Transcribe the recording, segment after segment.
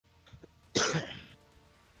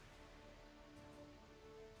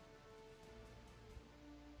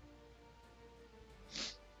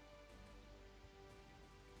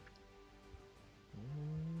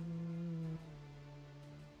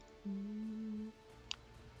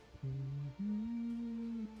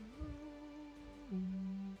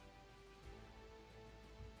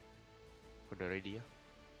dah ready lah.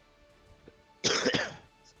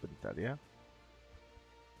 Sebentar ya.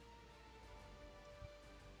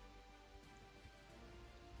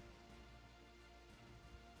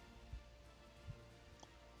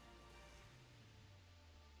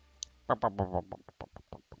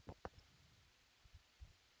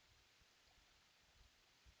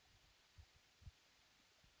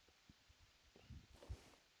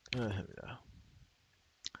 Alhamdulillah.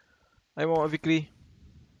 Hai Muhammad Fikri.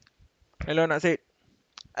 Hello Nak Syed.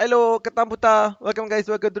 Hello Ketam Putar. Welcome guys,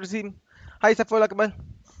 welcome to the scene. Hai Saiful Akmal.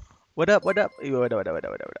 What up, what up? What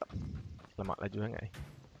up. Selamat laju sangat ni.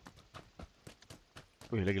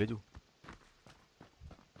 Weh, lagi laju.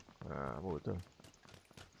 Betul.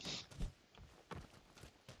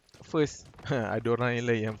 First. Ada orang yang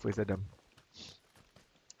lain yang first Adam.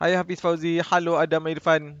 Hai Hafiz Fauzi. Hello Adam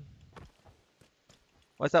Irfan.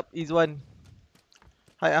 What's up Izwan?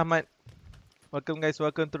 Hai Ahmad. Welcome guys,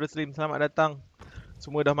 welcome to the stream. Selamat datang.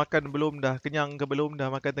 Semua dah makan belum? Dah kenyang ke belum? Dah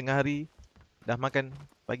makan tengah hari? Dah makan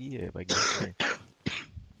pagi? Pagi.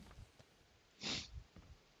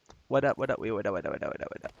 What up? Weh, what up?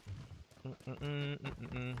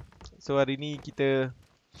 So hari ni kita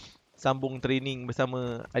sambung training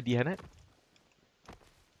bersama Adi Hanat.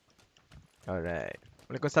 Alright.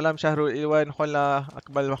 Waalaikumsalam Syahrul Ilwan, Hola,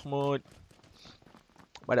 Akmal Mahmud.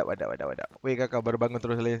 Wadak. Weh kakak baru bangun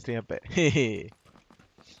terus layan stream Apeq. Hehe.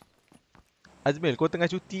 Azmil, kau tengah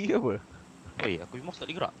cuti ke apa? Aku punya mouse tak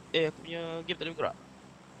boleh gerak. Aku punya game tak boleh gerak.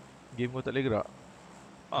 Game kau tak boleh gerak?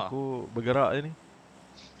 Ah. Aku bergerak je ni.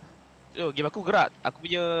 Game aku gerak. Aku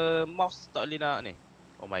punya mouse tak boleh nak ni.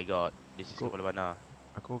 Oh my god. This is kepala-bana.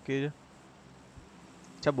 Aku okey je.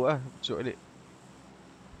 Cabut lah, cucuk balik.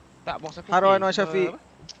 Tak, mouse aku Haro okey. Anwar Syafiq.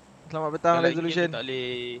 Selamat petang Kalau Resolution. tak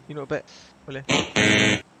boleh. Inuk Apeq. Boleh.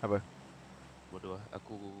 Apa? Bodoh lah.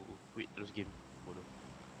 Aku quit terus game. Bodoh.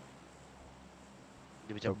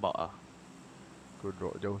 Dia macam bug lah. Aku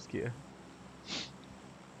drop jauh sikit lah.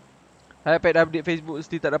 Hai Apeq dah update Facebook,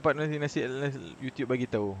 mesti tak dapat nasi YouTube bagi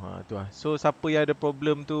tahu. Tu lah. So siapa yang ada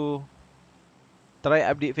problem tu, try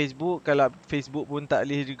update Facebook. Kalau Facebook pun tak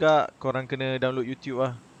boleh juga, korang kena download YouTube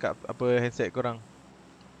lah kat apa handset korang.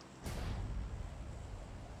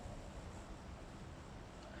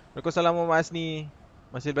 Waalaikumsalam Muhammad Asni.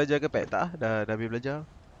 Masih belajar ke Apeq? Tak, dah habis belajar.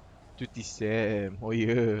 Cuti Sam. Oh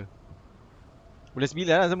ya yeah. Bulan 9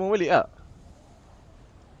 lah sambung balik tak?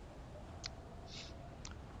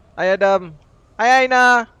 Hai Adam. Hai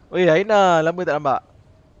Aina. Oi Aina, lama tak nampak.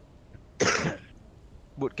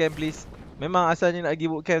 Bootcamp please. Memang asalnya nak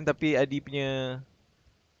pergi bootcamp tapi Adi punya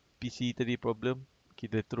PC tadi problem.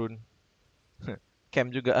 Kita turun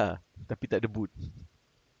camp juga ah, tapi tak ada boot.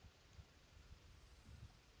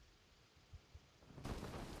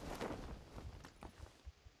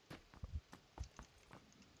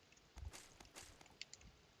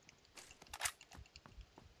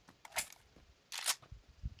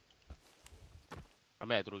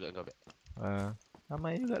 Ramai lah turun kat kau, Apeq.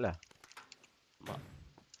 Ramai jugalah. Mak.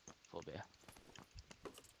 For back lah.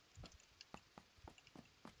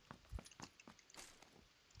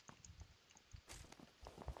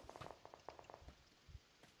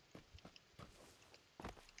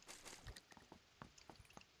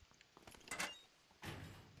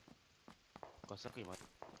 Kau rasa aku yang mana?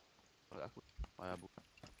 Aku. Bukan.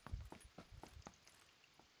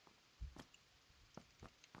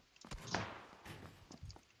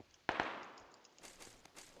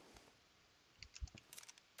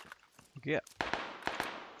 Okey tak?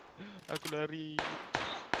 Aku lari.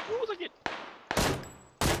 Sakit.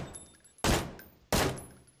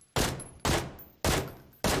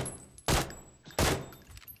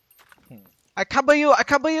 I cover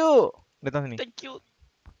you. Datang sini. Thank you.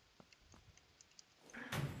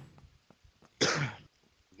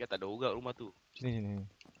 Dia tak ada orang rumah tu. Sini.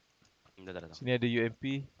 Dah. Sini ada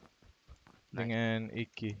UMP dengan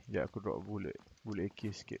AK. Sekejap aku drop bullet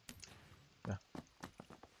AK sikit. Dah.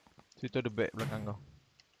 Situ ada bag belakang kau.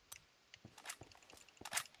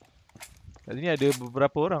 Kat sini ada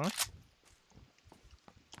beberapa orang ah.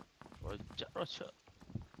 Rojak.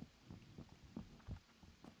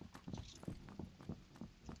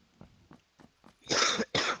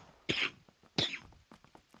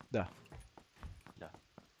 Dah.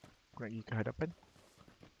 Aku nak pergi ke hadapan.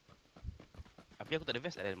 Tapi aku tak ada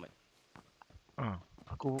vest, tak ada helmet.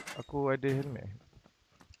 Aku ada helmet.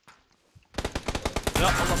 Ya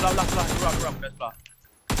Allah, belah. Belah.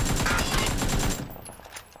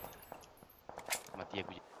 Mati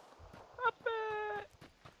aku je. Apeq.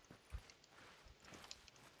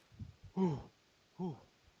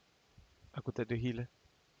 Aku tak ada heal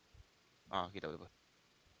lah. Kita tak apa.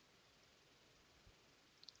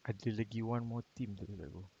 Ada lagi one more team tu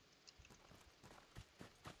tak aku.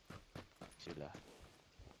 Sialah.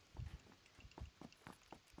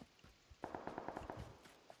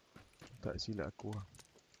 Tak silap aku lah.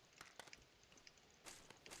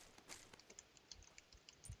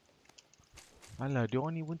 Alah, dia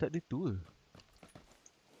orang ni pun tak ada tu ke?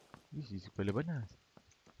 This is kepala panas.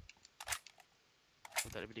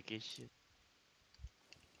 Aku tak ada medication.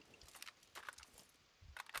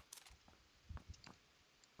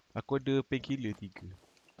 Aku ada painkiller 3.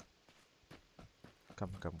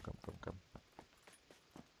 Come.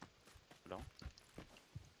 Tolong.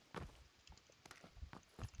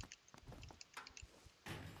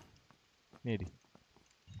 Ni dia.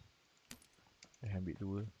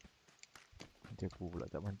 Ambil 2. Nanti aku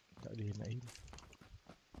pula tak boleh nak heal.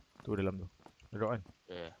 Tu dalam tu. Drop kan?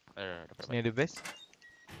 Ya, dapat. Sini ada vest.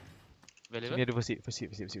 Available? Sini ada first aid.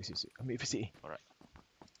 Ambil first aid. Alright.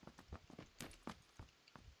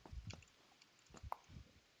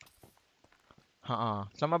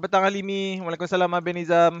 Selamat petang Halimi. Waalaikumsalam Abang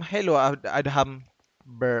Nizam. Hello Adham.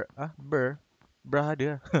 Brah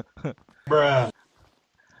ada. Bruh.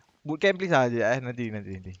 Bootcamp please saja nanti.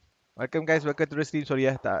 Welcome guys, welcome to the stream. Sorry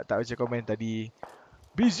tak baca komen tadi.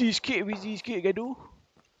 Busy sikit gaduh.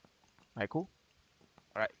 Alright, cool.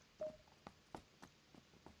 Alright.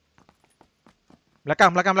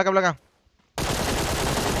 Belakang.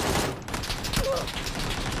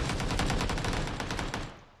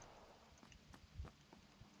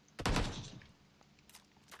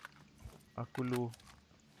 Aku lu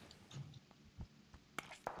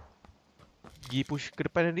pergi push ke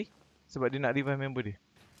depan nanti sebab dia nak revive member dia.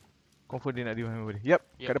 Confirm dia nak revive member dia. Yup,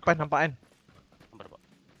 kat depan nampak kan? Nampak.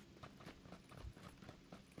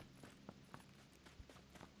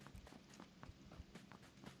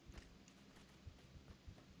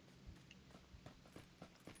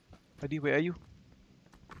 Adi, where are you?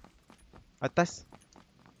 Atas.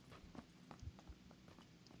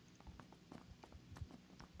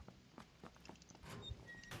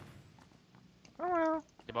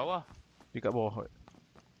 Di bawah. Dekat bawah.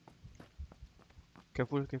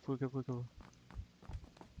 Careful.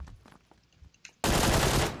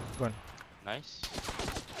 Gone. Nice.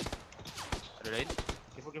 Ada lain?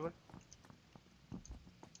 Careful.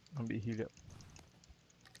 Ambil heal jap.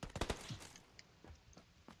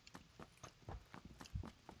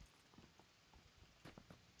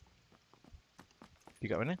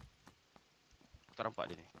 Dekat mana? Tak nampak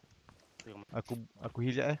dia ni. Aku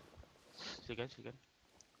heal jap Silakan.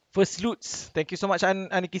 First loots. Thank you so much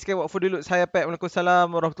Aniki Skywalk for the loots. Hai Apeq.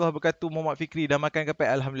 Waalaikumsalam warahmatullahi wabarakatuh. Muhammad Fikri dah makan ke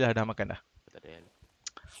Apeq? Alhamdulillah dah makan dah. Tak ada.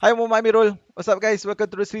 Hai Muhammad Amirul. What's up guys?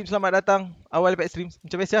 Welcome to the stream. Selamat datang. Awal Apeq stream.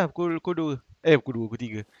 Macam biasa pukul 2. Pukul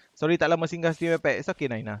 3. Sorry tak lama singgah stream Apeq. It's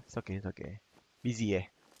okay Naina. It's okay. Busy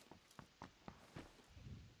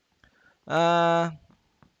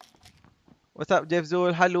What's up Jeff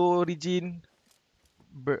Zul? Hello Regine.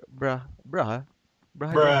 Bruh.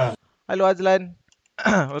 Hello Azlan.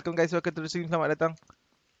 Welcome guys, welcome to the stream. Selamat datang.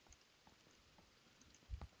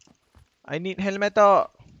 I need helmet tak?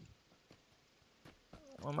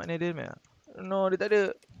 Muhammad ni ada helmet tak? No, dia tak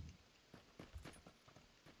ada.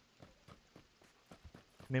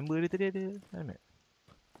 Member dia tadi ada helmet.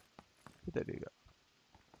 Dia tak ada juga.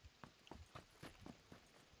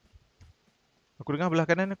 Aku dengar belah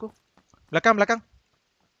kanan aku. Belakang.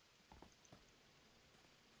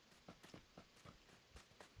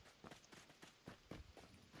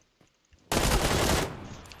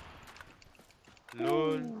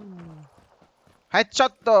 Lol.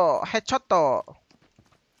 Headshot to.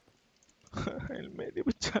 Helmet dia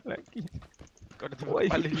pecah lagi. Kau dah tengok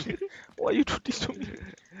kepala dia. Why you do this to me?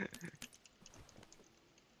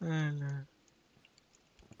 Alah.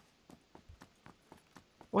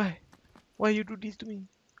 Why you do this to me?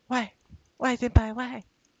 Why senpai? Why?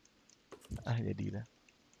 Jadilah.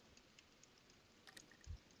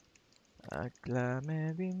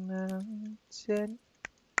 Acclame every mountain,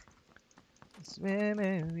 swim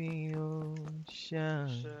every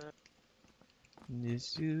ocean,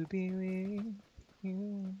 just to be with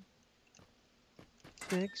you.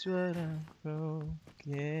 Fix what I'm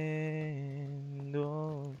broken,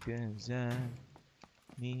 oh, 'cause I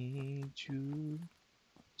need you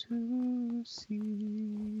to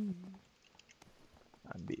see.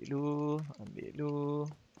 Ambil lu.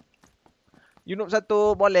 You noob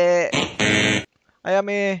satu, boleh.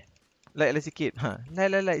 Ayam like sikit.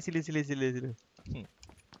 Like sila.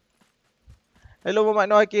 Hello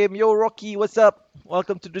Muhammad Noor Hakim. Yo Rocky, what's up?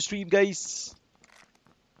 Welcome to the stream guys.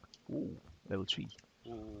 Ooh, level 3.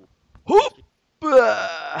 Hoop!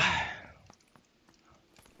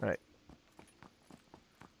 Alright.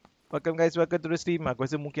 Welcome guys, welcome to the stream. Aku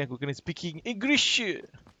rasa mungkin aku kena speaking English.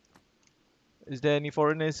 Is there any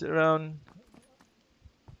foreigners around?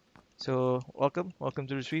 So, welcome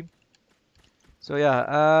to the stream. So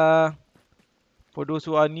yeah, for those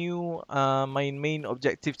who are new, my main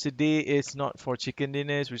objective today is not for chicken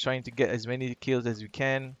dinners. We're trying to get as many kills as we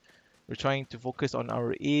can. We're trying to focus on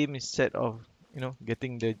our aim instead of,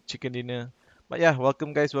 getting the chicken dinner. But yeah,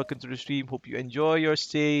 welcome guys, welcome to the stream. Hope you enjoy your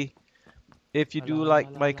stay. If you do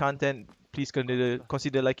like my content, please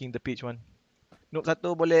consider liking the page one. Note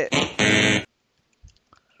satu boleh.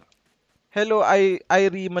 Hello,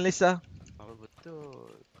 Irie Melissa. Oh,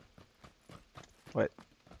 betul. What?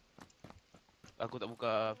 Aku tak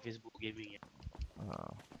buka Facebook gaming ya.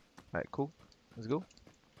 Alright, cool. Let's go.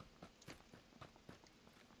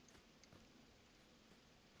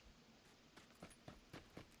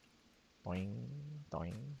 Toing,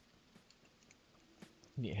 toing.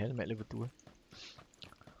 Ni helmet level 2 eh.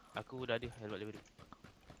 Aku dah ada helmet level 2.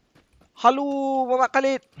 Halo, Muhammad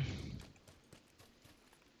Khalid.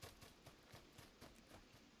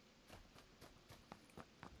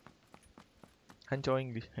 Hancur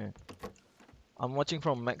English. I'm watching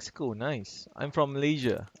from Mexico. Nice. I'm from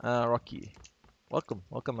Malaysia. Rocky. Welcome,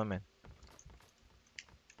 my man.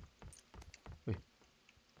 Weh.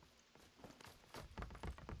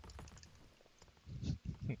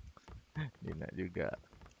 Dia nak juga.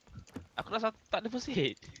 Aku dah tak ada first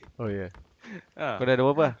aid. Oh ya. Ha. Kau dah ada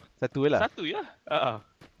berapa? Satu je lah. Satu je. Ha.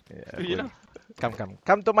 Yeah, Satu je lah.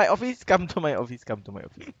 Come to my office. Come to my office.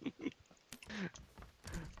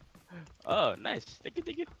 Oh, nice. Thank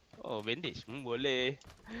you. Oh, bandage. Boleh.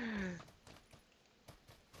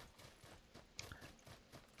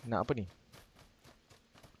 Nak apa ni?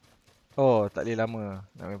 Oh, tak boleh lama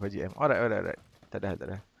nak main PUBG M. Alright. Tak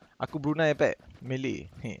dah. Aku Brunei Apeq. Malay.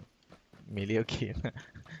 Malay okay.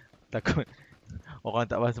 Takut orang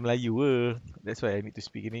tak bahasa Melayu ke. That's why I need to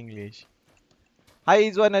speak in English. Hai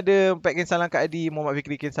Izwan, ada packkan salam kat Adi. Muhammad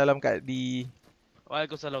Fikri kan salam kat Adi.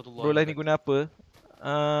 Waalaikumsalam warahmatullahi Bro lah ni wabarakatuh. guna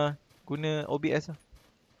apa? Guna OBS lah.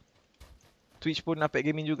 Twitch pun Apeq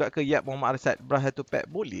Gaming juga ke? Yap, Muhammad Arsad. Brah satu pack.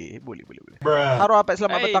 Boleh. Haru Apeq,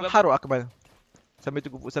 selamat Hey, petang. Bapak. Haru Akmal. Sambil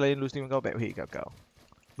tunggu futsal lain dulu stream kau Apeq. Hei kau.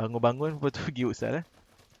 Bangun-bangun lepas tu pergi futsal eh.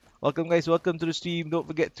 Welcome guys, welcome to the stream. Don't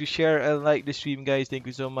forget to share and like the stream guys. Thank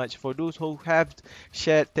you so much. For those who have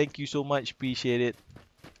shared, thank you so much. Appreciate it.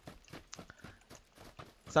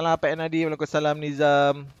 Salam Apeq Nadi. Waalaikumsalam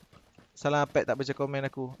Nizam. Salam Apeq tak baca komen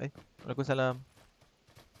aku. Waalaikumsalam.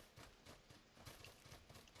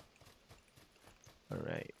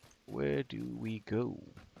 Alright, where do we go?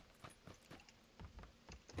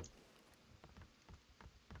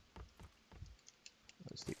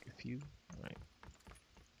 Let's take a few. Alright.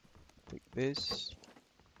 Take this.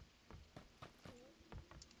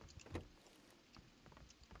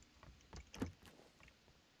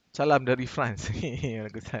 Salam dari France.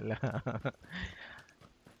 Waalaikumsalam.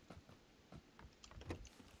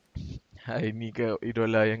 Hai ni kau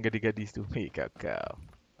idola yang gadis-gadis tu. Hei kau.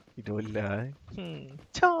 Idola.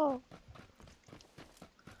 Ciao.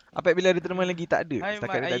 Apeq bila ada tournament lagi? Tak ada. Hai,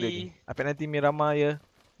 Setakat Mak ni tak ada Ai. ni. Apeq nanti Mirama ya.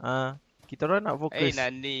 Kita orang nak fokus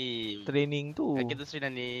Nani. training tu. Kita stream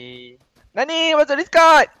Nani. Nani, masuk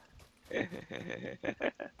Discord.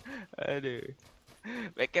 Aduh.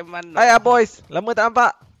 Backcam mana? Hai boys, lama tak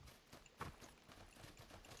nampak.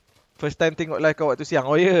 First time tengok live kau waktu siang.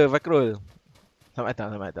 Oh ya, yeah, Fakrul. Selamat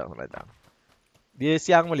datang. Dia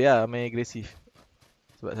siang boleh lah main agresif.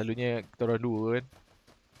 Sebab selalunya kita orang dua kan.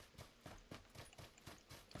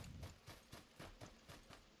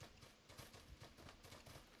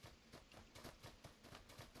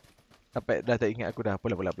 Apeq dah tak ingat aku dah.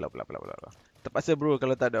 Pula. Terpaksa bro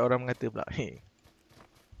kalau tak ada orang mengata pula. Hey.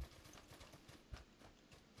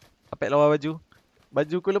 Apeq lawa baju.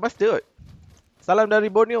 Baju ku lepas tu. Salam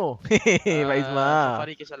dari Borneo. Hehehe, Pak Isma.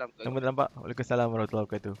 Safari ke salam. Nama nampak. Waalaikumsalam warahmatullahi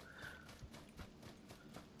wabarakatuh.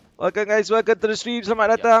 Welcome guys, welcome to the stream.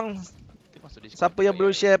 Selamat datang. Siapa yang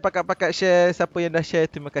belum share, pakat-pakat share. Siapa yang dah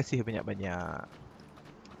share, terima kasih banyak-banyak.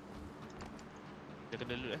 Dia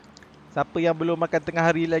kena dulu Siapa yang belum makan tengah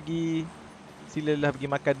hari lagi, silalah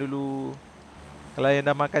pergi makan dulu. Kalau yang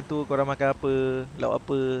dah makan tu, korang makan apa? Lauk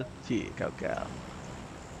apa? Cik, kau.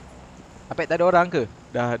 Apeq tak ada orang ke?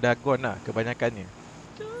 Dah gone lah kebanyakannya.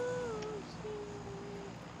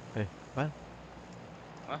 Apa?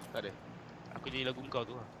 Tak ada. Aku jadi lagu kau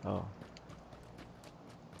tu lah. Oh.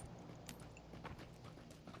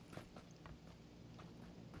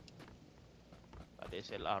 Ada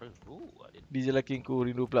SLR tu. Ada. DJ Lakinku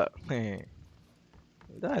rindu pula.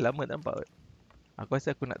 Dah lama tak nampak. Aku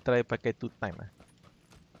rasa aku nak try pakai 2 time lah.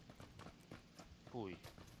 Hui.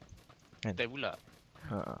 Kan? Time pula.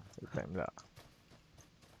 Ha, time pula.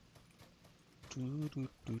 Tu tu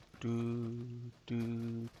tu tu tu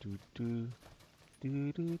tu tu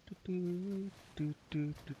tu tu tu tu tu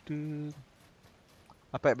tu tu.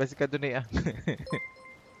 Apa basikal tu naik ah?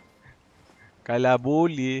 Kalau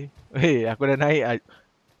boleh. Hei, aku dah naik ah.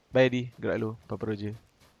 Bye di, gerak lu, Papa Roger.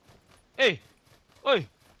 Eh! Oi!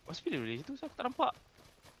 Masih pilih dari situ, aku tak nampak.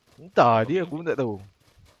 Entah Nampak dia, bingung aku pun ni. tak tahu.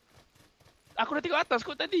 Aku dah tengok atas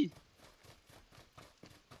kot tadi.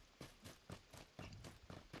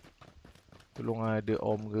 Tolong ada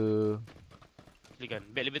om ke. Silakan.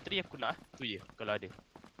 Bag level 3 aku nak. Tu je, kalau ada.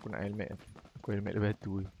 Aku nak helmet. Aku helmet level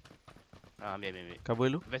 1 je. Ha, ambil. Cover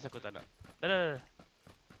lu? Vest aku tak nak. Dah.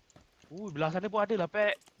 Belah sana pun ada lah,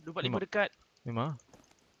 Pek. 245 Memang. dekat. Memang.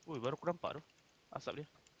 Baru aku nampak tu. Asap dia.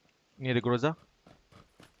 Ni ada Groza.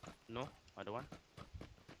 No, ada one.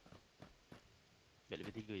 Bag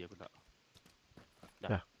level 3 je aku nak.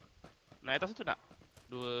 Dah. Naik atas tu nak?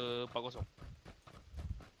 240.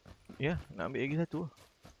 Ya, nak ambil lagi satu.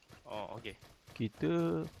 Oh, okey.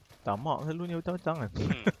 Kita tamak selalu ni hutang-hutang kan.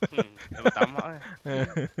 Memang tamak kan.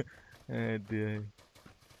 Ada.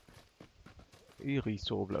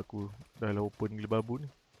 Risau pula aku. Dah lah open gila babu ni.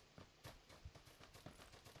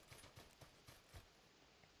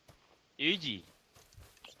 AUG.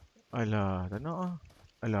 Alah, tak nak ah.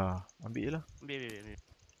 Alah, ambil je lah. Ambil.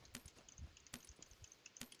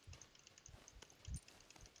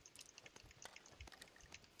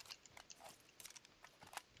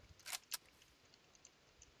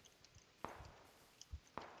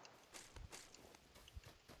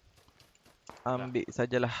 Ambil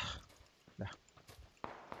sajalah. Dah.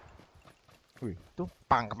 Ui, tu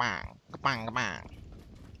kepang.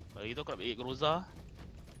 Bagi tu aku nak ambil Groza.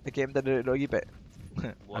 AKM tak ada lagi Pat.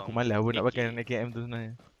 Aku malas pun nak pakai AKM tu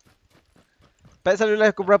sebenarnya. Pat selalu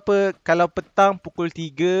live pukul berapa? Kalau petang pukul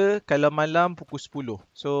 3, kalau malam pukul 10.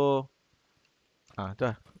 So tu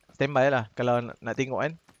lah. Standby lah kalau nak tengok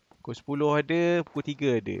kan. Pukul 10 ada, pukul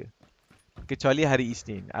 3 ada. Kecuali hari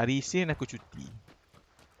Isnin. Hari Isnin aku cuti.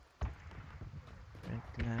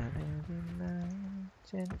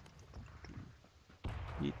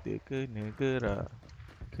 Kita kena gerak.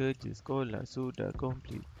 Kerja sekolah sudah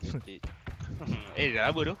komplit. Dah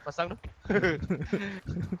lama tu pasang tu.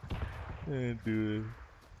 Aduh.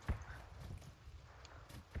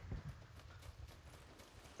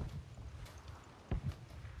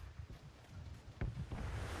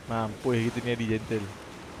 Mampus kita ni Adi gentle.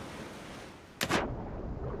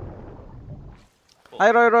 Hai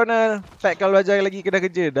Roy Ronald. Pat kalau belajar lagi ke dah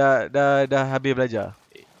kerja? Dah habis belajar.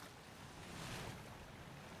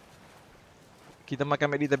 Kita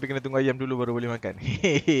makan McD tapi kena tunggu ayam dulu baru boleh makan.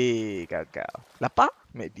 Hehehe, kau. Lapar?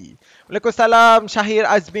 McD. Waalaikumsalam Syahir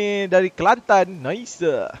Azmi dari Kelantan. Nice.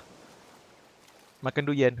 Makan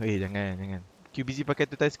durian. Jangan. QBZ pakai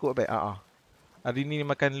tu teleskop Pat. Hari ni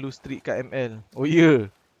makan lu street kat ML. Oh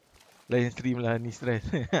ya. Lain stream lah ni stress.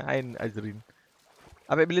 Ain Azrin.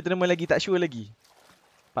 Abang bila tournament lagi tak sure lagi.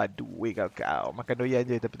 Padu kau. Makan durian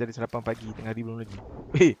je tapi tadi sarapan pagi tengah hari belum lagi.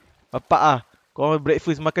 Bapak kau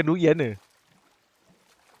breakfast makan durian ke?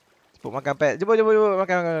 Cepat makan Pat. Jom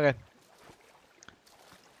makan.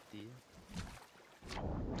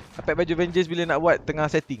 Pat baju Avengers bila nak buat tengah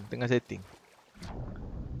setting.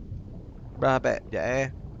 Brah Pat,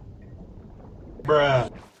 sekejap Bruh.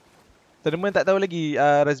 Tournament tak tahu lagi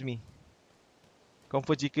Razmi.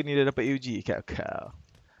 Confirm chicken ni dah dapat AUG kau.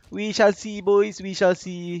 We shall see boys, we shall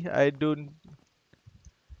see. I don't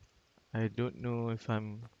know if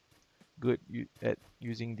I'm good at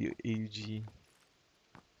using the AUG.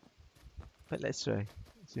 But let's try.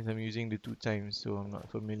 Since I'm using the 2 times, so I'm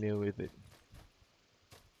not familiar with it.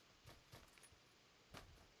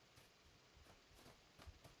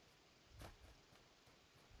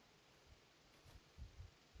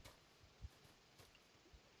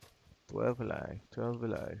 Twelve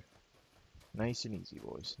alive. Nice and easy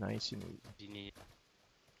boys, nice and easy. Sini.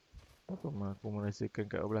 Apa aku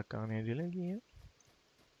merasakan kat belakang ni ada lagi ya?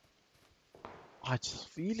 I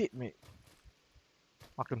just feel it mate.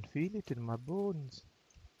 I can feel it in my bones.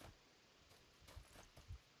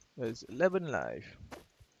 There's 11 live.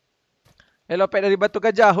 Hello Pat dari Batu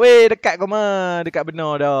Gajah. Weh, dekat kau mah. Dekat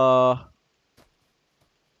benar dah.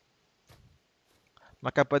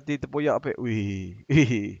 Makan parti terpoyak Pat. Weh.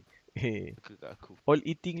 Kat aku. All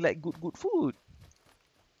eating like good food.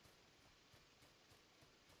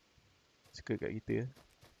 Suka kat kita.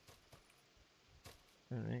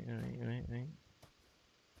 Alright.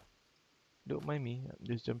 Don't mind me. I'm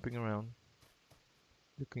just jumping around.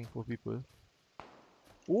 Looking for people.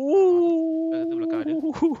 Ooh. Satu belakang ada.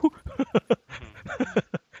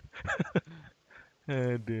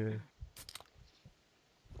 Ada.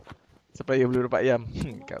 Supplier belum dapat ayam.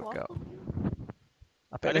 Kau.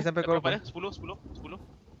 Apa dah sampai kau berapa berapa? dia? 10.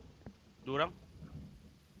 2 orang.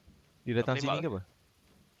 Dia datang Aku sini tembak ke apa?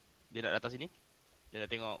 Dia nak datang sini. Dia nak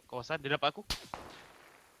tengok kawasan, dia dapat aku.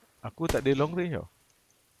 Aku tak ada long range tau.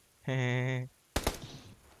 Hehehe.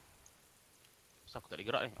 Kenapa aku tak boleh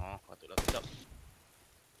gerak ni? Oh, patutlah sedap.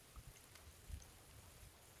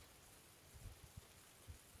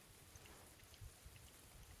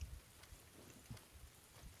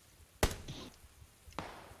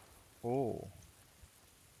 Oh.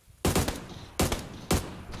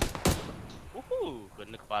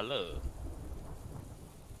 Kena kepala.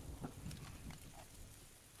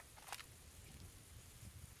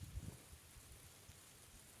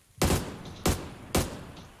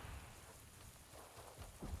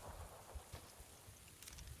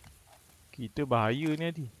 Kita bahaya ni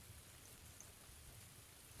Adi.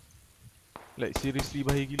 Like seriously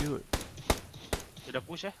bahaya gila kot. Dia dah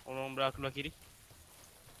push orang belah kiri.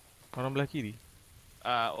 Orang belah kiri.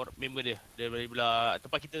 Orang member dia dari belah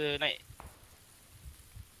tempat kita naik.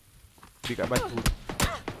 Dekat batu.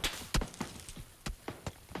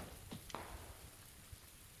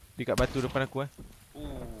 Dekat batu depan aku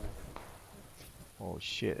Oh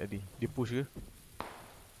shit Adi. Dia push ke?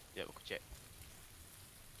 Sekejap aku check.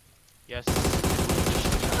 Yes.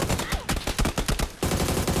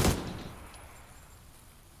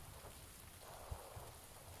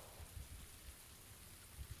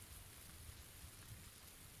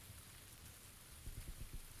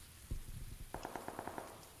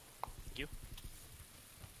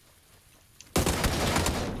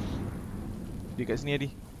 Dia kat sini Adi.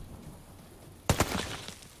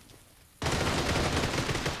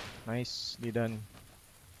 Nice, dia done.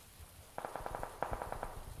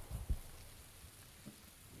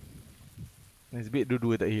 Nice bait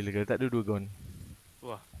dua-dua tak heal ke? Tak dua-dua gone.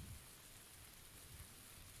 Wah.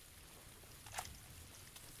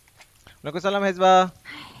 Waalaikumsalam Hezba.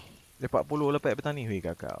 Lepak 40 lepak petang ni. Weh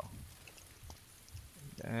kakak.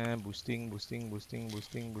 Boosting.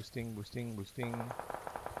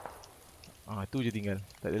 Tu je tinggal.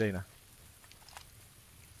 Tak ada lain lah.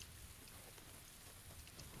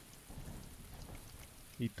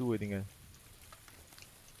 Itu je tinggal.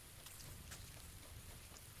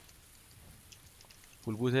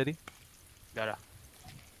 Full boost tadi? Dah.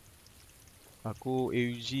 Aku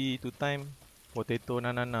AUG 2 time. Potato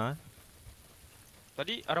nanana.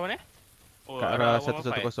 Tadi arah mana? Kat arah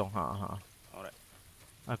 110. Ha. Alright.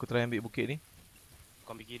 Aku try ambil bukit ni.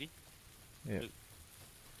 Kau ambil kiri. Ya.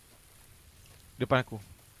 Depan aku.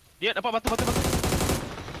 Dia dapat batu.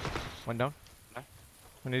 One down. Nice.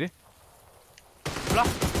 Mana dia? Belah.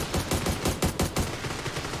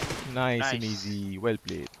 Nice and easy. Well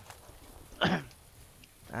played.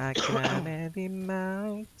 I climb every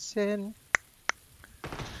mountain.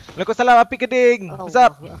 Waalaikumsalam Apiq Keding. What's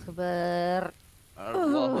up? Allahu Akbar.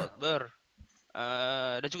 Allahu Akbar.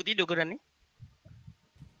 Dah cukup tidur ke Dan ni?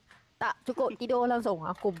 Tak cukup tidur langsung.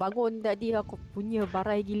 Aku bangun tadi aku punya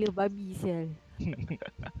barai gila babi sel.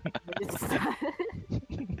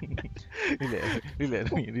 Relax.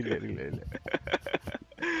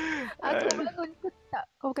 Aku bangun tu tak.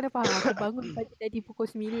 Kau kena faham. Aku bangun pagi tadi pukul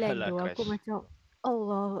 9 Alah, tu. Aku crash. macam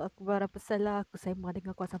Allahu Akbar, apa salah aku sembang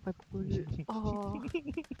dengan kau sampai pukul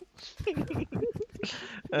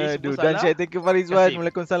Aduh, dan Syed, thank you Farizwan.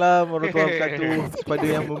 Waalaikumsalam warahmatullahi wabarakatuh. Kepada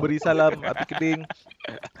yang memberi salam, Apiq Keding.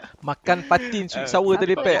 Makan patin sweet sour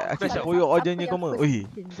tadi Pek. Aku koyok ordernya kau mah. Oi.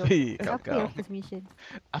 Siapa Kau. yang first mission?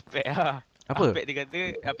 Apeq lah. Apa? Apeq dia kata,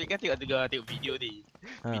 Apeq kan tengok video ni.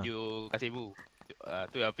 Video CIMB.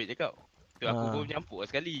 Tu yang Apeq cakap. Tu aku pun menyampuk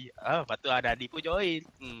sekali. Lepas tu ada adik pun join.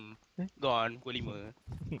 Gone pukul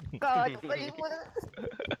 5. Kau pukul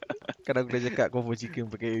 5. Kan aku dah cakap confirm chicken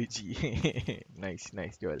pakai UG.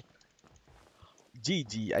 Nice jual.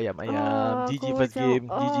 GG ayam-ayam. GG first game.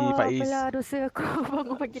 GG Faiz. Apalah dosa aku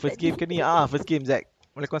bangun pagi First tadi. game ke ni? First game Zack.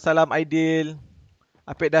 Waalaikumsalam Aidil.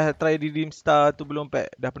 Apeq dah try redeem star tu belum Pek?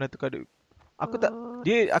 Dah pernah tukar duit? Aku tak,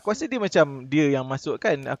 aku rasa dia macam dia yang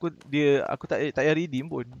masukkan. Aku tak payah redeem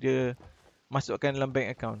pun. Dia masukkan dalam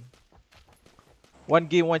bank account. One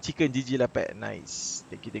game, one chicken. GG lah Pek. Nice.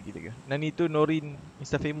 Thank you. Nani tu Norin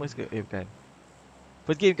Insta famous ke? Bukan.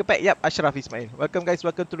 First game ke Pek? Yap, Ashraf Ismail. Welcome guys,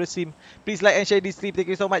 welcome to the stream. Please like and share this stream.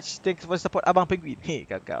 Thank you so much. Thanks for support Abang Penguin. Hey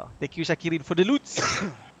kakak. Thank you Syakirin for the loots.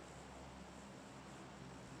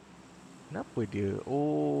 Kenapa dia?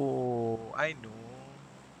 Oh, I know.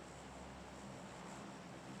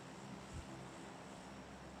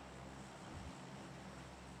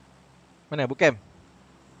 Mana Bootcamp?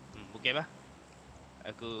 Bootcamp lah.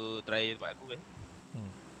 Aku try tempat aku kan.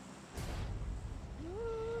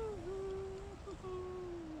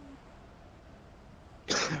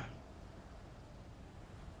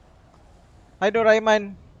 Hai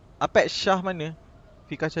Doraiman. Apeq Shah mana?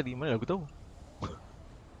 Fika cari mana aku tahu.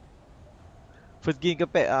 First game ke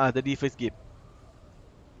Apeq? Tadi first game.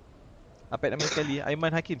 Apeq nama sekali.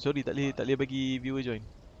 Aiman Hakim. Sorry tak boleh bagi viewer join.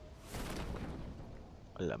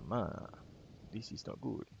 Alamak. This is not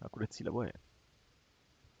good. Aku dah silap buat.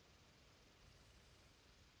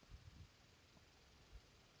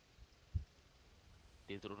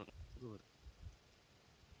 Dia turun.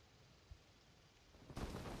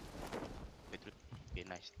 Okay,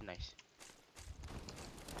 nice.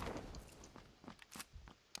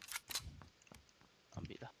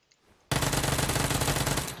 Ambil lah.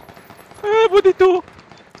 Potato.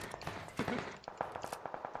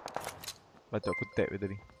 Patut aku tap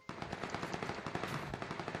tadi.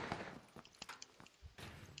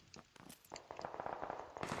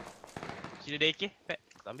 Sini ada AK, Pek.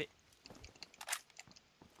 Aku ambil.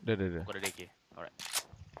 Dah. Aku ada AK. Alright.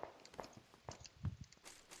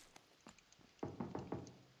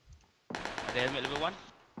 Ada helmet level 1?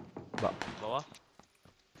 Bak. Bawah.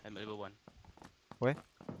 Helmet level 1. Where?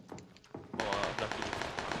 Bawah belah kiri.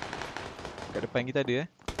 Kat depan kita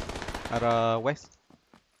ada arah west.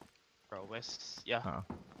 Arah west. Ya.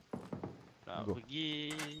 Nak Go.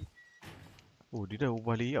 pergi. Oh, dia dah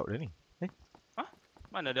ubah layout dah ni.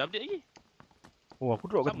 Mana ada update lagi? Oh,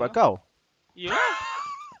 aku drop kat Sama. tempat kau. Ya.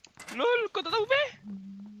 Lol, kau tak tahu be?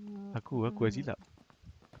 Aku dah silap.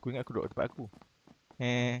 Aku ingat aku drop kat tempat aku.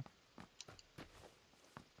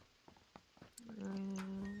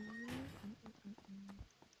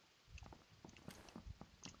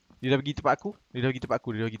 Dia dah pergi tempat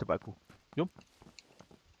aku. Jom.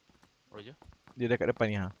 Roger. Dia dah kat depan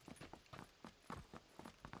ni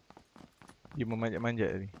Dia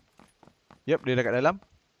memanjat-manjat tadi. Yup, dia dah kat dalam.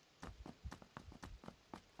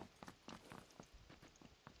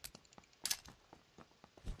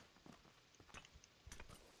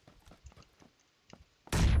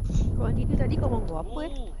 Korang tidur tadi kau mahu buat apa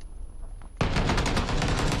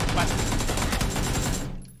Pas.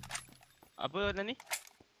 Apa Nani?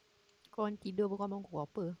 Korang tidur kau mahu buat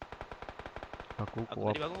apa? Aku Aku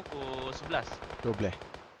tadi bangun pukul 11. 12.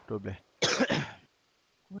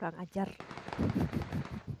 Kurang ajar.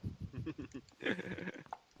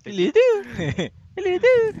 Pilih tu.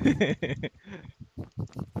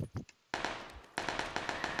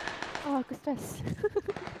 Oh, aku stres.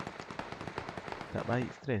 Tak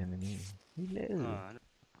baik stres ni. Gila.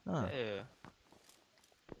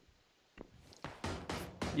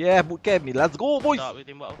 Yeah, bootcamp ni. Let's go boys. Tak boleh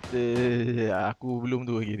tembak. Aku belum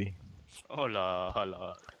tu lagi ni. Alah.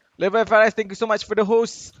 Level Faraz, thank you so much for the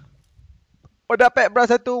host. What up, Pet Bra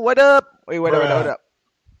 1? What up? Wait, what up?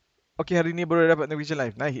 Okay, hari ni baru dapat notification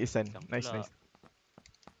live. Nice, Ihsan. Nice.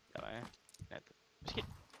 Sekejap sikit.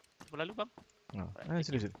 Berlalu bang.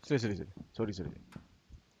 Sorry.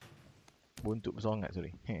 Buntuk bersongat,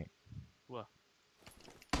 sorry. Wah.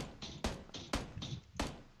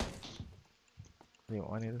 Tengok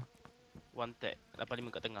mana tu? One tag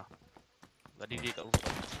 85 kat tengah. Tadi dia kat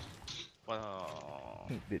rooftop. Wah.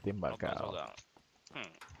 Dia tembak kau. Seorang.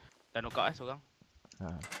 Dan knockout seorang.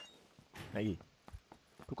 Nak pergi?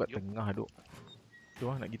 Tu kat tengah duk.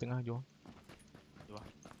 Jom nak pergi tengah, jom.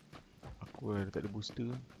 Aku dah tak ada booster.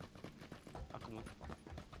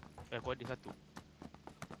 Aku ada satu.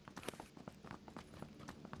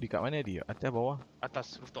 Di kat mana dia? Atas bawah?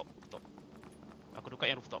 Atas rooftop. Aku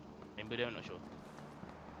dekat yang rooftop. Member dia I'm not sure.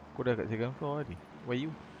 Aku dah kat second floor tadi. Where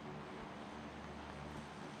you?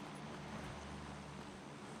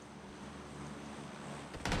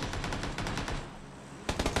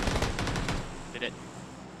 Dead.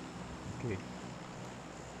 Okay.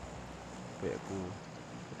 Baik aku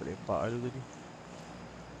dapat lepak dulu tadi.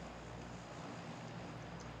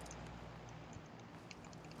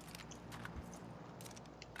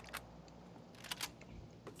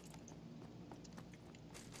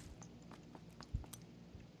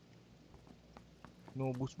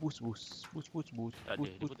 No, boost. Tak ada,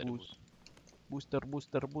 dia pun tak ada boost.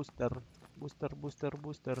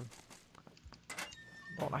 Booster.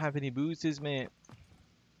 Don't have any boosters, mate.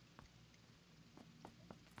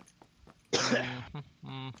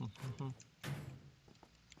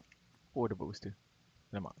 Oh, dapat booster.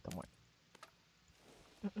 Lama, tak muat.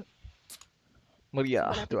 Meriah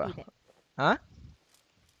tu lah. Ha?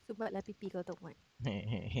 Sebablah pipi kau tak muat.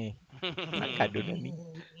 Hehehe. Nak kadun dah ni.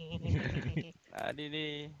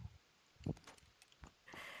 Ni.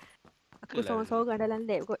 Aku seorang-seorang dalam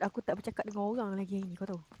lab kot. Aku tak bercakap dengan orang lagi hari ni, kau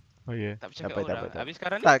tahu. Oh ya. Tak bercakap orang. Habis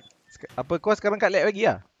sekarang ni? Tak. Apa kau sekarang kat lab lagi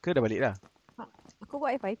lah? Ke dah balik dah? Aku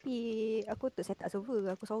buat FIP. Aku untuk set up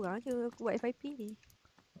server. Aku seorang je. Aku buat FIP ni.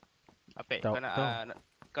 Apeq, kau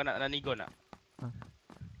nak Nanigon tak?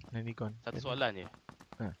 Nanti gone. Satu soalan je.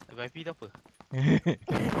 Ha. FIP tu apa?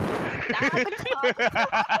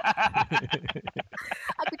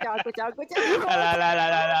 Aku cakap.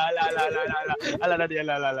 Alah tadi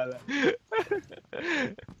alah.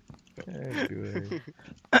 Aduh.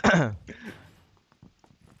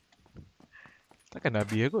 Takkan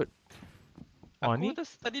Nabi kot. Oh ni.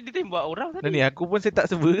 Tadi ditembak orang tadi. Dan ni aku pun set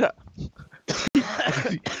tak server kak.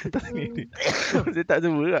 Saya tak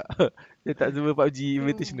server kak. Saya tak server PUBG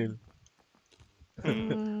Invitational.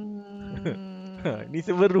 Ni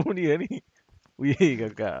server room ni lah ni. Wih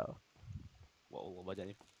kakak. Wow, banyak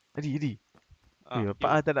ni. Adi. Ah,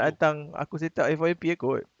 Pak tak nak datang. Aku set up FYP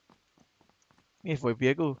kot. Ni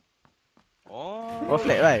FYP aku. Oh.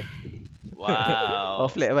 Flat bhai. Wow.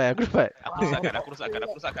 Flat bhai aku dapat. Aku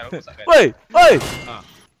rusakkan. Oi! Ha.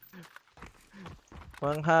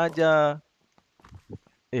 Menghajar.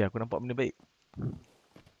 Aku nampak benda baik.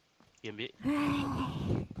 Pergi ambil.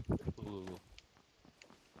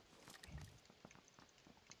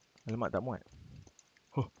 Alamak tak muat.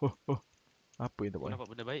 Apa yang tak Aku muat? nampak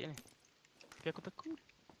benda baik ni. Tapi aku takut.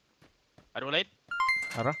 Ada orang lain?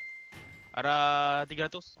 Arah? Arah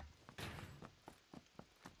 300.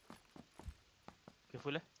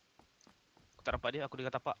 Careful lah. Aku tak nampak dia, aku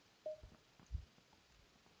dengar tapak.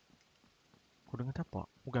 Aku dengar tapak.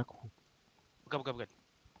 Bukan aku. Bukan.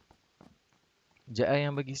 Kejap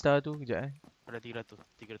yang bagi star tu. Kejap Ada 300.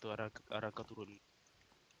 300 arah kau turun.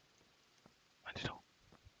 Mana tu?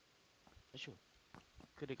 Tak sure.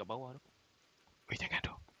 Ke dia kat bawah tu? Weh jangan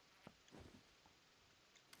tu.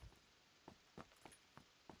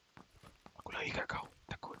 Aku lari kat kau.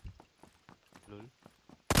 Takut. Lol.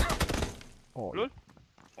 Oh. Lol.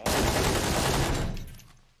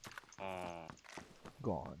 Oh.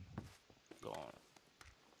 Gone.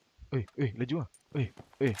 Laju lah.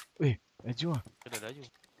 Laju lah. Kena laju.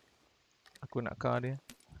 Aku nak car dia.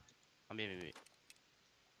 Ambil.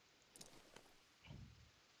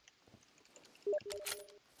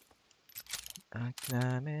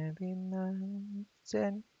 Aklan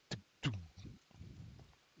Sen.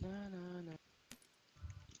 Na.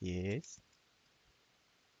 Yes.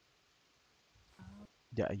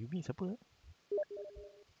 Sekejap, Ayubi siapa?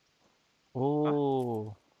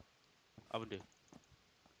 Oh. Apa benda?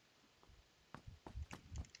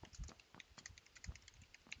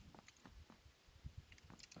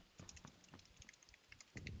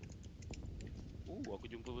 Aku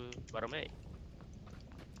jumpa barang baik.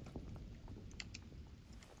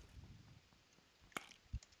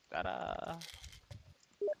 Tada.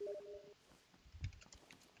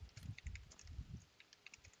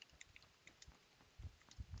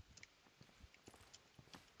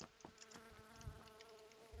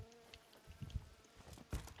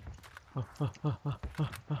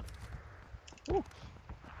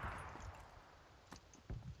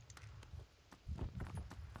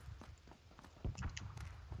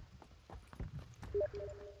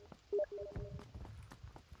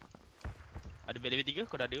 Ada bed level 3?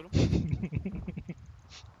 Kau dah ada belum?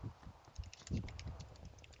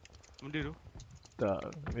 Benda tu? Tak,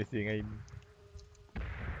 mesti dengan ini.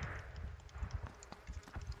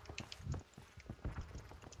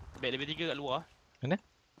 Bed level 3 kat luar. Mana?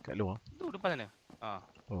 Kat luar. Tu depan sana.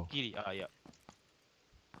 Oh. Kiri. Ya.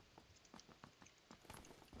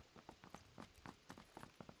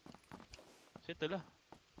 Settle lah.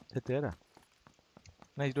 Settle dah.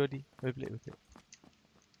 Nice Dodi. Play.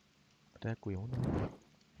 Padahal aku yang mana.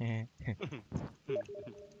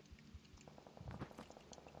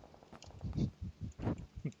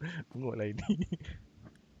 Bengok lah ini.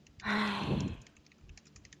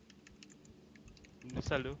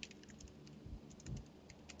 Menyesal tu.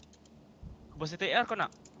 Komposit AR kau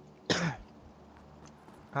nak?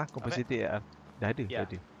 Komposit AR. Dah ada, Ya.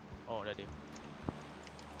 dah ada. Oh, dah ada.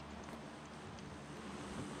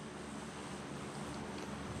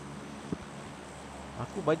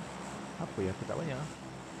 Aku banyak. Apa ya? Aku tak banyak.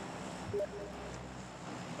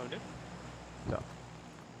 Apa dia? Tak.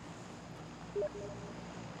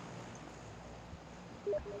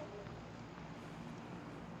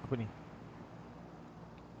 Apa ni?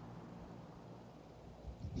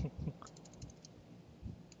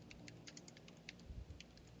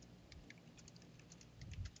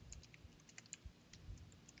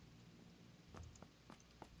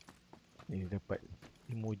 Ni dapat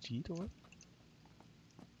emoji tu kan?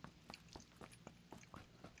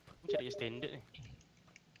 Aku cari yang standard ni.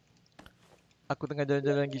 Aku tengah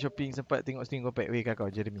jalan-jalan pergi shopping, sempat tengok stream kau pack. Weh kakau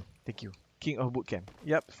Jeremy, thank you. King of Bootcamp.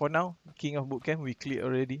 Yup, for now King of Bootcamp. We cleared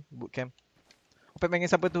already Bootcamp. Kau main dengan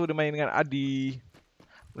siapa tu? Dia main dengan Adi.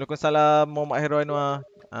 Waalaikumsalam Muhammad Hairul Anwar.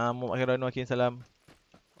 Muhammad Hairul Anwar, kirim salam.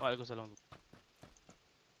 Waalaikumsalam.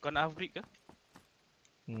 Kau nak upgrade ke?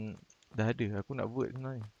 Dah ada. Aku nak vert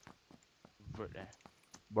sebenarnya. Vert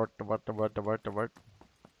Vert.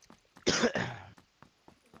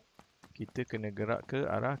 Kita kena gerak ke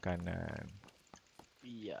arah kanan.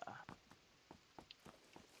 Iya.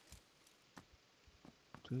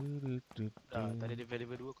 Tadi ada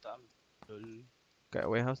valuable 2 aku tak ambil. Kat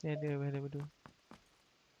warehouse ni ada valuable 2.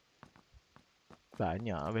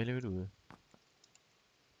 Banyak valuable 2.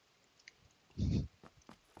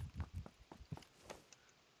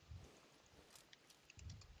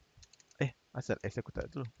 Asal aku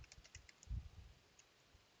tak tu.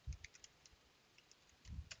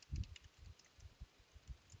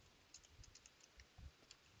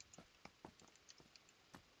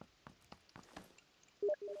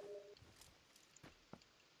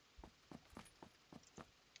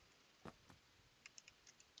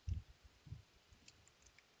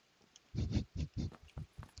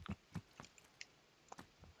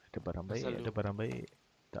 Ada barang baik, Asal ada tu. barang baik.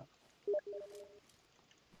 Tak.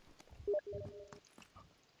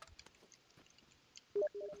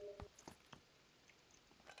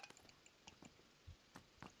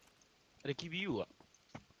 Ada KBU tak?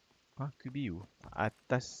 QBU.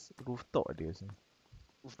 Atas rooftop ada rasa.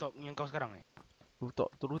 Rooftop yang kau sekarang ni?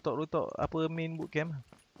 Rooftop apa main bootcamp.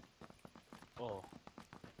 Oh.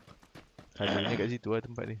 Selalunya kat situ lah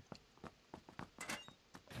tempat dia.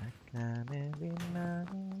 Akan every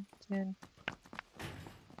mountain,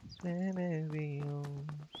 swim every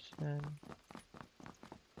ocean.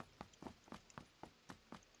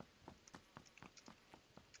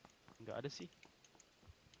 Enggak ada sih.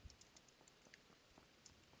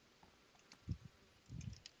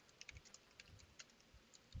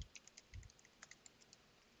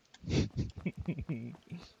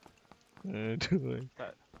 Aduh.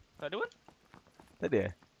 Tak ada pun? Tak ada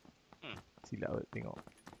eh? Silap tengok.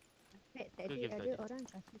 Tadi game ada saja. orang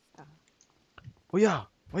kasih star. Oh ya.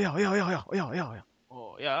 Oh ya.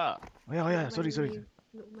 Oh, ya. Sorry.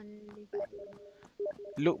 Lukman Levi.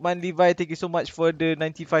 Lukman Levi, thank you so much for the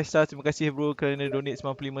 95 stars. Terima kasih bro kerana donate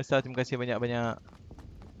 95 stars. Terima kasih banyak-banyak.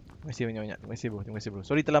 Terima kasih bro.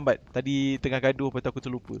 Sorry terlambat. Tadi tengah gaduh lepas tu aku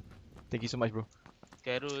terlupa. Thank you so much bro.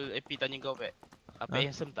 Carol AP tanya kau Pak. Apa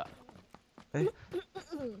handsome tak?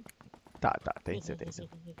 Tak, answer.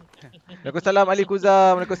 Waalaikumsalam Ali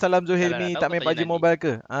Kuzam. Waalaikumsalam Zuhilmi. Tahu Tak kau main tanya PUBG nanti. Mobile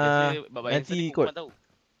ke? Biasa bab handsome Nanti ni ikut. kau tahu.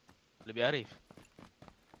 Lebih arif.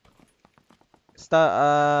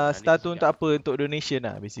 Star tu ni untuk apa? Untuk donation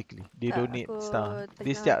lah basically. Dia donate star.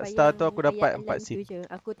 Dia setiap star tu aku dapat 4 sen.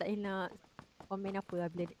 Aku tak nak komen apa lah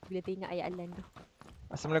bila teringat ayat Alan tu.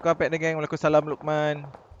 Assalamualaikum Apeq dan gang. Waalaikumsalam Lukman.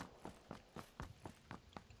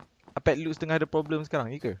 Apeq loot tengah ada problem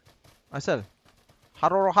sekarang, ya ke? Asal?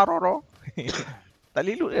 Haroro. Tak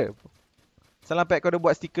boleh loot ke? Salam Apeq, kau dah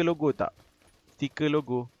buat stiker logo tak? Stiker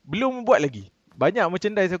logo? Belum buat lagi. Banyak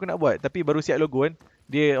merchandise aku nak buat tapi baru siap logo kan.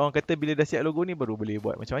 Dia orang kata bila dah siap logo ni baru boleh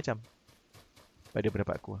buat macam-macam. Pada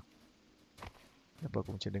pendapat aku lah. Kenapa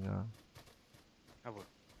aku macam dengar? Apa?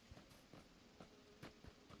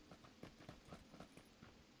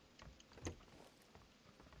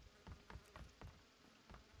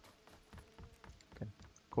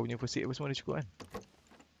 Kau punya first aid apa semua dah cukup kan?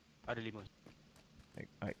 Ada 5.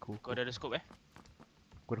 Alright, cool. Kau dah ada scope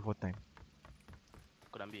Aku dah 4 time.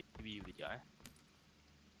 Kau nak ambil TBU kejap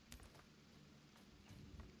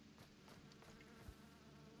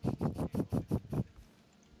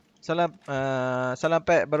Salam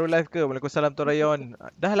Pat, baru live ke? Waalaikumsalam Torayon.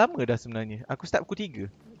 Dah lama dah sebenarnya. Aku start pukul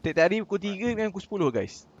 3. Tiap-tiap hari pukul 3 dengan pukul 10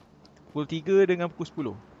 guys. Pukul 3 dengan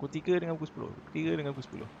pukul 10. Pukul 3 dengan pukul 10. Pukul 3 dengan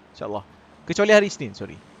pukul 10. InsyaAllah. Kecuali hari Isnin,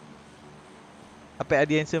 sorry. Apa ada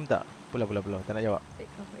handsome tak? Pula. Tak nak jawab.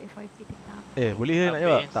 Boleh ke nak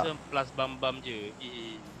jawab? Tak. handsome plus bam je.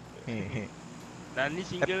 Dan ni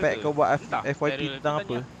single Apeq ke? kau buat Entah, FYP Carol tentang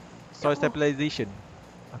tu apa? tanya. Soil stabilization.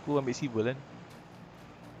 Aku ambil civil kan.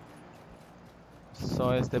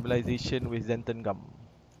 Soil stabilization with xanthan gum.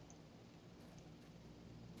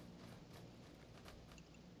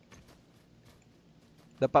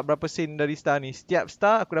 Dapat berapa sen dari star ni? Setiap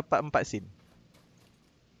star aku dapat 4 sen.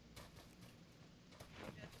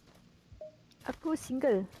 Aku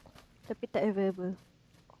single tapi tak available.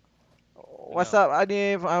 What's up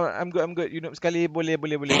Anif? I'm good. You know sekali boleh.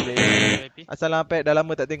 Assalamualaikum Apeq, dah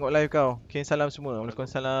lama tak tengok live kau. Kirim salam semua.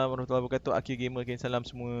 Waalaikumsalam warahmatullahi wabarakatuh. AFIQ gamer kirim salam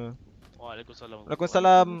semua.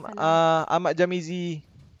 Waalaikumsalam Ahmad Jamizi.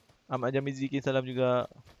 Kirim salam juga.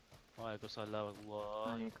 Waalaikumsalam.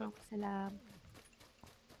 Waalaikumsalam.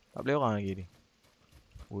 Tak boleh orang lagi ni.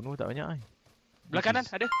 Bunuh tak banyak ni. Belah kanan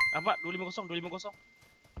ada. Nampak 250.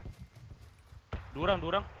 Dua orang.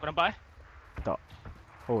 Kau nampak Tak.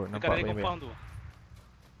 Oh, Dekat nampak dari banyak. compound tu.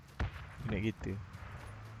 Naik kereta.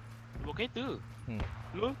 Dia bawa kereta. Hmm.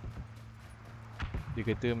 Lu? Dia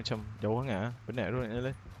kata macam jauh sangat lah. Penat tu nak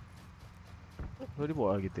jalan. So dia bawa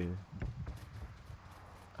lah kereta.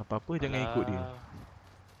 Apa-apa jangan ikut dia.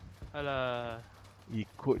 Alah.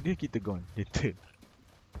 Ikut dia kita gone. Later.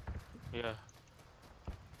 Ya.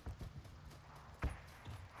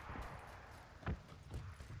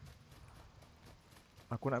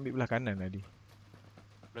 Aku nak ambil belah kanan lah dia.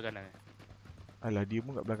 Belah kanan. Alah dia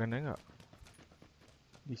pun kat belah kanan kak.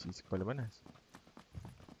 This is kepala panas.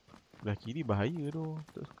 Belah kiri bahaya tu.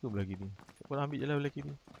 Tak suka belah kiri. Aku nak ambil je lah belah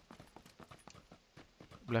kiri.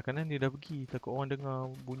 Belah kanan dia dah pergi. Takut orang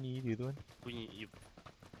dengar bunyi dia tu kan. Bunyi. Yup.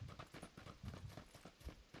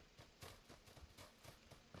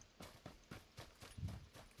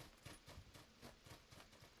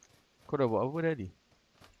 Kau dah buat apa tadi?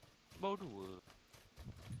 Baru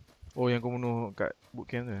 2. Oh yang kau bunuh kat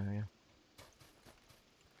bootcamp tu ya.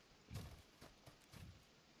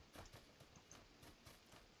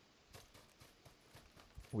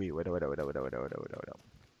 Wait, wadah.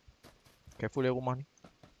 Careful ya rumah ni.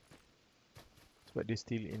 Sebab dia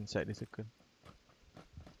still inside the circle.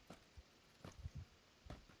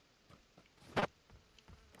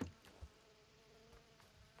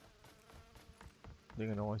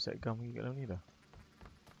 Dengan orang side gam lagi kat dalam ni dah.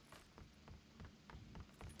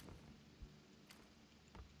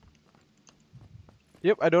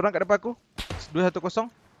 Yup, ada orang kat depan aku. 210.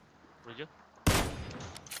 Roger.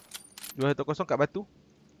 210 kat batu.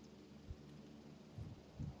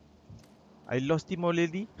 I lost him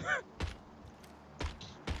already.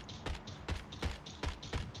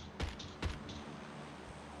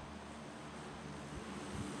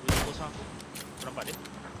 Dia kosong aku. Kau nampak dia?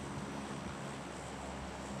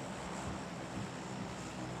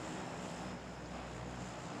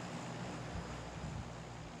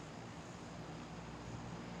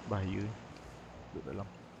 Bahaya. Duduk dalam.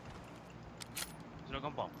 Sudah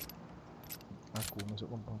gampang. Aku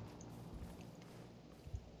masuk compound.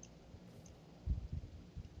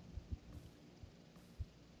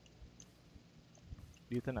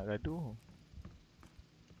 Dia tak nak gaduh.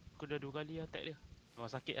 Aku dah 2 kali attack dia.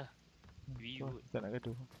 Memang sakit lah. View. Tak nak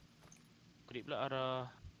gaduh. Klik pula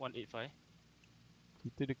arah 185.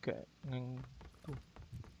 Kita dekat dengan tu.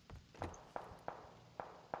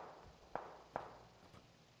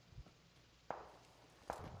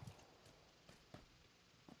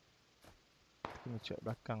 Kena check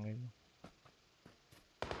belakang ni.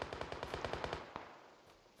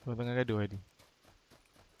 Kau tengah gaduh Adi.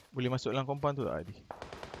 Boleh masuk dalam compound tu tak Adi?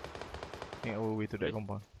 Make our way to that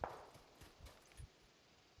compound.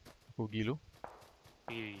 Aku pergi dulu.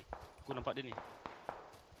 Aku nampak dia ni.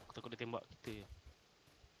 Aku takut dia tembak kita je.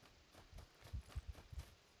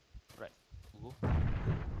 Right. Go.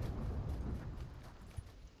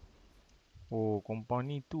 Oh, compound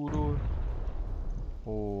ni tu tu.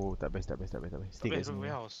 Oh, tak best. Stay kat sini.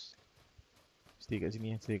 Warehouse. Stay kat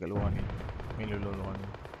sini, stay kat luar ni. Main luar ni.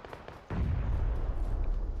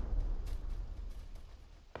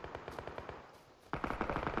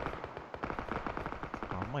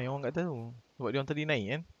 Ramai orang kat tu. Sebab dia orang tadi naik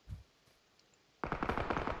kan.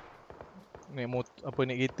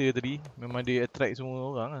 Naik kereta tadi. Memang dia attract semua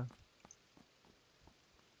orang lah.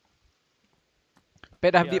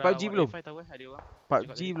 Pet dah update PUBG belum?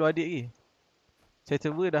 PUBG belum update lagi. Saya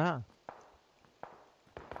server dah ha.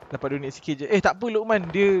 Dapat donate sikit je. Tak apa Luqman.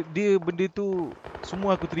 Dia benda tu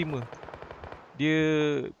semua aku terima. Dia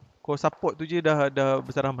kau support tu je dah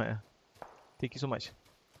besar rahmat lah. Thank you so much.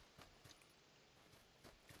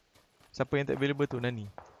 Siapa yang tak available tu? Nani.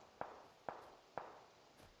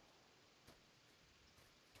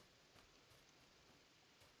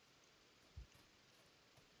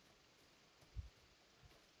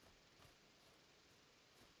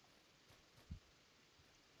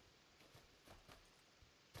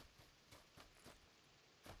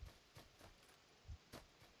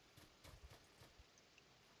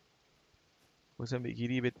 Kau ambil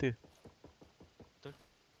kiri better. Betul.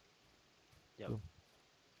 Jap.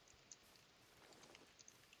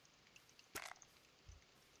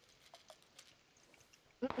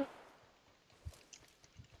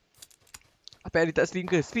 Apa adik tak stream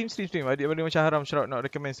ke? Stream. Adik macam haram Shroud not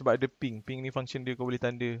recommend sebab ada ping. Ping ni function dia kau boleh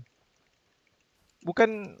tanda.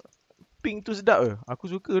 Bukan ping tu sedap ke? Aku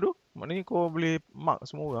suka tu. Maknanya kau boleh mark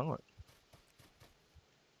semua orang kot.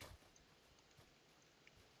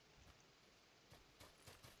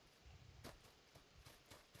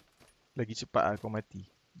 Lagi cepat lah kau mati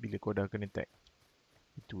bila kau dah kena tag.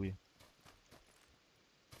 Itu je.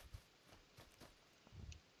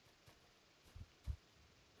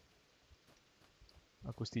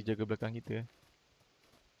 Aku still jaga belakang kita.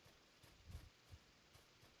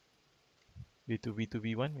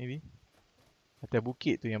 V2V1 maybe. Atas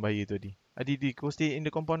bukit tu yang bahaya tu Adi. Adi, kau stay in the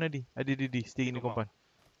compound Adi. Adi, stay in the compound.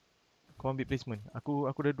 Kau ambil placement. Aku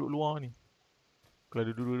dah duduk luar ni. Kalau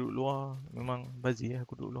ada duduk luar, memang bazir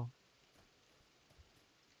aku duduk luar.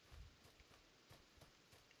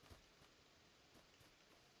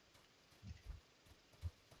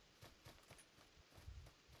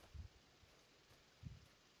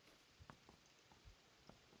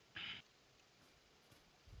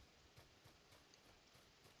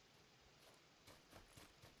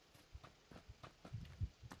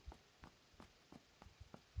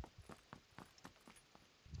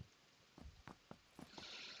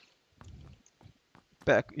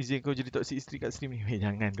 Apeq, aku izin kau jadi toxic isteri kat stream ni. Weh,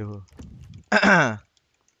 jangan tu.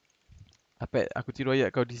 Apeq, aku tiru ayat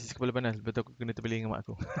kau di sisi kepala panas. Lepas tu aku kena terbeling dengan mak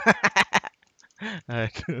aku.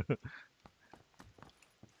 Aduh.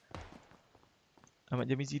 Ahmad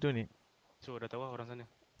Jamizi tu ni. So dah tahu lah orang sana.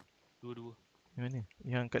 Dua-dua. Yang mana?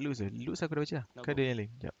 Yang kat Luz ke? Luz aku dah baca lah. Kan ada yang lain.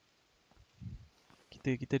 Sekejap.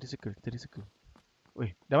 Kita ada circle.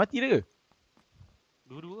 Weh, dah mati dah ke?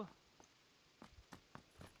 Dua-dua.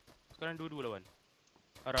 Sekarang dua-dua lawan.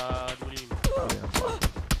 Arah 25.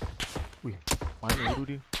 Wih, mana bodoh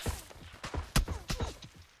dia?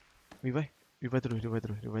 Revive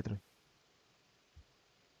terus.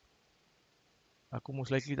 Aku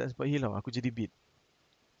most likely tak sempat heal tau. Aku jadi beat.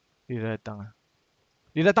 Dia dah datang lah.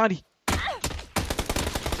 Dia datang Adi.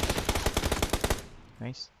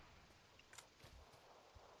 Nice.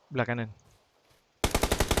 Belah kanan.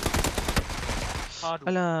 Aduh.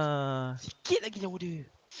 Alah. Sikit lagi nyawa dia.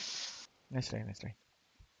 Nice line.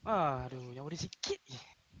 Aduh, nyawa dia sikit je.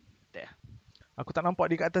 Tak. Aku tak nampak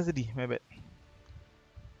dia kat atas tadi. My bad.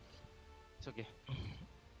 It's okay.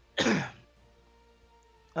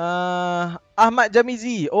 Ahmad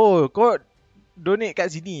Jamizi. Oh, kau donate kat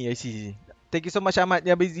sini. I see. Thank you so much Ahmad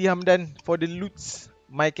Jamizi Hamdan for the loots.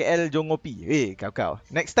 My KL jom ngopi. Kau.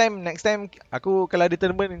 Next time aku kalau ada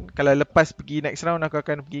tournament, kalau lepas pergi next round aku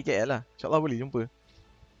akan pergi KL lah. InsyaAllah boleh jumpa.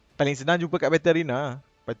 Paling senang jumpa kat Battle Arena.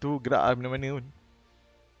 Lepas tu gerak lah mana-mana pun.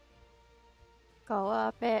 Kau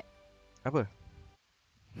lah, Apeq. Apa?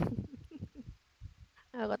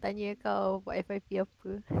 Aku tanya kau buat AFIQ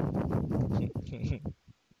apa.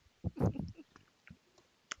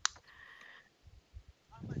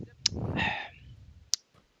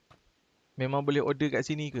 Memang boleh order kat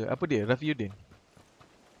sini ke? Apa dia? NAQIUDDIN?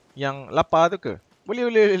 Yang lapar tu ke?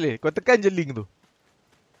 Boleh. Kau tekan je link tu.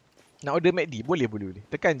 Nak order MACD? Boleh.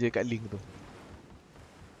 Tekan je kat link tu.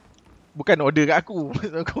 Bukan order kat aku.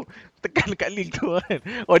 Maksud aku tekan kat link tu kan.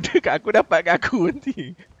 Order kat aku, dapat kat aku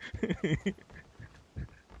nanti.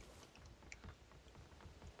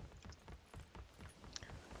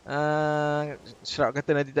 Shrap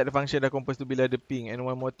kata nanti tak ada function dah compose tu bila ada ping. And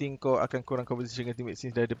one more thing, kau akan kurang conversation dengan teammate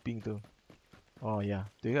since dah ada ping tu. Oh ya,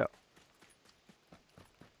 betul tak?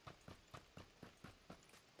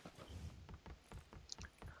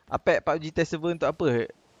 Apeq PUBG test server untuk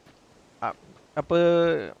apa? Apa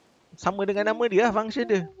sama dengan nama dia lah function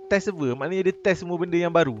dia. Test server, maknanya dia test semua benda yang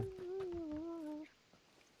baru.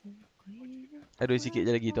 Aduh, sikit je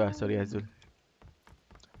lagi tu lah. Sorry Azul.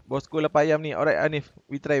 Bosku lapar ayam ni. Alright Hanif,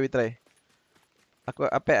 we try. Aku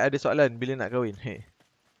Apeq ada soalan bila nak kahwin.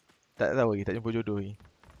 Tak tahu lagi, tak jumpa jodoh lagi.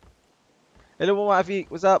 Hello Muhammad Afiq,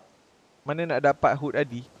 what's up? Mana nak dapat hood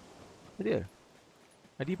Adi? Dia.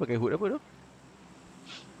 Adi pakai hood apa tu?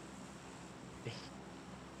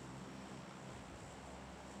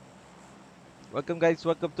 Welcome guys,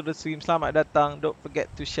 welcome to the stream. Selamat datang. Don't forget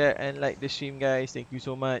to share and like the stream guys. Thank you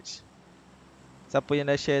so much. Siapa yang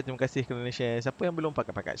dah share, terima kasih kerana share. Siapa yang belum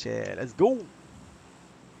pakat share, let's go.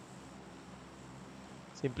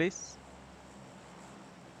 Same place?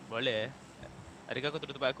 Boleh. Adakah kau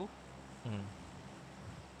turun tempat aku?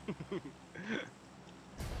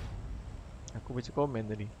 Aku baca komen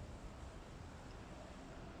tadi.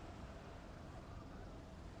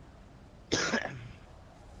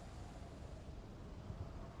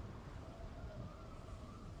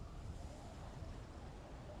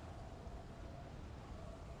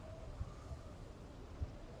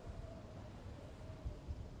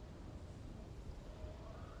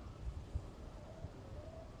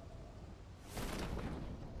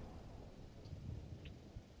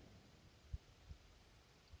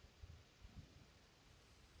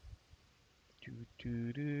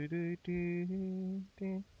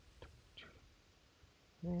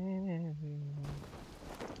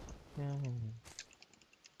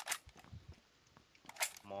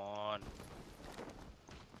 Come on.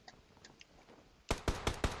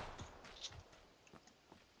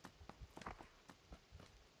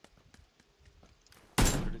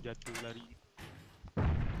 Udah jatuh lari.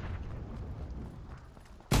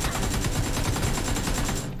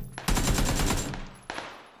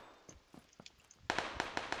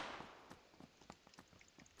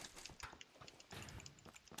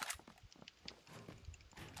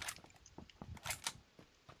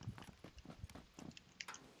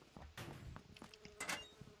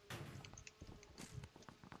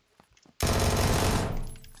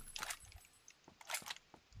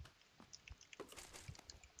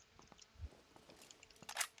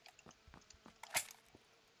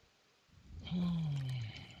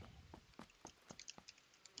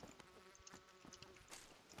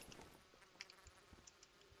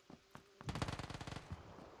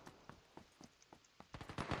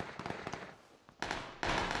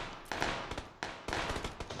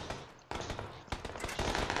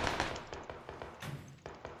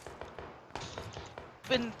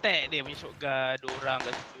 open tag dia punya shotgun. 2 orang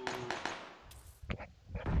kat situ.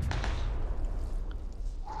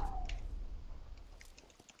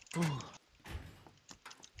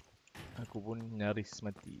 Aku pun nyaris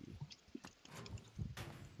mati.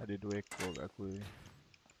 Ada 2 ekor kat aku ni.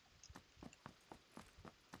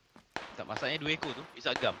 Tak, masalahnya 2 ekor tu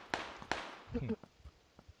is agam.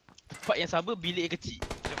 Tempat yang sama, bilik yang kecil.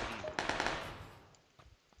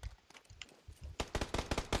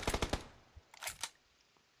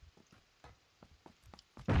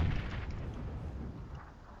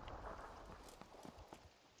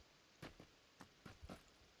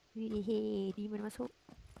 Hehehe, di mana masuk?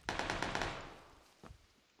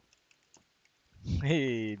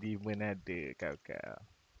 Hei, di mana ada kau-kau?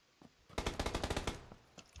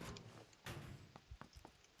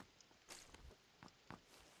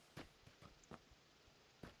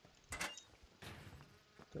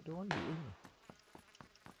 Tak ada orang loot ni.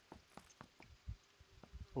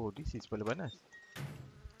 Oh, this is Pala Banas.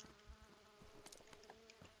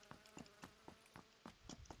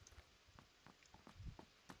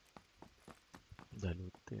 Dah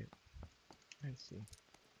looted. I see.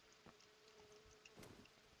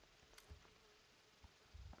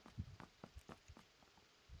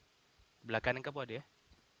 Belah kanan kau pun ada.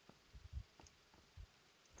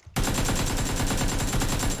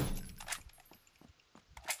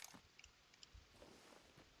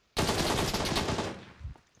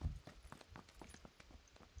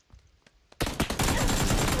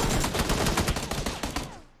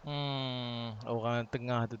 Orang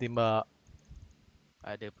tengah tu tembak.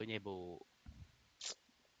 Ada penyebuk.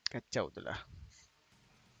 Kacau tu lah.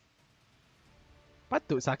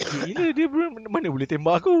 Patut sakit gila dia mana boleh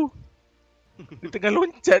tembak aku. Dia tengah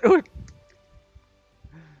loncat kot.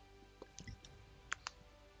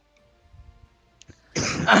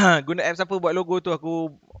 Guna apps apa buat logo tu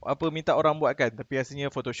aku minta orang buatkan, tapi rasanya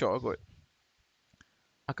Photoshop kot.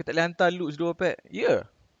 Aku tak boleh hantar loots 2 pack. Ya. Yeah.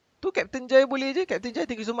 Tu Captain Jai boleh je. Captain Jai,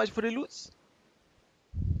 thank you so much for the loots.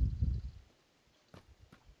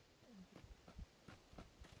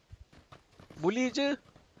 Boleh je.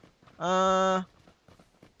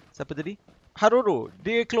 Siapa tadi? Haroro.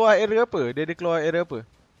 Dia keluar error apa? Dia ada keluar error apa?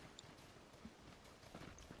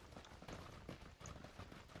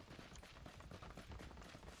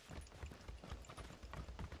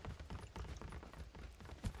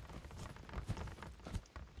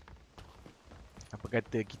 Apa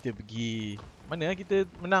kata kita pergi... Mana kita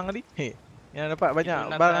menang tadi? Hei, yang dapat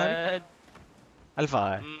banyak barang ni?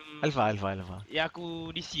 Alpha. Alpha. Yang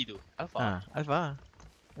aku DC tu. Alpha. Alpha.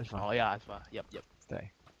 Oh ya, Alpha. Yap.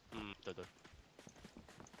 Stay. Betul.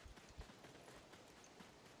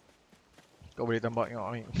 Kau boleh tambah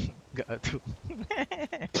tengok ni. Enggak tu.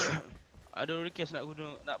 Ada request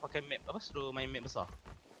nak pakai map apa? Suruh main map besar.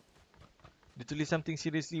 Dia tulis something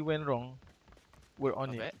seriously went wrong. We're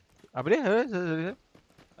on it. Okay. Apa dia? Sorry.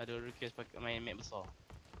 Ada request pakai main map besar.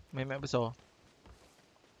 Main map besar.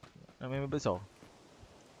 Main map besar.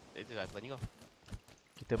 Itu lah aku tanya kau.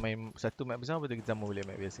 Kita main satu map besar atau kita sama boleh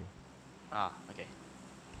map biasa? Okay.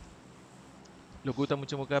 Logo utama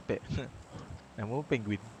cuma ke Apeq? Nama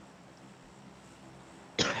Penguin.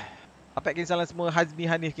 Apeq kirim salam semua. Hazmi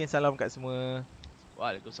Hanif kirim salam kat semua.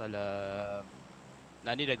 Waalaikumsalam.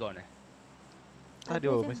 Nani dah gone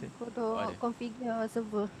Ada masih. Aku dah configure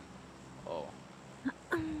server. Oh.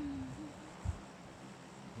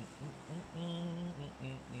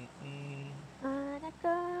 Mana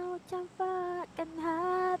kau campakkan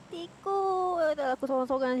hatiku. Aku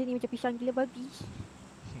seorang-seorang sini macam pisang gila babi.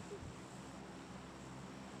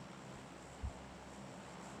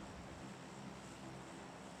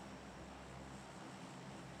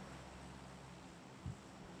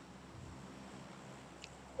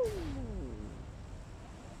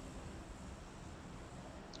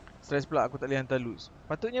 Stress pula aku tak boleh hantar loot.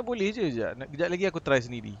 Patutnya boleh je sekejap. Kejap lagi aku try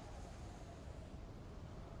sendiri.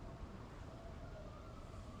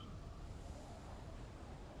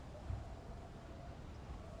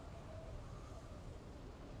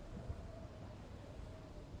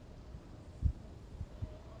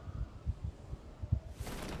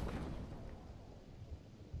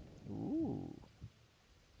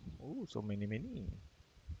 So many. Macam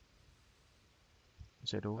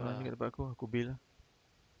ada orang ni kat tempat aku. Aku bail lah.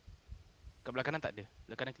 Kat belah kanan tak ada.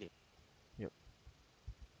 Belah kanan clear. Yup.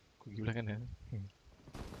 Aku pergi belah kanan.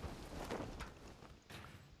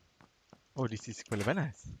 Oh, this is kepala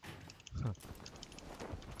panas.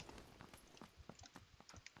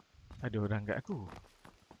 Ada orang kat aku.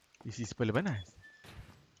 This is kepala panas.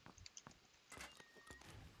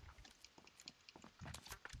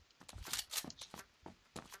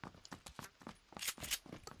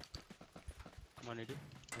 Mana dia?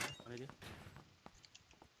 Mana dia?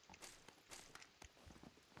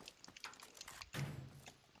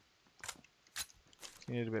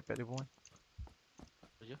 Sini ada backpack dia pun.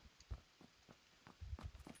 Saja.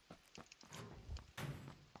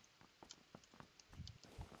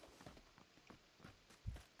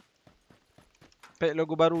 Pack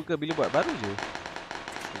logo baru ke? Bila buat? Baru je.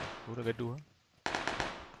 Orang gaduh.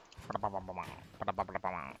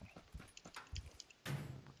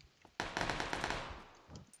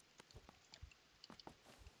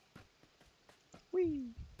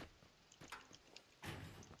 Wih.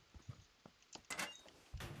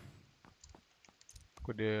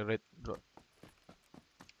 Aku ada red dot.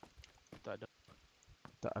 Tak ada.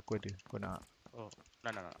 Tak, aku ada. Kau nak? Oh,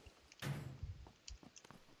 nak.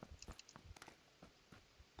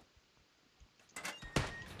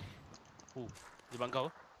 Di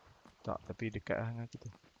bangkau. Tak, tapi dekat lah dengan aku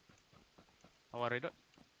tu. Awak red dot.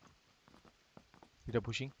 Dia dah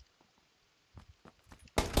pushing.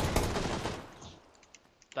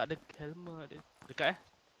 Tak ada helmet dia. Dekat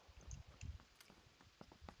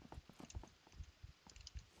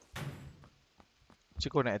Cik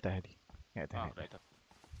kau naik atas tadi. Naik atas. Ah, Naik atas.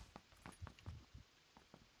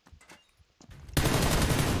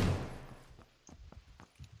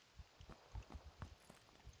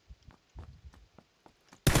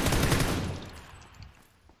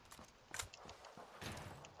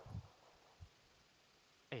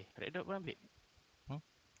 right. Red dot pun ambil.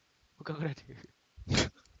 Bukan kau dah ada.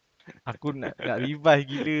 Aku nak revive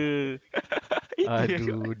gila.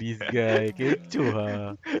 Aduh, this guy kecoh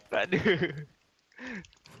lah. Tak ada.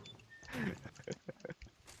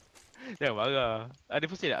 Jangan marah. Ada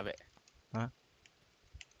pusing tak, Apeq? Ha?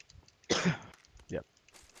 Sekejap.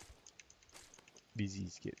 Busy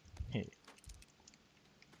sikit. Hey.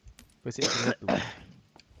 First aid satu.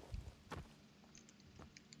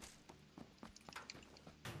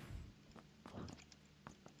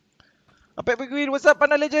 Apeq Penguin, what's up,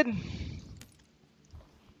 Pandai Legend?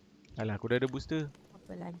 Alah, aku dah ada booster.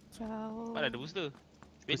 Apa lancau. Mana ada booster?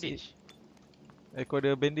 Bandage. Aku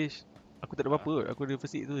ada bandage. Aku tak ada apa-apa kot. Aku ada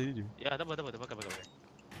first aid tu je. Ya, tak apa. Pakai.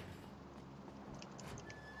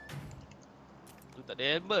 Tu tak ada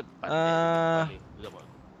helmet. Boleh.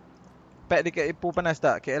 Pack dekat Ipoh panas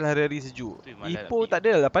tak? KL hari-hari sejuk. Tu malas Ipoh nak tak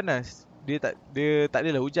adalah panas. Dia tak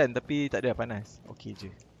adalah hujan tapi tak ada panas. Okey je.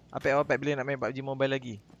 Apeq bila nak main PUBG Mobile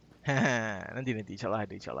lagi? nanti insya-Allah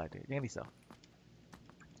ada. Jangan risau.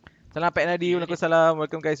 Salam Apeq Nadi. Waalaikumsalam.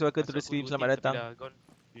 Welcome guys. Welcome to the stream. Selamat datang.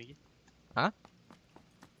 Ha?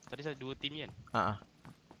 Tadi saya 2 team kan? Ha.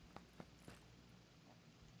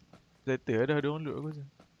 Data dah download aku rasa.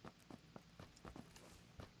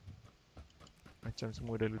 Macam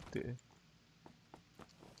semua dah looted.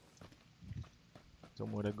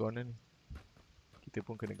 Semua dah gone dah ni. Kita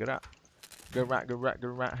pun kena gerak.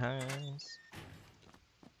 Gerak Hans.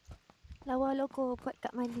 Lawa logo buat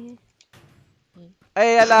kat mana?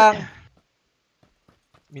 Alang.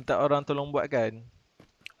 Minta orang tolong buatkan.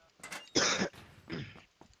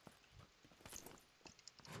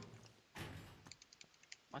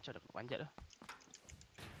 Macam dah panjat dah.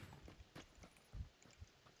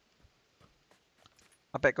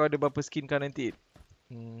 Apeq kau ada berapa skin kau nanti?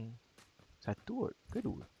 Satu kot ke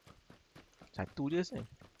dua? Satu je sebenarnya.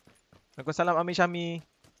 Waalaikumsalam Amir Syami.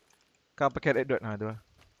 Kau pakai red dot tu lah.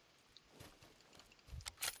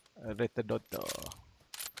 Red dot.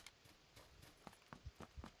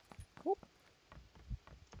 Oh,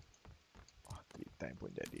 3 time pun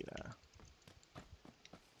jadilah.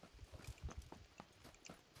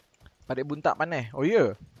 Adik buntak panas. Oh ya. Yeah.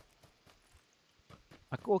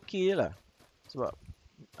 Aku okey je lah. Sebab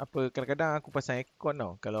apa kadang-kadang aku pasang aircon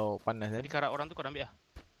tau kalau panas Jadi kan. karak orang tu kau dah ambil lah?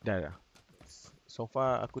 Dah. So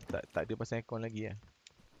far aku tak ada pasang aircon lagi lah.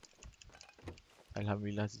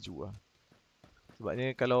 Alhamdulillah sejuk lah.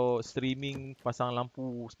 Sebabnya kalau streaming pasang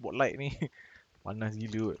lampu spotlight ni panas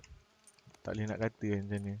gila kot. Tak boleh nak kata kan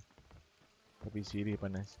macam mana. Tapi serius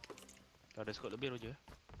panas. Kau ada skop lebih Roger?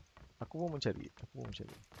 Aku pun mencari.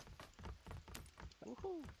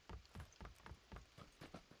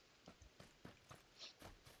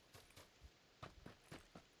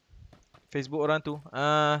 Facebook orang tu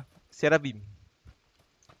Serabim.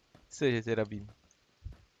 Search Serabim.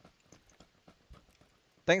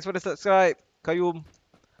 Thanks for the subscribe Kayum.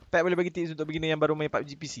 Pak boleh bagi tips untuk beginner yang baru main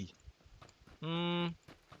PUBG PC?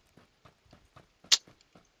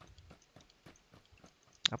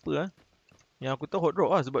 Apa lah? Yang aku tahu hot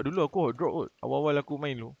drop lah. Sebab dulu aku hot drop kot. Awal-awal aku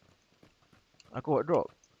main dulu aku hot drop.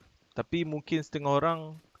 Tapi mungkin setengah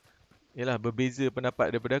orang yalah berbeza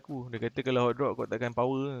pendapat daripada aku. Dia kata kalau hot drop kau takkan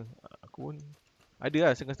power. Aku pun ada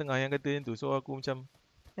lah setengah-setengah yang kata macam tu. So aku macam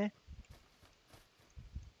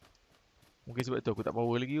Mungkin sebab tu aku tak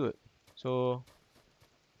power lagi kot. So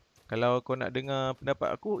kalau kau nak dengar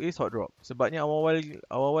pendapat aku, hot drop. Sebabnya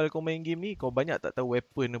awal-awal kau main game ni, kau banyak tak tahu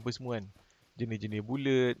weapon apa semua kan. Jenis-jenis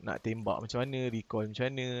bullet, nak tembak macam mana, recoil macam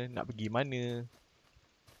mana, nak pergi mana.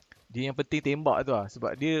 Dia yang penting tembak tu lah.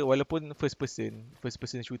 Sebab dia walaupun first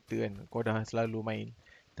person shooter kan, kau dah selalu main.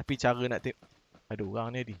 Tapi cara nak tembak, ada orang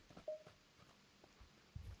ni Adi.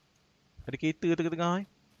 Ada kereta tengah-tengah ni.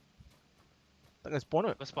 Takkan spawn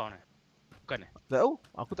kot? Kau spawn eh? Bukan eh? Tak tahu,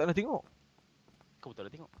 aku tak nak tengok. Kau betul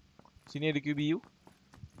dah tengok. Sini ada QBU.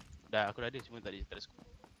 Dah aku dah ada, cuma tak ada scope.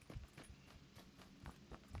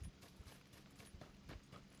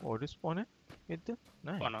 Oh, dia spawn kereta.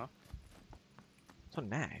 Nice. Spawn lah. So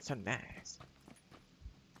nice.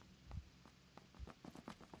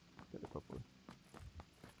 Tak ada apa-apa.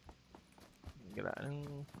 Gerak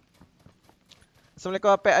ni.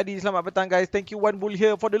 Assalamualaikum Apeq Adi, selamat petang guys. Thank you One Bull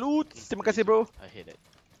here for the loot. Terima kasih bro. I hate that.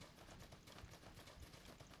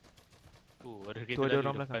 Ada kereta Tu ada lalu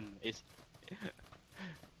orang depan.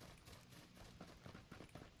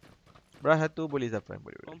 Brah satu boleh Zafran,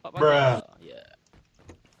 boleh. Empat Bruh. pasal. Ya.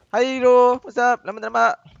 Hai Hiro, what's up? Lama tak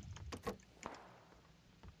nampak.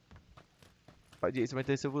 Pak Jik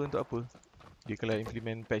semester server untuk apa? Dia kalau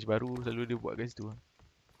implement patch baru selalu dia buat kat situ.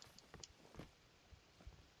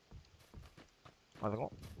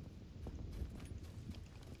 Tengok.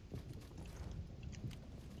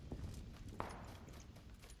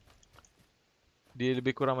 Dia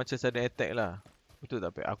lebih kurang macam sudden attack lah. Betul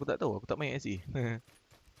tak Pak? Aku tak tahu, aku tak main SE.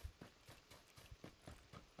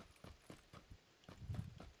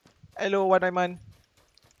 Hello Wan Aiman.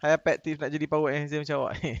 Hai Apeq tips nak jadi power enhancer macam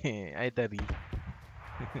awak. Hai Tari.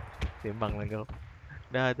 Sembang lah kau.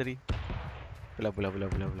 Dah Tari.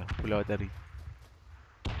 Pulau Tari.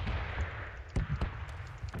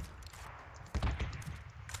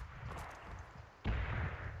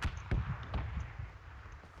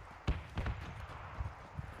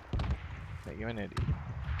 Nak pergi mana dia?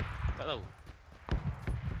 Tak tahu.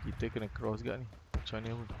 Kita kena cross juga ni. Macam mana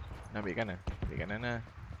pun. Nak ambil kanan? Ambil kanan lah.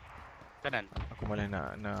 Kanan. Aku malah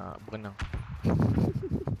nak berenang.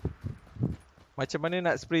 Macam mana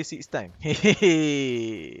nak spray 6 time?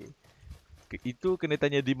 Hehehe. Itu kena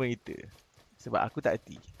tanya Demon Eater. Sebab aku tak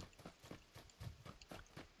hati.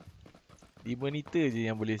 Demon Eater je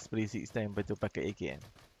yang boleh spray 6 time. Lepas tu pakai AKN.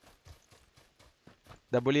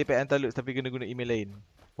 Dah boleh pack hantar loot tapi kena guna email lain.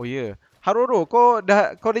 Oh ya. Yeah. Haroro, kau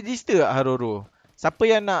register tak Haroro? Siapa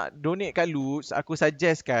yang nak donate kat Loots, aku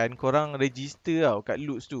suggestkan korang register tau kat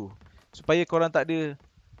Loots tu. Supaya korang tak ada...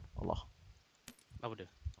 Allah. Apa dia?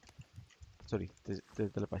 Sorry,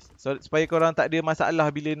 terlepas. So, supaya korang tak ada masalah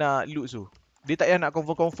bila nak Loots tu. Dia tak payah nak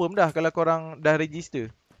confirm dah kalau korang dah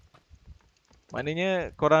register.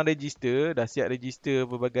 Maknanya korang register, dah siap register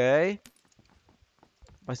berbagai.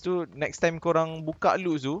 Lepas tu, next time korang buka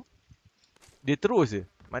Loots tu, dia terus je.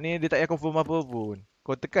 Maknanya dia tak payah confirm apa pun.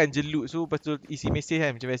 Kau tekan je Loots tu, lepas tu isi mesej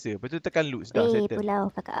kan macam biasa. Lepas tu tekan Loots, dah settle.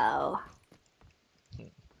 Pulau kakao.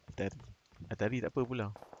 Atari tak apa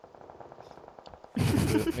pulau.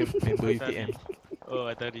 Member UTM. Oh,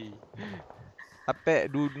 Atari.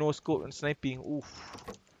 Apeq do no scope sniping. Oof.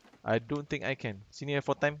 I don't think I can. Sini ada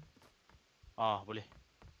 4 time. Boleh.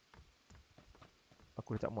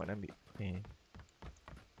 Aku dah tak muat nak ambil.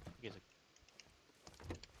 Okay,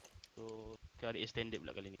 so kita ada extended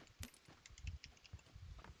pula kali ni.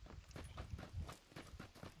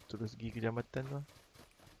 Terus pergi ke jambatan tu.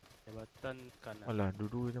 Jambatan kanan. Alah,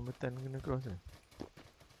 dua-dua jambatan kena cross lah.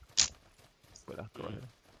 Cepatlah cross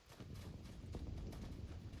lah.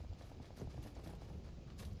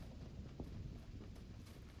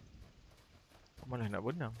 Malah nak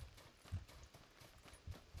benang.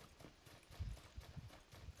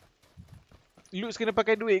 Loots kena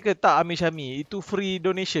pakai duit ke? Tak Amir Syami. Itu free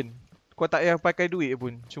donation. Kau tak payah pakai duit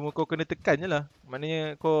pun. Cuma kau kena tekan je lah.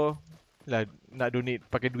 Maknanya kau lah nak donate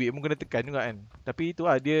pakai duit pun kena tekan juga kan. Tapi itu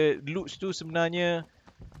lah. Dia Loots tu sebenarnya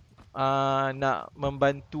nak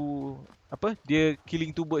membantu apa? Dia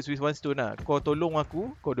killing two birds with one stone lah. Kau tolong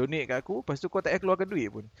aku, kau donate kat aku, lepas tu kau tak payah keluarkan duit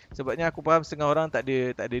pun. Sebabnya aku faham setengah orang tak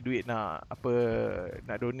ada duit nak apa,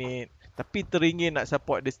 nak donate, tapi teringin nak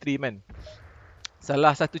support the stream kan.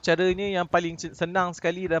 Salah satu caranya yang paling senang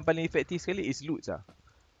sekali dan paling efektif sekali is Loots lah.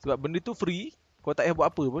 Sebab benda tu free, kau tak payah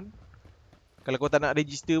buat apa pun. Kalau kau tak nak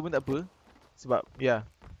register pun tak apa. Sebab ya,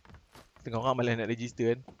 setengah orang malas nak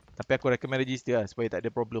register kan. Tapi aku recommend register lah supaya tak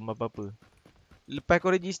ada problem apa-apa. Lepas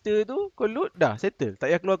kau register tu, kau load dah settle.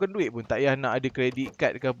 Tak payah keluarkan duit pun. Tak payah nak ada credit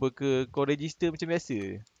card ke apa ke. Kau register macam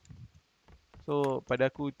biasa. So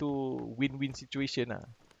pada aku tu win-win situation lah.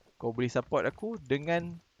 Kau boleh support aku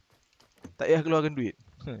dengan tak payah keluarkan duit.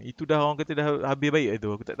 Itu dah orang kata dah habis baik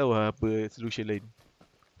tu. Aku tak tahu lah apa solution lain.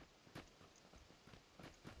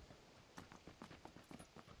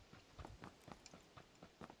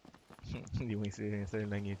 Dia mesti selalu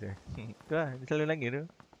nangis tu. Tu lah, dia selalu nangis tu.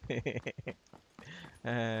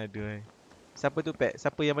 Aduh. Siapa tu Pet?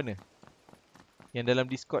 Siapa yang mana? Yang dalam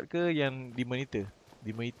Discord ke yang di monitor?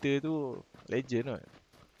 Di monitor tu legend kot.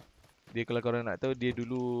 Dia kalau korang nak tahu dia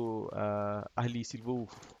dulu ahli Silver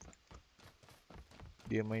Wolf.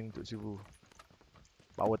 Dia main untuk Silver Wolf.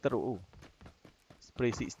 Power teruk tu.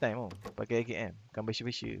 Spray 6 time tu. Pakai AKM. Bukan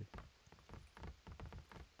facial-facial.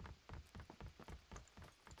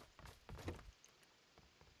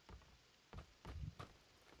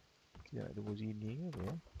 Kita nak tunggu sini ke apa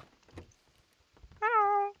ya?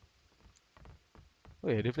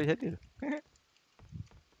 Weh, ada flash ada.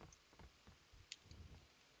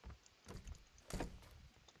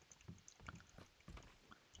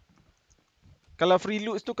 Kalau free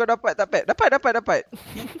loots tu kau dapat tak Pet? Dapat.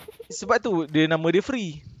 Sebab tu dia nama dia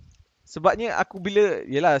free. Sebabnya aku bila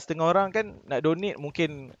yelah setengah orang kan nak donate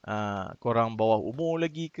mungkin korang bawah umur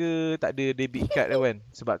lagi ke tak ada debit card kan.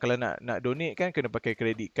 Sebab kalau nak donate kan kena pakai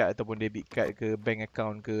credit card ataupun debit card ke bank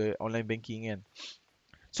account ke online banking kan.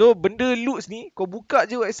 So benda loots ni kau buka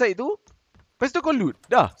je website tu, lepas tu kau loot.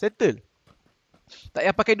 Dah, settle. Tak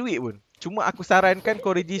payah pakai duit pun. Cuma aku sarankan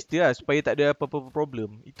kau register lah supaya tak ada apa-apa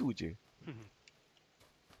problem. Itu je.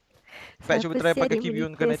 Pat cuba try pakai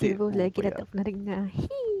Kivion kau nanti. Lagi dah tak pernah dengar.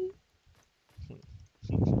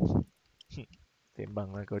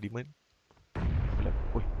 Tembang lah kau Demon.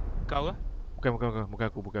 Oi. Kau ke? Bukan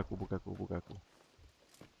aku.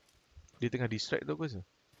 Dia tengah distract tu aku rasa.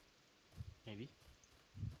 Maybe.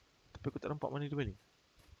 Tapi aku tak nampak mana dia balik.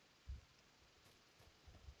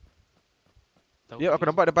 Tahu Ya, aku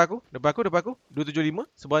nampak depan aku. 275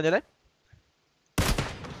 sebelah jalan.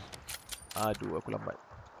 Aduh, aku lambat.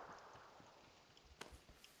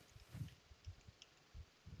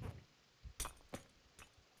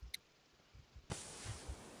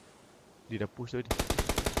 Dia dah push tadi.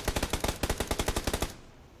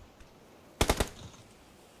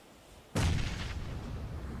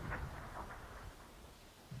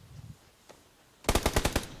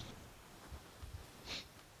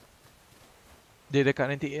 Dia dekat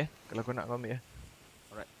nanti ya. Kalau kau nak kau ambil ya.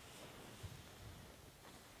 Alright.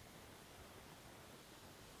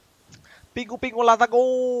 Pingu lah tago.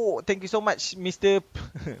 Thank you so much Mr.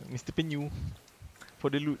 Mr. Penyu for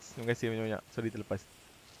the loots. Terima kasih banyak-banyak. Sorry terlepas.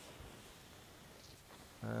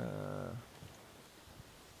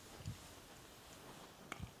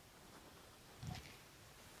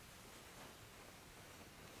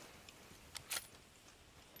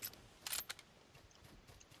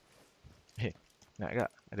 Nak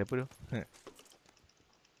tak? Ada apa tu?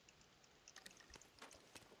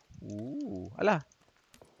 Alah.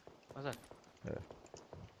 Asal?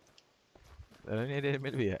 Dalam ni ada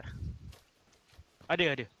medway tak?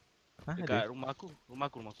 Ada. Ha, Dekat ada? rumah aku.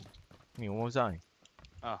 Ni rumah besar ni.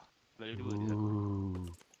 Level 2 je.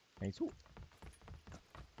 Nice tu.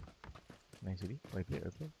 Nice tadi. Right play.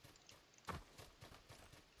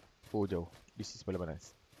 Oh jauh. This is paling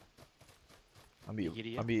panas. Ambil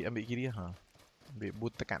Kiri, ya? ambil kiri ha. Ambil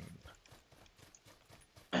boot tekan.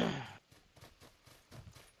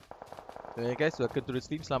 Okay guys, welcome to the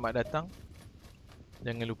stream. Selamat datang.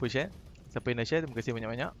 Jangan lupa share. Siapa yang nak share, terima kasih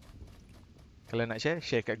banyak-banyak. Kalau nak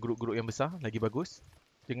share kat grup-grup yang besar, lagi bagus.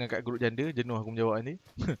 Jangan kat grup janda, jenuh aku menjawab nanti.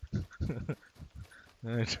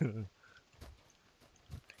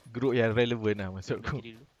 Grup yang relevan lah maksudku.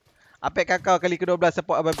 Apeq kakao kali ke-12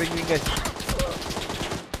 support Abang Penguin guys.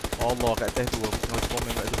 Allah kat atas tu aku tengah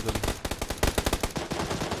komen kat tu tadi.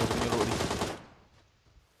 Aku menyeruk ni.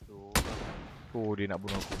 Oh dia nak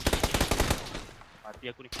bunuh aku. Mati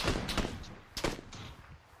aku ni.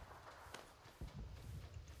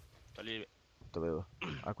 Balik. Tak apa.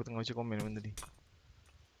 Aku tengah baca komen benda tadi.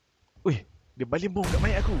 Ui, dia balik bom kat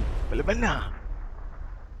mayat aku. Balik mana?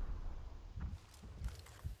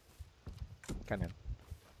 Kanan.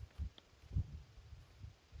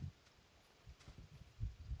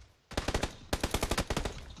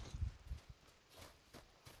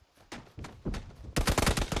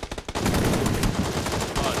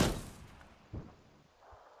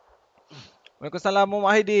 Waalaikumsalam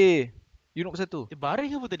Muhammad Haidi. Unuk satu.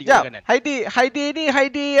 Baring apa tadi Jap, kat kanan?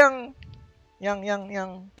 Haidi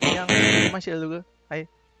yang Marshall tu ke? Hai.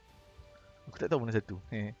 Aku tak tahu mana satu.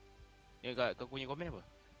 Ya kat kau punya komen apa?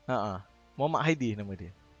 Muhammad Haidi nama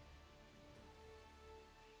dia.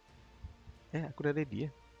 Aku dah ready ya.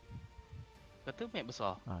 Kata map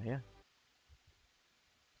besar. Ya.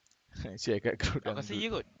 Share kat group Tak kasi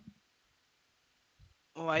je kot.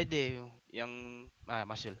 Oh, ada yang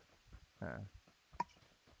Marshall. Ha.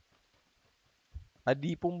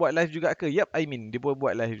 Adi pun buat live juga ke? Yap, Aimin. Dia pun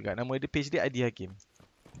buat live juga. Nama dia page dia Adi Hakim.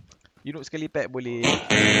 You nak sekali pack boleh.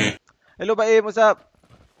 Hello Pak Aim, what's up?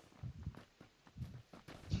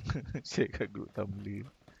 Share kat group Tumblr.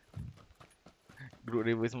 Group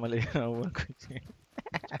reverse Malaya awal aku share.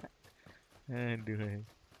 Aduh.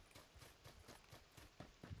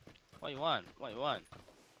 What you want? What you want?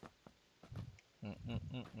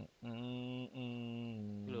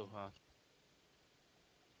 Hello,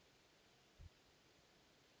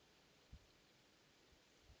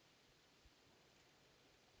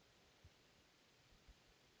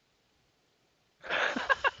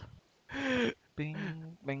 Ping,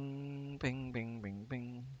 ping, ping, ping, ping,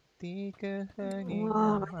 ping. Tiga hari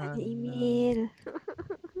Wah, mana ada email.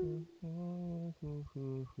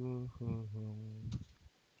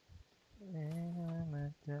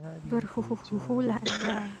 Berhuhuhulah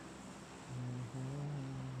anda.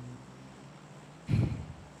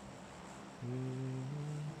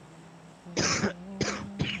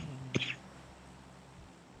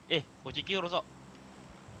 Pociki rosak.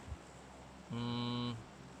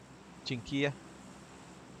 Cingki lah.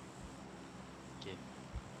 Okay.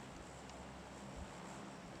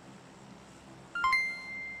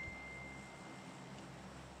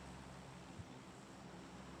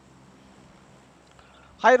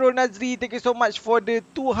 Hairul Nazri, thank you so much for the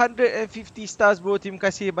 250 stars bro. Terima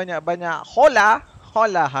kasih banyak-banyak. Hola.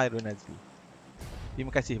 Hola Hairul Nazri. Terima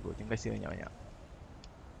kasih bro. Terima kasih banyak-banyak.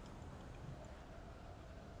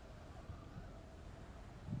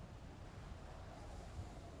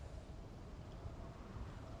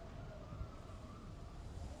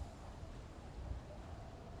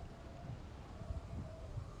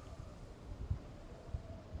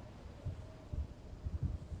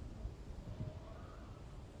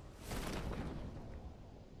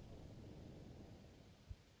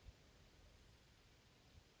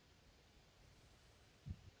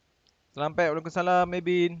 Selamat pagi, waalaikumsalam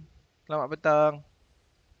Mebin. Selamat petang.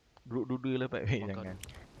 Duduk dua lah Pak. Jangan.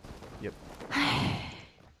 Yep.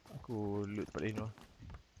 Aku loot tempat lain dulu.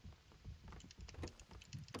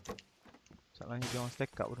 Masalahnya dia orang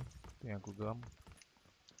stack up tu. Tu yang aku geram.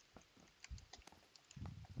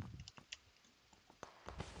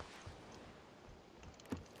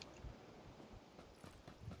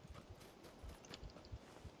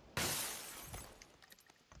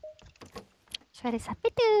 Suara siapa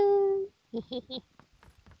tu? Hehehe.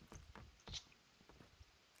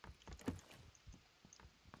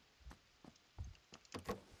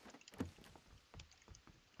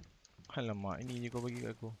 Alamak, ini je kau bagi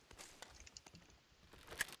kat aku.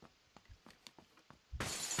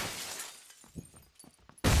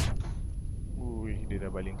 Ui, dia dah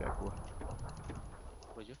baling kat aku.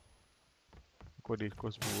 Apa je? Aku ada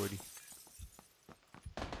crossbow tadi.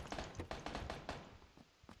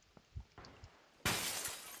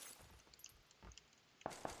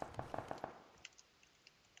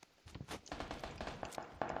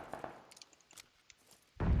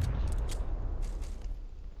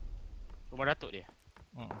 Rumah Datuk dia.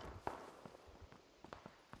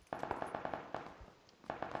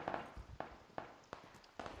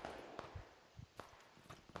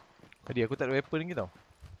 Tadi aku tak ada weapon lagi tau.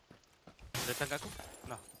 Datang kat aku.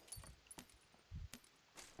 Nah.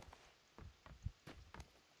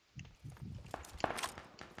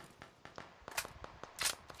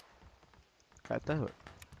 Kat atas kot.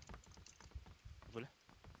 Boleh.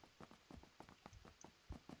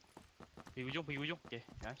 Pergi ujung. Okay,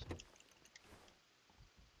 nice.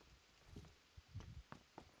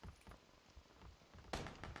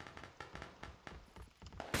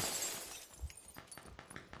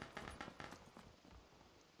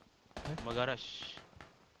 Rumah garage.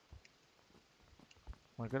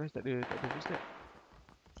 Rumah garage tak ada footstep.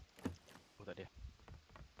 Oh, tak ada.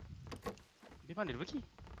 Di mana dia pergi?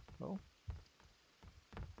 Oh.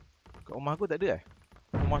 Kat rumah aku tak ada eh?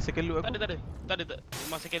 Rumah second loot aku? Tak ada.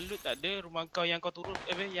 Rumah second loot tak ada. Rumah kau yang kau turun,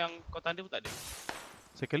 yang kau tanda pun tak ada.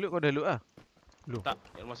 Second loot kau dah loot lah? Loot? Tak,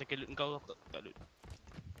 rumah second loot kau aku tak loot.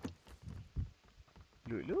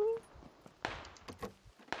 Loot?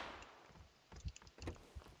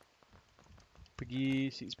 Pergi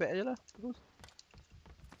six pack je lah. Terus.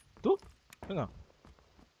 Tu? Dengar?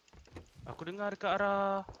 Aku dengar dekat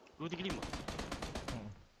arah 235.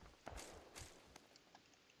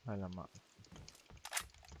 Alamak.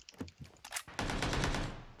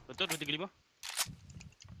 Betul 235?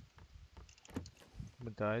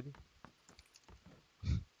 Bentar je.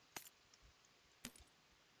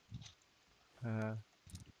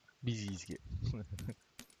 Busy sikit.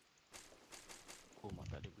 Oh, mak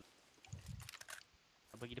tak ada.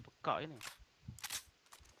 bagi dia pekak je ni.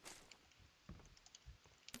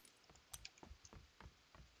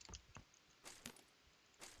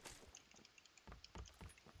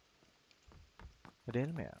 Ada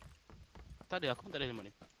helmet tak? Tak ada, aku pun tak ada helmet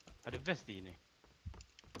ni. Ada vest ni.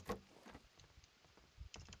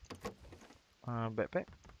 Backpack?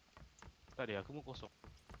 Tak ada, aku pun kosong.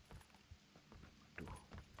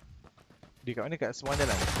 Dia kat mana? Kat semua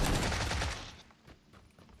jalan?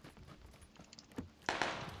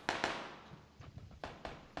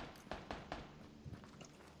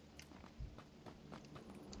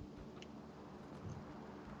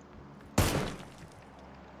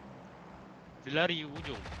 Dia lari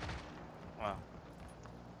ujung. Wah.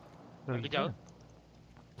 Nak kejar ke?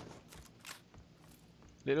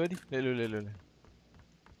 Lihat dulu, Adi. Lihat dulu.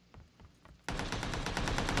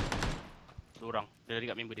 Dua orang. Dia lari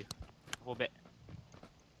kat member dia. Fall back.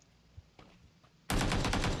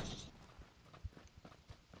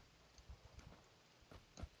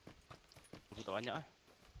 Aku tak banyak lah.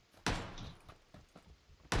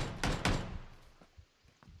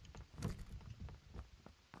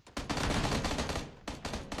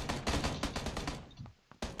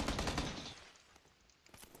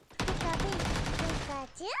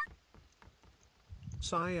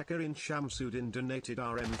 Sayakarin Shamsuddin donated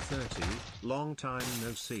RM30, long time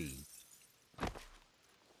no see.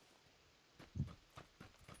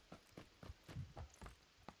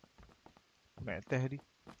 Nak test tadi.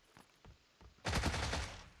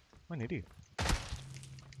 Mana dia?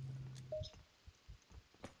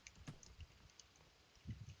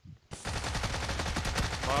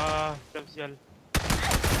 Wah, sial.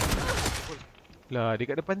 Lah, dia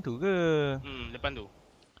kat depan tu ke? Depan tu.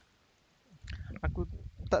 Aku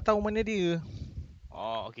tak tahu mana dia.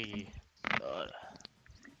 Oh, okey.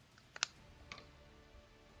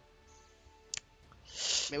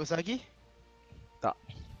 Mek besar lagi? Tak.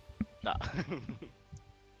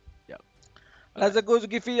 Yap. Lazago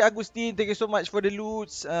Zulkifli Agustin, thank you so much for the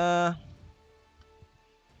loots. Alamak.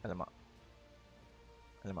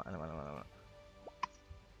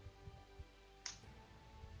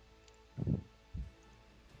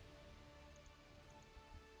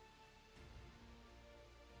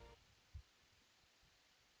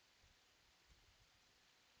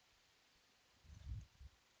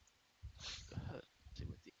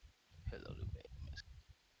 Hello, back.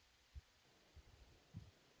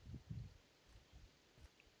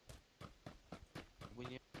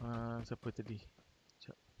 Bunyi. Siapa tadi?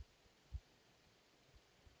 Sekejap.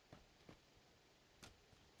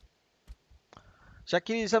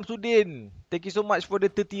 Syakir Samsudin, thank you so much for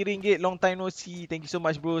the RM30. Long time no see. Thank you so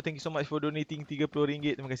much bro. Thank you so much for donating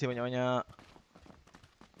RM30. Terima kasih banyak-banyak.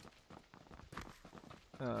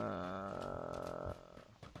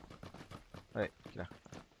 Alright, okay lah.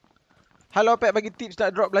 Halo Apeq, bagi tips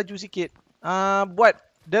nak drop laju sikit. Buat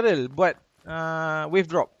Daryl, buat wave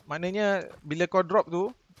drop. Maknanya bila kau drop tu,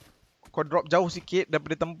 kau drop jauh sikit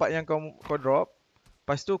daripada tempat yang kau drop.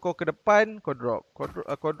 Lepas tu kau ke depan, kau drop.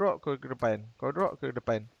 Kau drop, kau ke depan. Kau drop, ke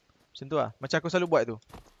depan. Macam tu lah. Macam aku selalu buat tu.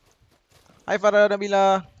 Hai Farah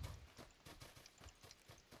Nabila.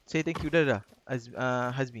 Say thank you dah.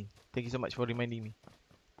 Hazmi. Thank you so much for reminding me.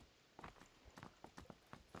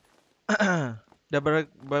 Dah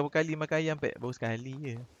berapa kali makan ayam Pek? Baru sekali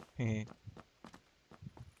je.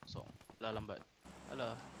 Kosong. Dah lambat.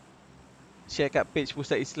 Alah. Share kat page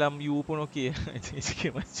Pusat Islam you pun okey.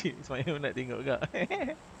 Sikit masjid. Semuanya nak tengok kak.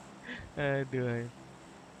 Aduh.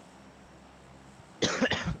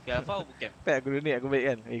 Okay, Alpha atau Bootcamp? Pek aku donate aku baik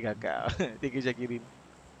kan? Kakak. Thank you Syakirin.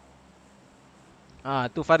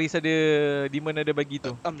 Tu Faris ada, Demon ada bagi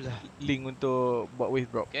tu. Alhamdulillah. Link untuk buat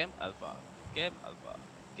wave drop. Bootcamp Alpha. Bootcamp Alpha.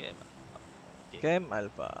 Bootcamp. Bootcamp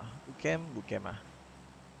Alpha. Bootcamp ah.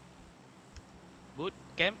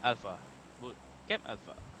 Bootcamp Alpha. Bootcamp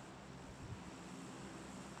Alpha.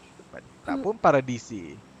 Tak pun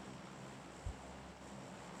Paradisi.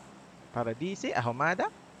 Paradisi Ahmada.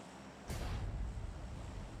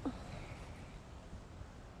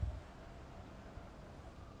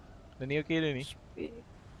 Dan ni okey dah ni.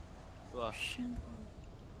 Wah.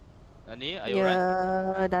 Dan ni are Ya, you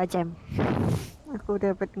alright? dah jam. Aku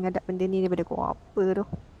dah ngadap benda ni daripada kau apa tu.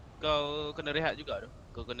 Kau kena rehat juga tu.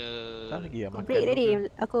 Kau kena Tak lagi lah makan. Break tadi.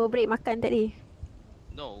 Aku break makan tadi.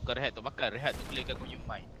 No, bukan rehat tu makan. Rehat tu clearkan kau punya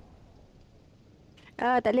mind.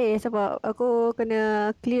 Tak boleh sebab aku kena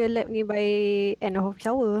clear lab ni by end of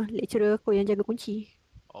hour. Lecturer aku yang jaga kunci.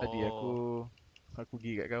 Tadi aku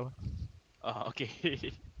pergi kat kau. Okay.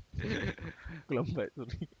 Aku lambat,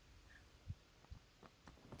 sorry.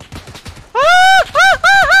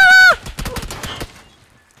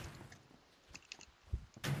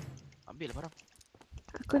 Ambil lah barang.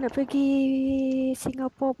 Aku nak pergi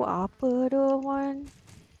Singapura buat apa tu, Wan?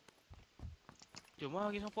 Jom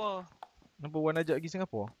lah pergi Singapura. Nampak Wan ajak pergi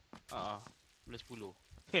Singapura? Bulan 10.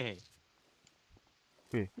 Hehe.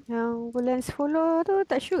 Yang bulan 10 tu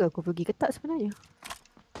tak sure aku pergi ke tak sebenarnya.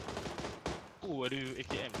 Ada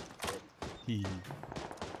ATM. Hi.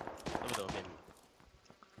 Apa tahu kan?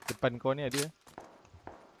 Depan kau ni ada.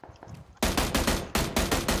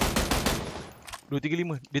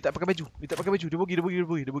 235. Dia tak pakai baju. Dia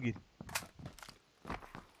bogey.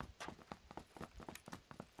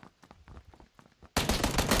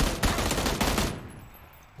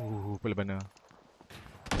 Pala mana?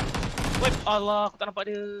 Wait, Allah, aku tak nampak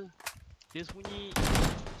dia. Dia sembunyi.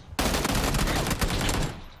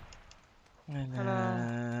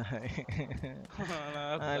 Alah.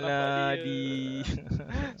 Alah, aku tak nampak Alah, dia. Di.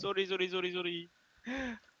 Sorry.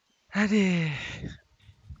 Aduh.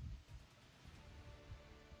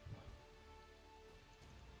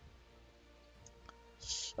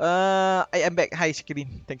 I am back. Hi,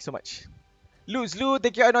 Shikirin. Thank you so much. Luz,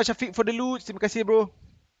 thank you Anwar Syafiq for the loot. Terima kasih bro.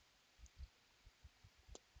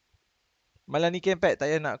 Malam ni Apeq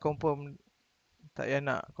tak payah nak confirm.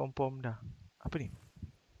 Dah. Apa ni?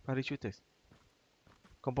 Parachuters.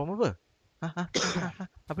 Confirm apa?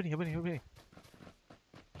 Apa ni?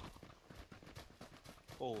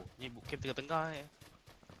 Oh, ni bootcamp tengah-tengah eh.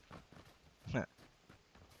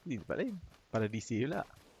 Ni tempat lain. Pada DC pula.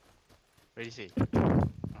 Ready say.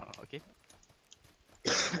 Okay.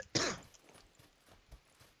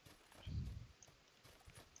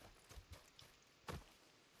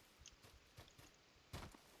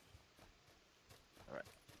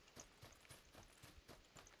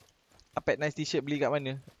 Apeq nice t-shirt beli kat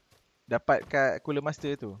mana? Dapat kat Cooler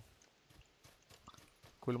Master tu.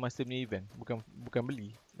 Cooler Master punya event. Bukan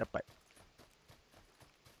beli. Dapat.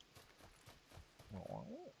 Oh.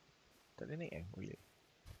 Tak ada naik boleh.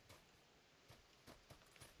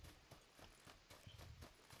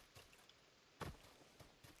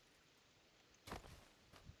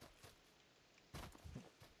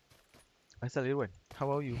 Asal Irwan, how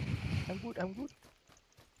are you? I'm good.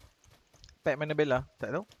 Apeq mana Bella?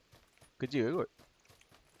 Tak tahu. Kerja kot.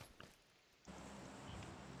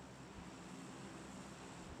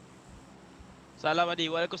 Salam Adi.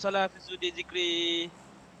 Waalaikumsalam Hafizuddin Zikri.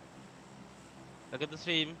 Welcome to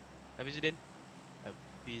stream. Hafizuddin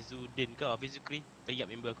ke Hafiz Zikri? Tak ingat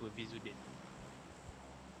member aku Hafizuddin.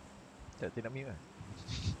 Tak nak mute lah.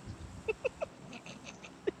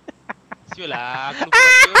 Siul lah, aku lupa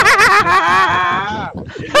nama.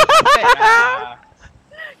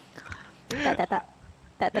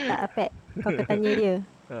 Tak, Apeq. Kau akan tanya dia.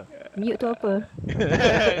 Mute tu apa?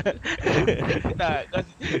 Tak, kau...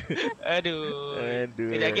 Aduh.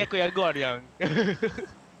 Kejap lagi aku yang gone yang.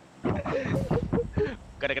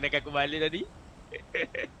 Kau dah kenakan aku balik tadi?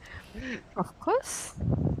 Of course.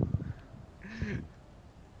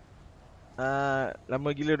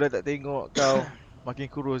 Lama gila dah tak tengok kau. Makin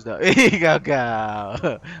kurus dah. Kau.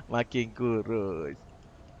 Makin kurus.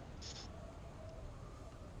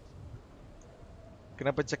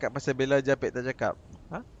 Kenapa cakap pasal Bella je Apeq tak cakap?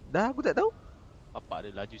 Dah aku tak tahu. Apa ada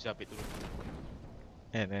laju siapa tu?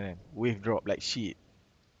 And wave drop like shit.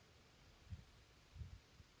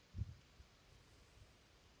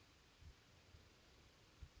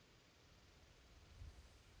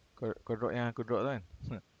 Kau drop yang aku drop tu kan?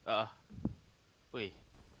 Weh.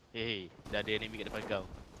 Hei, dah ada enemy kat depan kau.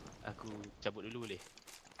 Aku cabut dulu boleh?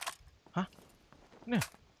 Mana?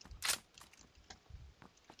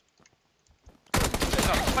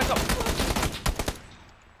 Depan kau.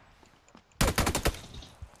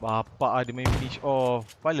 Bapak ada main finish off.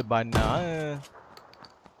 Pala bana.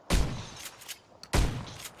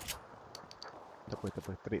 Tak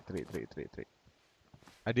apa. Trade.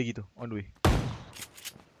 Ada gitu, on the way.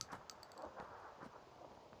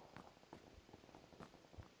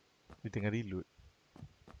 Dia tengah reload.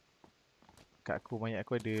 Kat aku, mayat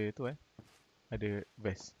aku ada tu ada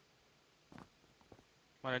vest.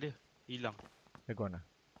 Mana dia? Hilang. Dah gone lah.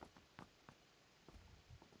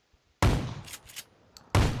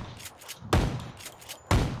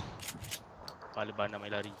 Kepala bana main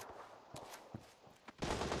lari.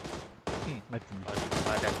 Mati.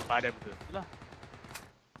 Padam ke? Itulah.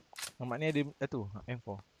 Mak ni ada tu,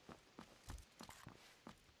 M4.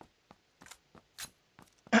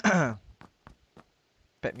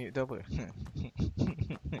 Pet mute tu apa?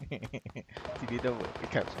 Dia tu apa?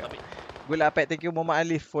 Dekat. Gula Apeq, thank you Muhammad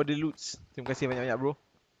Alif for the loots. Terima kasih banyak-banyak bro.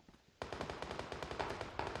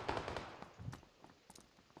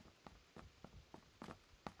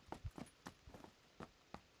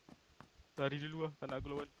 Lari dulu lah, tak nak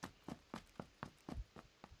aku lawan.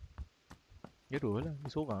 Gaduh lah, dia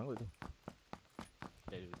seorang kot tu.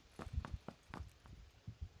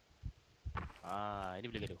 Ini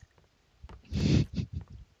boleh gaduh.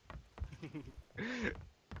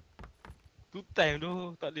 Two time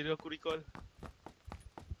tu, tak boleh aku recall.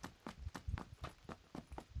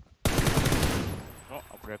 Oh,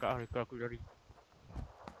 aku dah kat recall aku dari.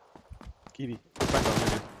 Kiri, depan kau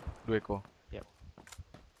ada 2 ekor. Yep.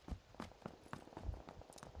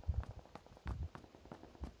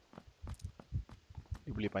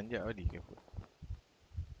 Dia boleh panjat tadi ke apa?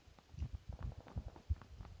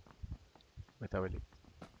 Betul balik.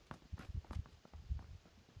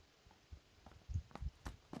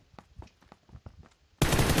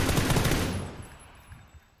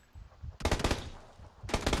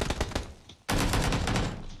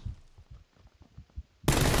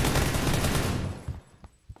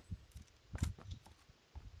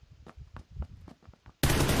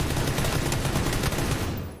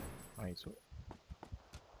 Nice.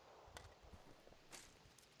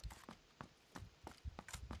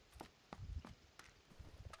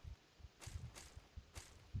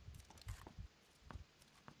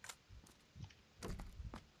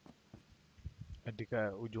 Ada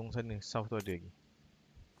kat ujung sana, south tu ada lagi.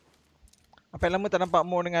 Apa lama tak nampak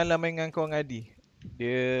Mo dengan Alam main dengan kau dengan Adi?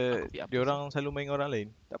 Dia orang selalu main dengan orang lain.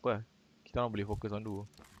 Tak apa. Kita orang boleh fokus on dulu.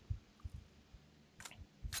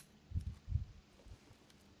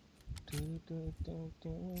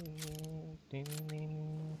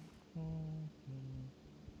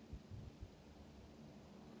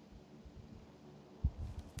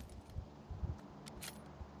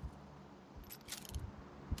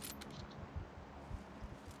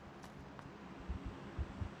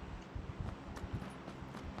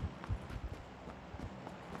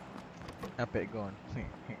 Apeq gone.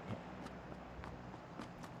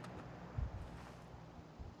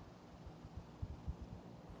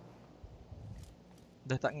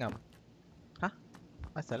 Dah tak ngam? Hah?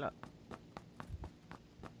 Asal lah?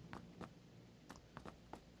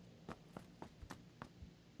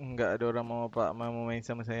 Enggak ada orang mau main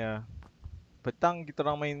sama saya. Petang kita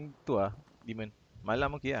orang main tu lah, Demon.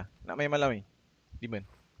 Malam okey lah. Nak main malam ni? Demon.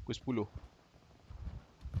 Pukul 10.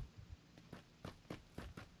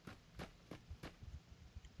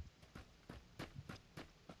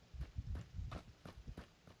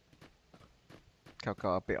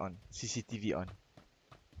 Kau Apeq on. CCTV on.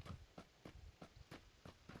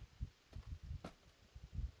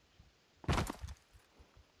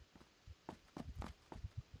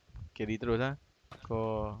 Carry terus lah.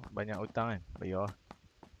 Kau banyak hutang kan? Bayar lah.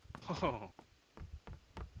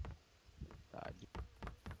 Tak ada.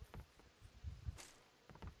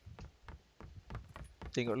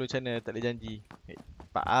 Tengok lu macam mana tak ada janji.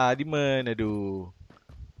 Pak Demon, aduh.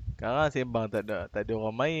 Sekarang sembang tak ada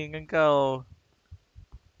orang main dengan kau.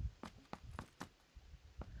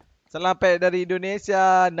 Salam Apeq dari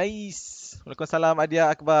Indonesia. Nice. Waalaikumsalam Adia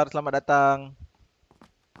Akbar. Selamat datang.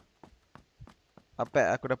 Apeq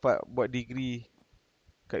aku dapat buat degree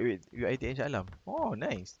kat UiTM Shah Alam. Oh,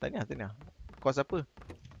 nice. Tahniah. Kos apa?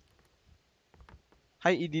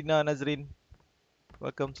 Hai Idina Nazrin.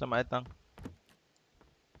 Welcome, selamat datang.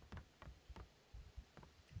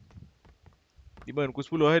 Dimana?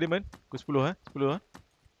 Pukul 10 Dimana? Pukul 10 10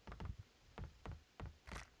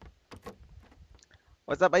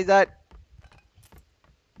 What's up Aizat?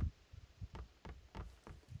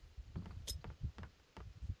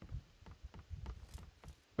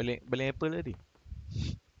 Beli Apple tadi?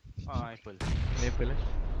 Apple. Beli Apple lah.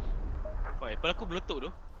 Oh, Apple aku meletup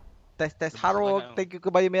tu. Test Haro, thank you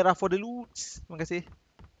Kebaya Merah for the loots. Terima kasih.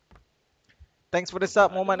 Thanks for the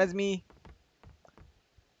sub Muhammad Azmi.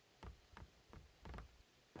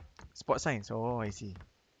 Sport Science, oh I see.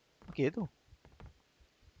 Okay tu.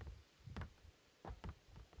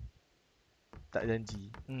 Tak janji.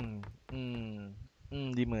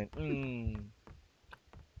 Demon.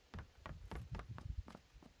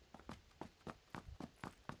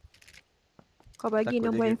 Kau bagi Takut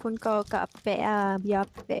nombor je handphone kau kat Apeq lah. Biar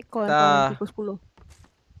Apeq call kau Tak. nanti pukul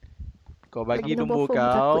 10. Kau bagi nombor phone pun kau.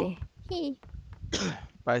 takut Hi.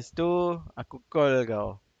 Lepas tu aku call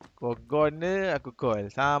kau. Kau gone dia, aku call.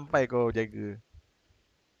 Sampai kau jaga.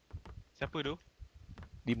 Siapa tu?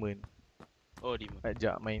 Demon. Oh, Demon.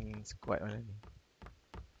 Ajak main squad malam ni.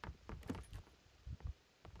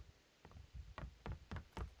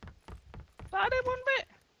 Tak ada pun, Pek.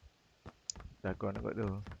 Dah gone kot tu.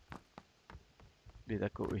 Dia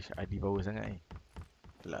takut, wish Adi power sangat ni.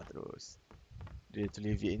 Telah terus. Dia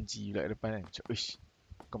tulis VNG pula kat depan kan. Cak, wish.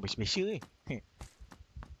 Kau special ni.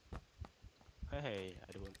 Hei,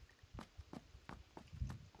 ada pun.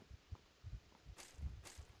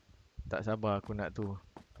 Tak sabar aku nak tu.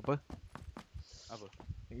 Apa? Apa?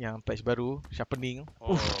 Yang patch baru, sharpening.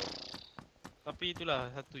 Oh. Tapi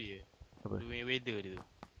itulah satu je. Apa? Dia punya weather dia tu.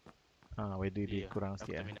 Weather dia Dia kurang aku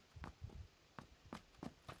sikit tak lah. minat.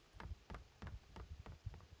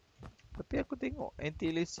 Tapi aku tengok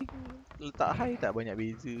anti-aliasing letak high tak banyak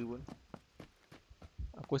beza pun.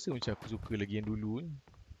 Aku rasa macam aku suka lagi yang dulu ni.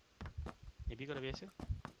 Maybe kau dah biasa.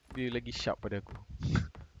 Dia lagi sharp pada aku.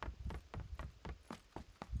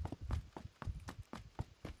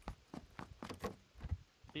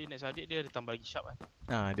 Tapi next audit dia ada tambah lagi sharp kan.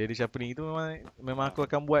 Dia ada sharpening tu memang Ah. aku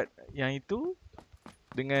akan buat yang itu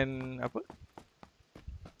dengan apa?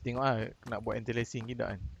 Tengok lah nak buat anti-aliasing ke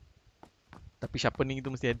tak kan. Tapi sharpening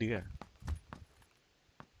tu mesti ada lah.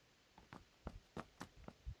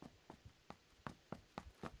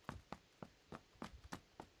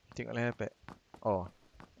 Tengoklah Apeq. Oh,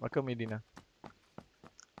 welcome Medina.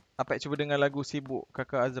 Apeq cuba dengar lagu Sibuk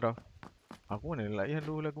Kakak Azraf. Aku mana layan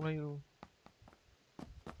dulu lagu Melayu.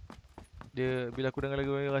 Dia bila aku dengar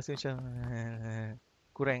lagu Melayu rasa macam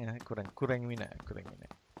kurang minat.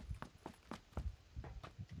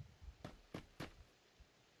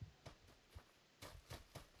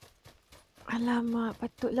 Alamak,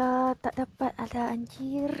 patutlah tak dapat ada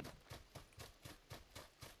anjir.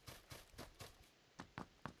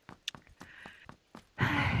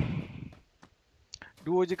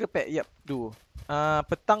 Duo je ke Pek? Yap, duo.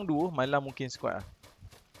 Petang duo, malam mungkin squad lah.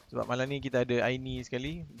 Sebab malam ni kita ada Aini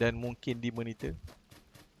sekali dan mungkin di monitor.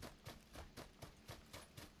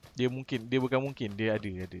 Dia bukan mungkin, dia ada.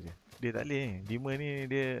 Dia tak boleh. Dima ni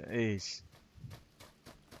dia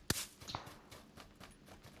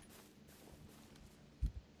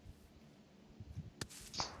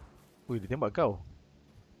Ui, dia tembak kau.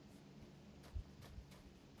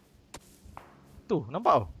 Tu,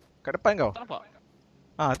 nampak tau? Kat depan kau. Tak nampak?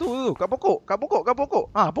 Tu, kat pokok. Pokok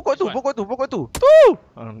tu, Which one? pokok tu. Tu!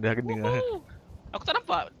 Dah kena. Aku tak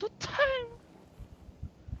nampak. Tu time.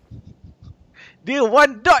 Dia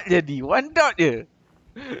one dot je.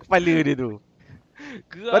 Kepala dia tu.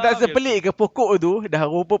 Kau tak rasa pelik ke pokok tu, dah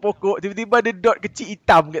rupa pokok, tiba-tiba ada dot kecil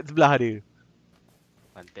hitam kat sebelah dia.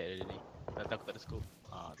 Pantai dia ni. Tak aku tak ada scope.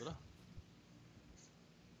 Tu lah.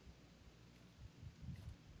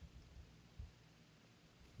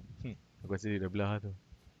 Aku rasa dia dah belah tu.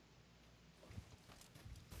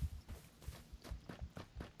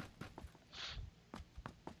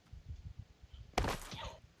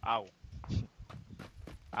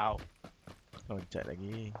 Au. Loncat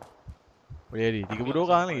lagi. Boleh jadi 32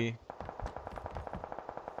 orang lagi.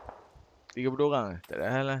 32 orang lah. Tak ada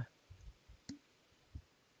hal lah.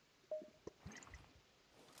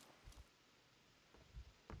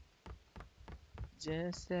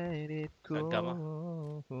 Just let it go.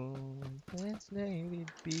 Just let it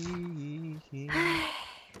be.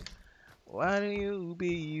 Why do you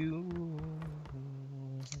be you?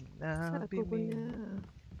 Now be Aku me. guna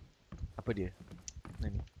Apa dia?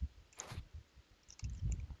 Nani?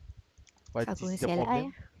 What Aku is guna the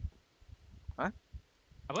problem? CLI.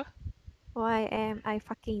 Apa? Why am I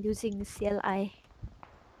fucking using CLI?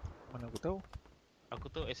 Mana aku tahu? Aku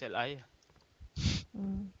tu SLI.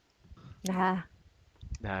 Dah.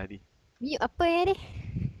 Dah di. Mute apa ya ni?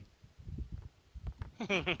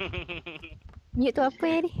 Mute tu apa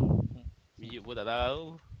ya ni? Mute pun tak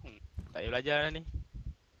tahu. Tak payah belajar lah ni.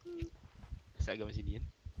 Asal agama sini kan.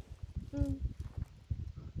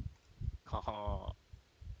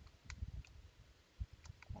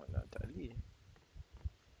 Mana tak boleh.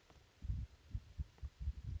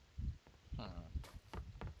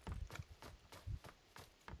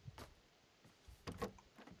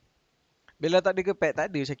 Bella tak ada ke pet? Tak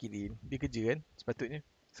ada Syakidin. Dia kerja kan sepatutnya.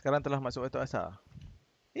 Sekarang telah masuk waktu asar.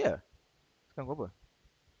 Ya. Sekarang kau apa?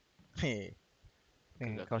 Hei.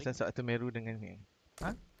 Kawasan Suatu Meru dengan ni.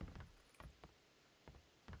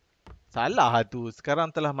 Salah lah tu. Sekarang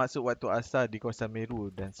telah masuk waktu asar di kawasan Meru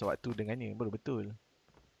dan sewaktu dengannya. Baru betul.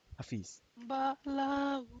 Hafiz.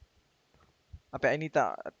 Balau. Apa Aini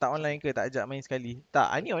tak online ke? Tak ajak main sekali? Tak,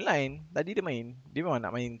 Aini online. Tadi dia main. Dia memang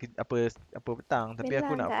nak main apa petang. Tapi Bella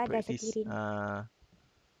aku nak tak ada practice. Syakirin.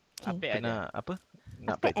 Apeq ada. Pernah apa?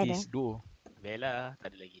 Nak Apeq practice ada? duo. Bella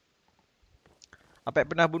tak ada lagi. Apa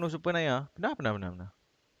pernah bunuh Super Naya? Pernah.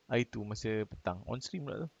 Hari tu masa petang. On stream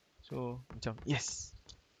pula tu. So macam yes.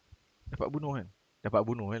 Dapat bunuh kan? Dapat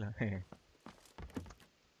bunuh je lah.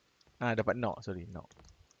 Dapat knock. Sorry, knock.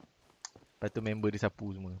 Lepas tu member dia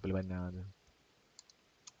sapu semua. Kepala bandar tu.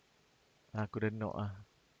 Aku dah knock lah.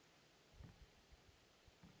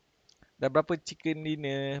 Dah berapa chicken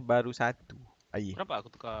dinner? Baru satu. Air. Kenapa aku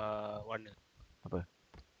tukar warna? Apa?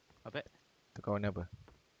 Apeq? Tukar warna apa?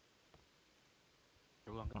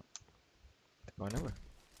 Ruang. Tukar warna apa?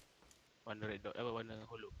 Warna red dot. Apa warna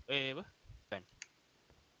hollow? Apa? Time.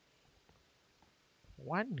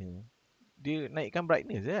 Warna? Dia naikkan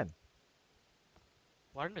brightness kan?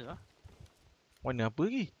 Warna lah. Warna apa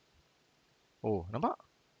lagi? Oh, nampak?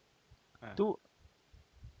 Ha. Tu.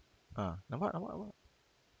 Nampak.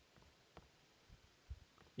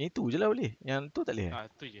 Yang itu je lah boleh. Yang tu tak boleh.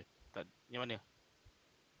 Tu je. Tak, yang mana?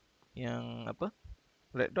 Yang apa?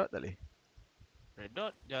 Red dot tak boleh. Red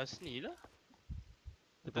dot just ni lah.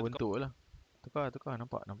 Tukar bentuk lah. Tukar.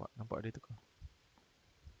 Nampak dia tukar.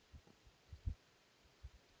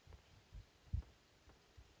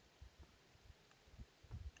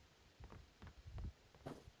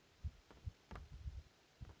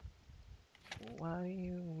 Why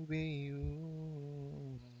you be you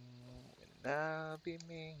and I'll be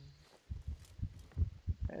me.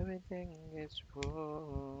 Everything is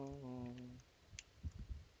wrong.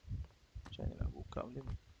 Macam mana nak buka benda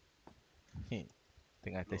ni?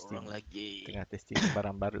 Tengah testing. Lagi. Tengah testing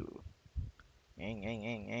barang baru.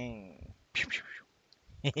 Eng.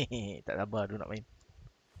 Tak sabar tu nak main.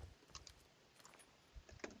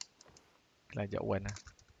 Kena ajak Wan lah.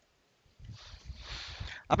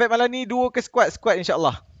 Apeq malam ni duo ke squad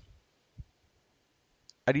insyaAllah.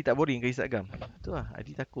 Adi tak boring ke Instagram? Tu lah,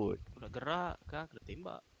 Adi takut. Aku nak gerak kan, aku nak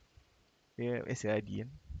tembak. Dia biasa Adi kan.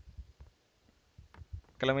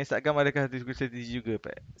 Kalau main Instagram adakah strategi juga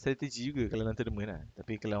Pak? Strategi juga kalau dalam tournament lah.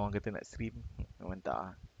 Tapi kalau orang kata nak stream, memang tak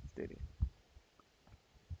lah. Cerita dia.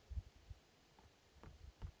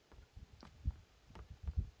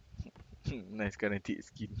 Nice kan nanti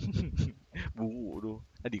skin. Buruk tu.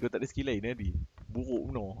 Adi kau tak ada skill lain Adi?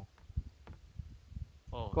 Buruk benar.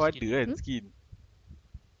 Oh, Kau ada skin. kan skin?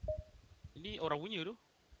 Ini orang punya tu.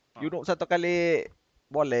 You nuk satu kali.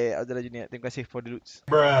 Boleh Abdullah Junior. Terima kasih for the loots.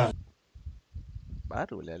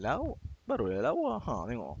 Barulah lawa.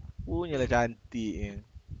 Tengok. Punyalah cantik.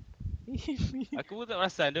 Aku pun tak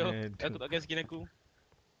perasan tu. Aku tak pakai skin aku.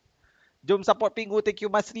 Jom support Pingu. Thank you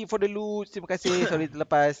Masri for the loot. Terima kasih. Sorry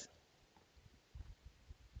terlepas.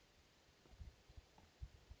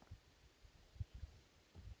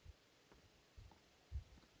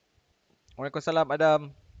 Waalaikumsalam Adam.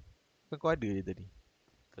 Kau ada je tadi.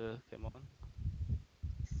 Come on.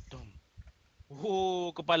 Dom. Oh,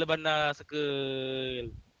 kepala bandar circle.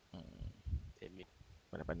 Damn it.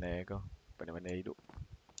 Pandai-pandai kau. Pandai-pandai hidup.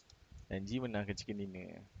 Anji menangkan chicken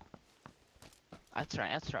dinner. I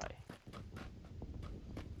try.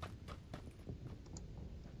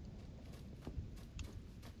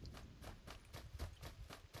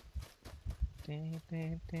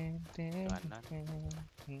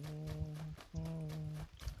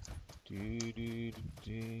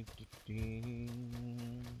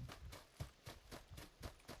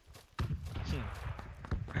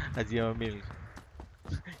 Haji Amil.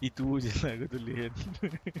 Itu je lah aku tulis kan.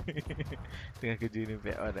 Tengah kerja ni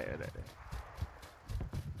Pak. Alright.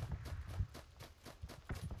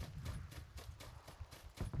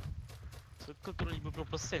 Circle turun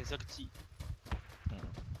 50% saya kecil.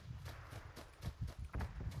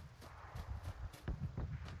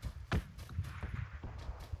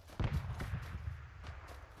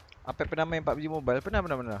 Apa pernah main PUBG Mobile? Pernah.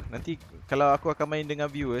 Nanti kalau aku akan main dengan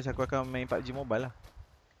viewers, aku akan main PUBG Mobile lah.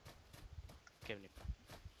 Okay, ni.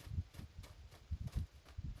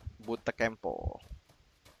 Bootcamp.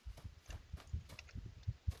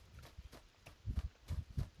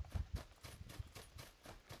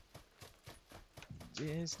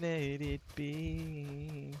 Just let it be.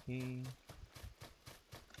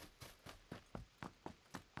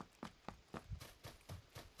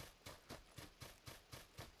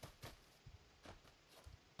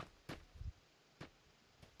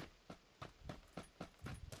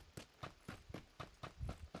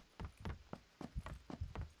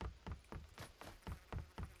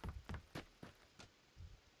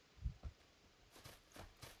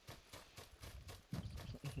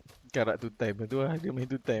 Karak two time tu lah. Dia main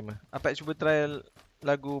two time lah. Apeq cuba trial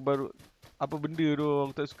lagu baru. Apa benda tu?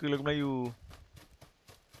 Aku tak suka lagu Melayu.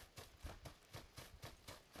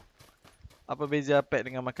 Apa beza Apeq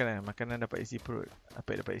dengan makanan? Makanan dapat isi perut.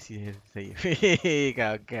 Apeq dapat isi saya. Hehehe,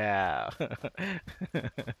 kau.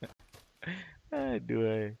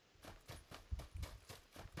 Aduh.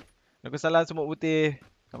 Waalaikumsalam semut putih.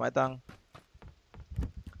 Selamat datang.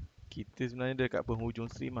 Kita sebenarnya dah kat penghujung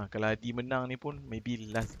stream lah. Kalau Adi menang ni pun maybe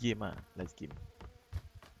last game lah. Last game.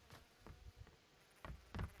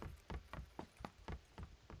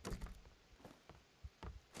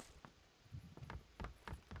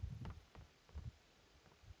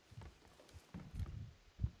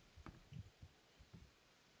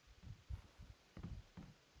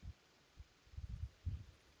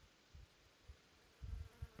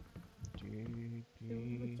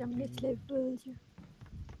 Macam next level je.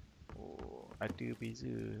 Oh, ada beza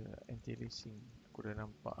anti-aliasing. Aku dah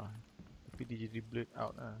nampak ah. Tapi dia jadi blurred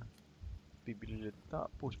out ah. Tapi bila letak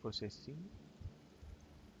post processing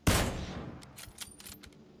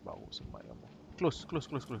bau semat kamu. Close.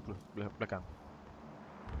 Belakang.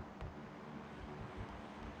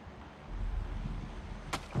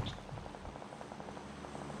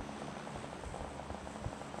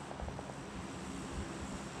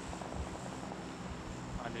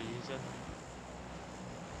 Ada user.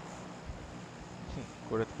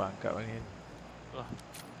 Kau dah terpangkap ni kan. Wah,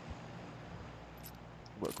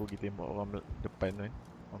 Buat kau pergi tembak orang depan kan.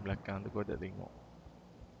 Orang belakang tu kau tak tengok.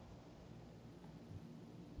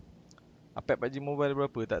 Apeq PUBG Mobile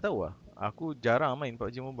berapa? Tak tahu lah. Aku jarang main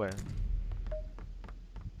PUBG Mobile.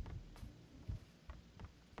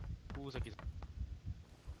 sakit.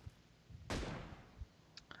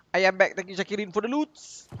 I am back. Thank you Syakirin for the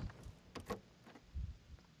loots.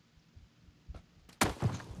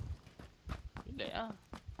 Relax ah.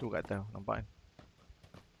 Tu kat atas nampak kan.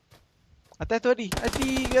 Atas tu Adi.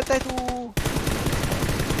 Adi kat atas tu.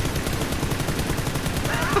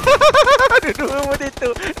 Dua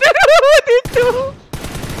potato. Dua potato.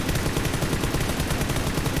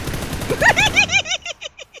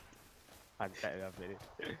 Pantat kan dia.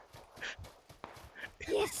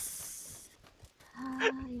 Yes.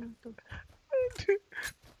 Yang tu.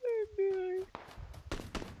 Aduh.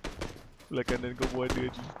 Belah kanan kau pun ada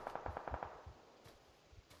Adi.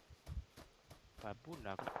 Babun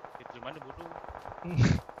lah aku. Itu mana bodoh.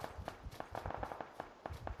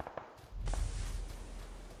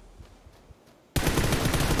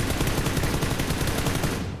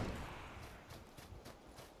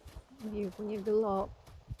 Dia punya gelap.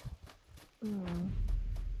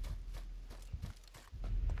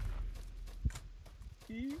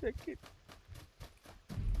 Ih, sakit.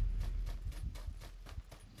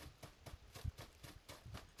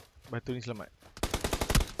 Batu ni selamat.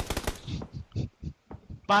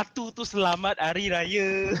 Batu tu selamat hari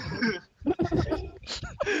raya.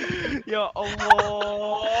 Ya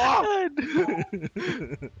Allah.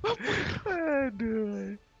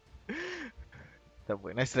 Aduh. Tak apa,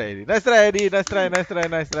 nice try Adi. Nice try Adi.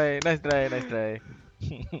 Nice try.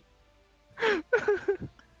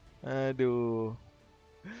 Aduh.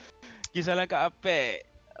 Kisalah kat Apeq.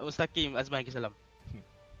 Mustaqim Azman kisalam.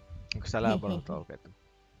 Aku salah warahmatullahi wabarakatuh.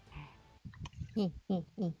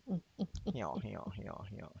 Hiyo.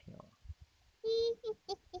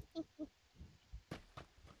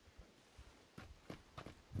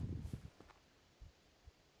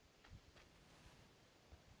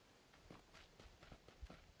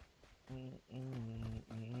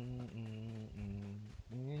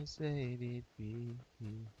 Said it be.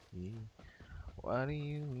 What do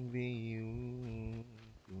you be you?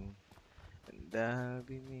 And I'll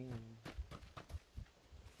be me.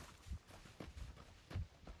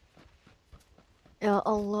 Ya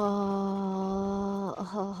Allah.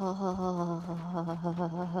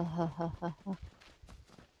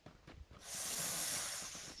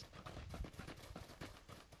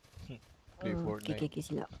 Play Fortnite. Okay,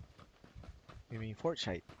 silap. You mean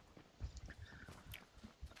Fortnite?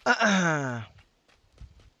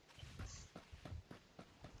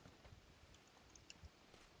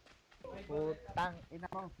 Hutang ina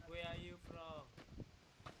mo. Where are you from?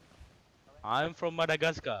 I'm from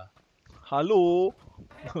Madagascar. Hello.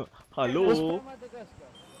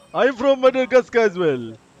 I'm from Madagascar as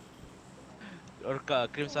well. Orka,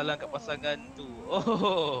 kirim salam kat pasangan tu.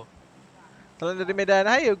 Oh. Salam dari Medan.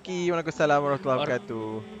 Hai Yuki. Waalaikumsalam warahmatullahi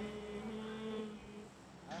wabarakatuh.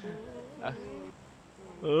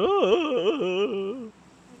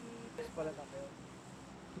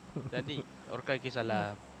 Jadi, Orka kirim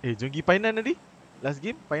salam. Jom pergi Painan tadi. Last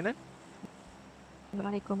game Painan.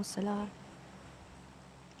 Waalaikumsalam.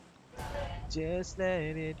 Just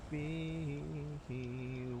let it be.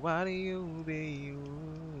 What do you be you?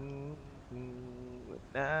 Would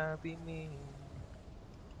not be me.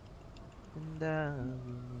 And I'll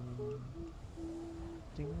be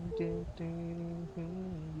Sekejap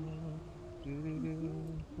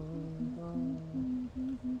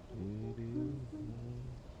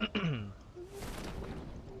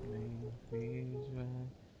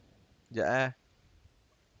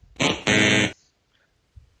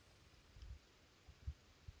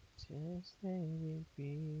Just let it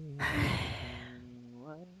be.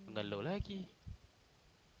 Mengeluh lagi.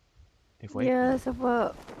 FYP. Ya,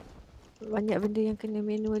 sebab banyak benda yang kena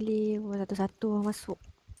manually satu-satu masuk.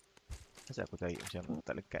 Kenapa aku tarik macam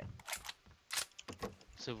tak lekat?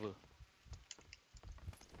 Server.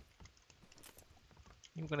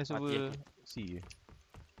 Ni bukan server C ke?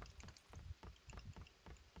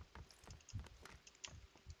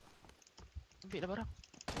 Ambil dah barang.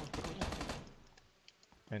 Oh, teruknya.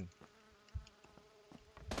 Kan?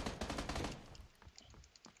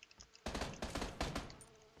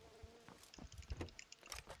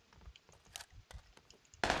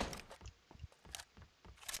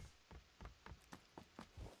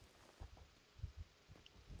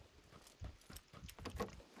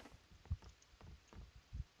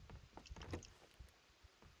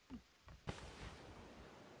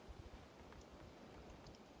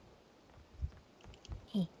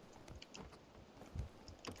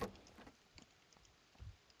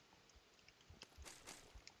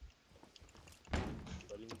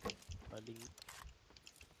 Paling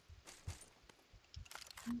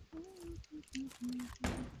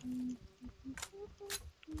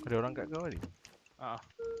Ada orang kat kau tadi?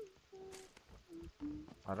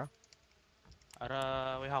 Arah?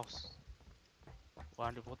 arah warehouse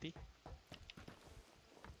 140.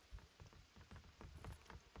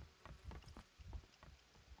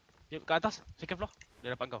 Dia kat atas, second floor.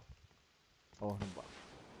 Dia dapat kau. Oh, nampak.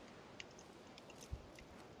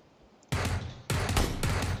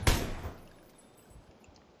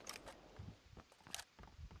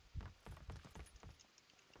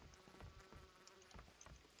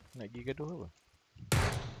 Nak pergi gaduh apa?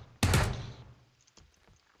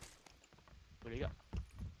 Boleh tak?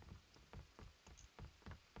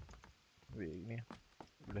 Wait, ni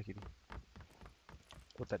belah kiri.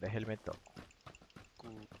 Kau tak ada helmet tak?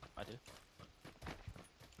 Aku ada.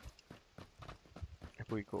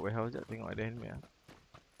 Aku ikut warehouse jap tengok ada helmet lah.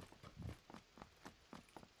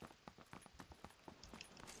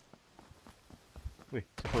 Weh,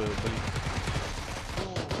 siapa beli?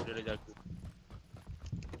 Oh, dia dah jaga.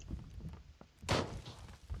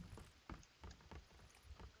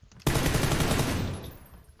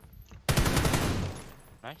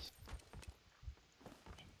 Nice.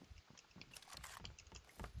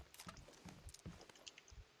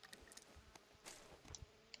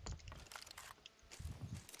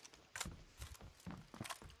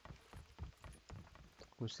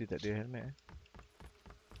 Kursi tak ada helmet eh.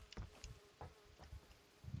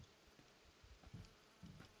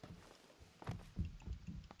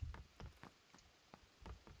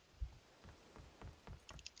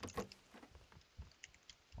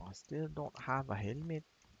 I still don't have a helmet.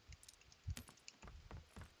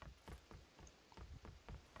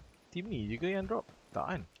 Team ni juga yang drop? Tak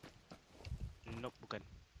kan? Nope, bukan.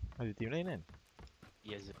 Ada team lain kan?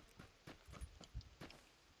 Yes.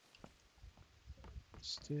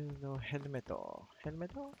 Still no helmet oh.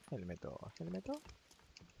 Helmet oh. Helmet oh. Helmet oh.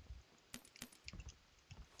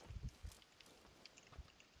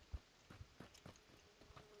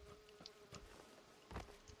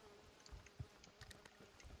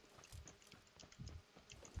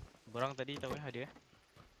 Borang tadi tahu ada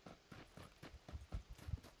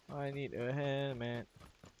I need a helmet.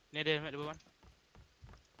 Ni ada helmet depan.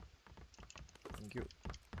 Thank you.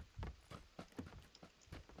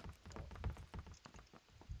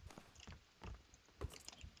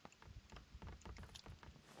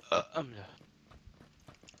 Alhamdulillah.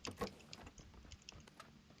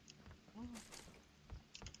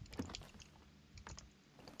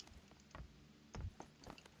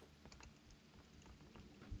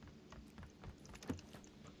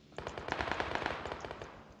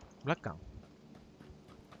 Belakang.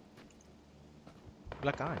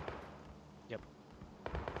 Belakang kan? Yep.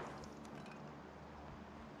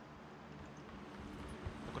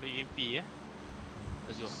 Aku ada EMP ya.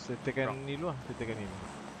 Let's go. Setekan ni dulu lah. Setekan ni dulu.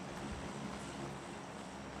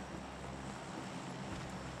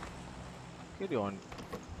 Okay, dia orang.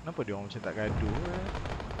 Kenapa dia orang macam tak gaduh eh?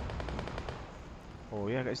 Oh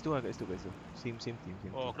ya, kat situ lah, kat situ, kat situ. Same team.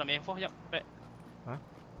 Oh, aku nak main M4 sekejap. Back.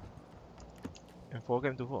 M4 ke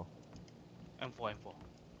M24? M4.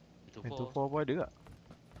 M24 pun ada tak?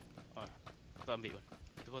 Aku tak ambil pun.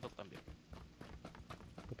 M4 tu aku tak ambil.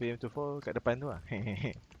 Tapi M24 kat depan tu lah.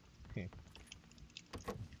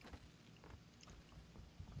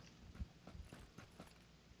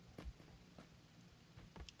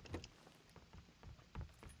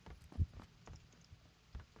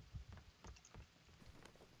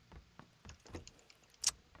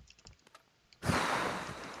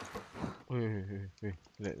 Wait.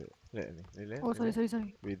 Let. Oh,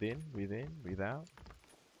 sorry. Within, without.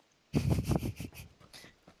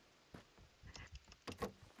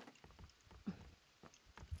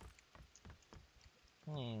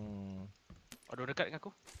 Ada orang dekat dengan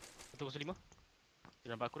aku. 105.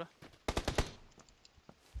 Dia nampak aku dah.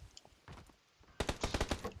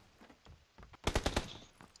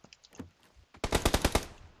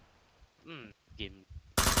 Game.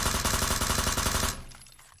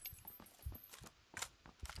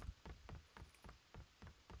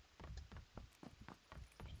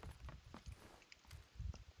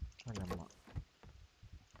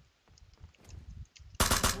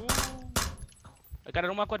 Dekat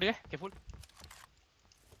rumah aku ada careful.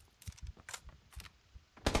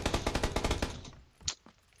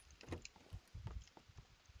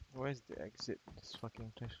 Where's the exit? This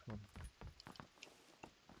fucking trash room.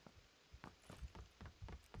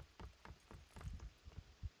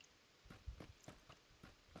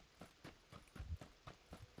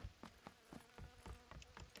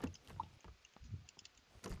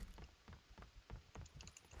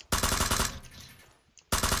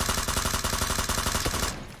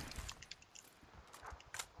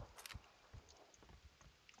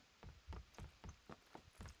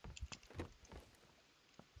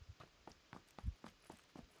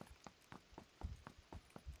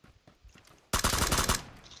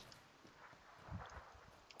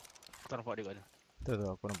 Tak nampak dia kat mana. Tu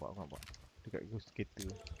aku nampak. Dekat ghost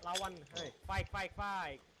skater. Lawan. Hey, fight.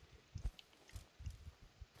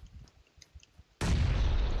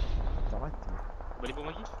 Tak mati. Balik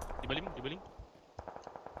pun lagi. Dia balik. Dia mati.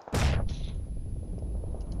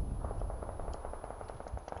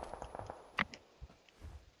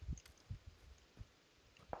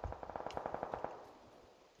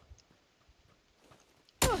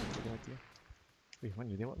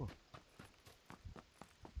 Mana dia tembak tu?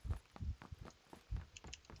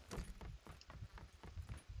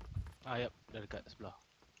 Yap, dah dekat sebelah.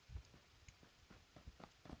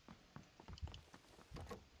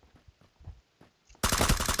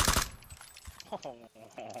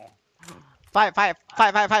 Fight.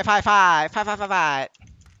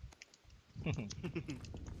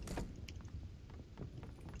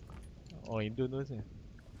 Oh, Indo tu rasanya.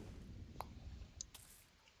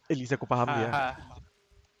 At least aku faham dia.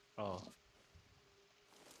 Oh.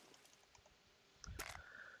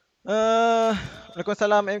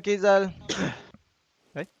 Waalaikumsalam MK Zal.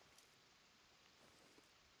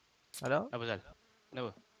 Halo? Apa Zal?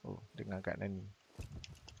 Kenapa? Oh, dengar kat Nani.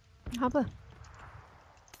 Apa?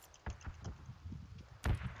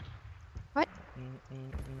 What?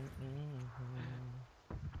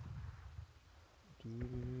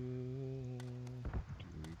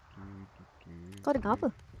 Kau dengar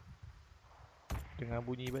apa? Dengar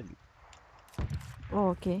bunyi balik.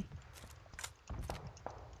 Oh, okay.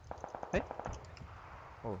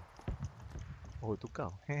 Oh, tu kau.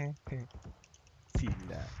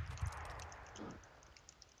 Sila.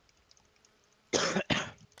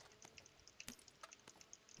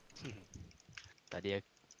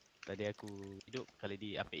 Tadi aku hidup, kali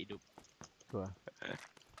di Apeq hidup. Tu lah.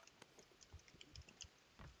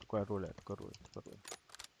 Tukar roll.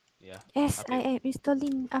 Ya. Yes, Apeq. I am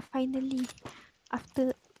installing finally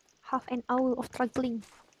after half an hour of struggling.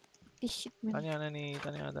 This shit man. Tanya Nani.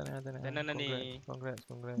 Tanya Nani. Congrats.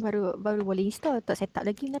 Baru boleh install, tak set up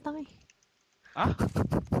lagi datang Ah?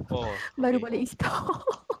 Oh. Baru okay. boleh install.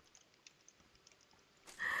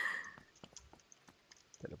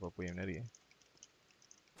 Tak ada apa-apa yang menarik.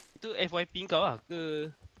 Itu FYP kau lah ke?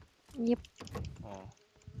 Yep. Oh.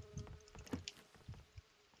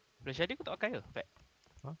 Flash ID kau tak pakai ke? Pak?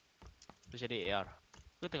 Ha? Flash ID AR.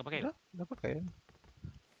 Kau tengah pakai ke? Dah pakai kan?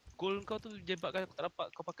 Goal kau tu jebakkan aku tak dapat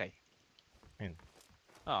kau pakai. Kan?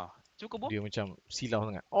 Cuba kau buang. Dia macam silau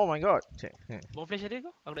sangat. Oh my god. Check. Buang flash ID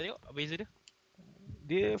kau. Aku nak tengok beza dia.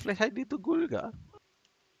 Dia flash ID tu gold juga.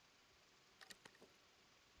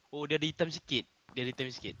 Oh, dia ada hitam sikit.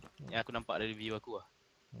 Yang aku nampak dari view aku lah.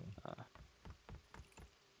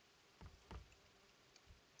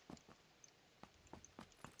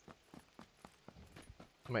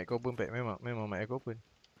 Mic kau open, Pak. Memang mic kau open.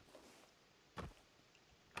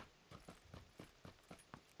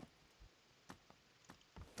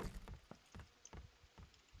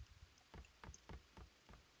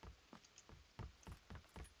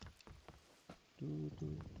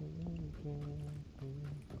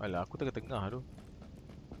 Alah, aku tengah tu.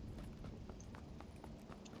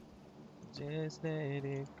 Just let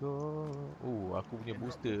it go. Oh, aku punya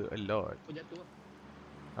booster a lot. Aku jatuh.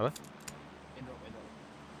 Apa? Airdrop.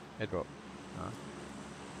 Airdrop.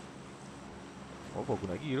 Oh, apa aku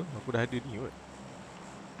nak pergi tu? Aku dah ada ni kot.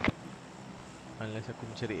 Unless aku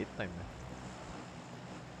mencari airtime lah.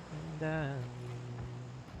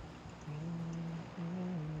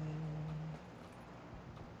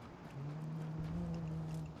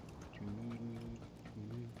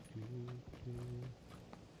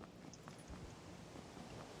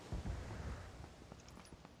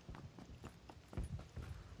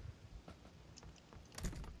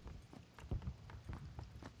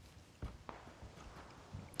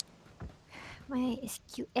 My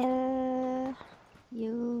SQL.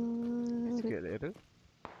 SQL error.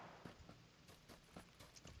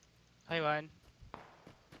 Hai Wan.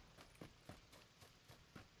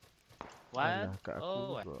 Alah, kat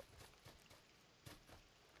aku Wan. juga.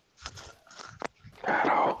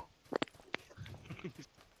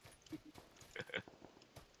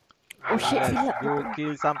 Oh shit, Let's silap. go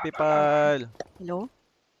kill some people. Hello?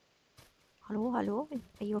 Hello, hello?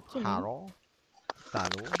 Are you okay, man? Halo.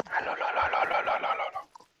 Halo.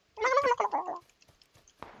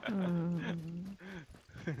 Hmm.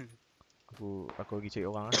 Aku pergi cari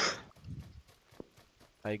orang lah.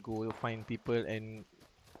 I go find people and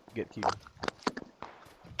get kill.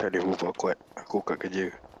 Tak ada buat kuat. Aku kat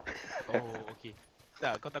kerja. Oh, okey.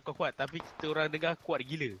 Tak, kau tak kuat tapi kita orang dengar kuat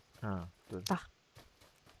gila. Ha, betul. Tah.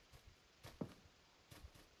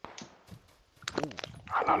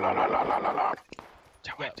 Alalalalalala.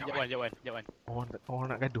 Jap, Wan. Orang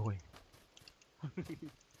nak gaduh eh.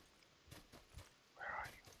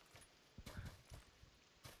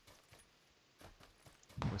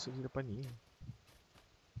 Masuk di depan ni.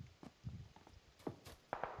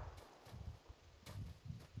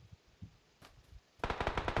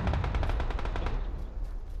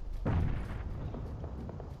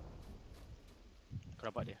 Kau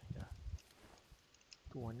dapat dia. Ya.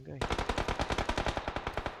 Tu one guy.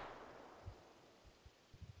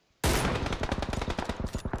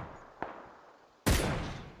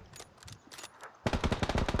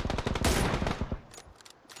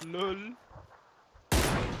 LOL.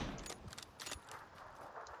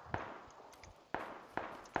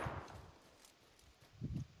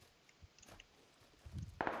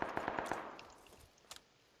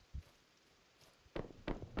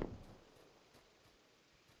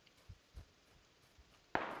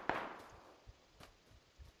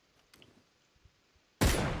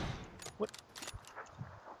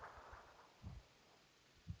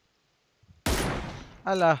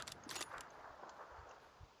 Alah.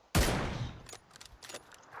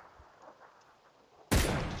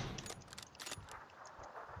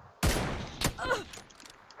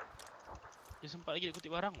 Dia sempat lagi nak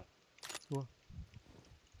kutip barang tu.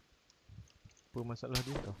 Apa masalah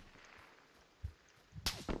dia tau?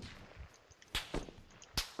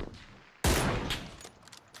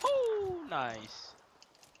 Oh, nice.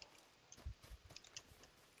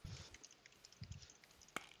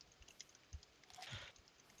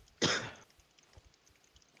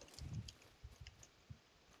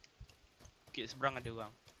 Bukit seberang ada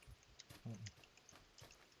orang.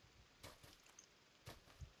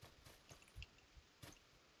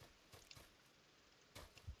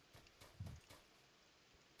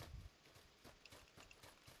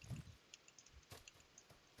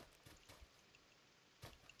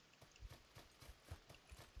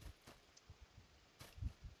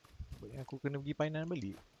 Aku kena pergi painan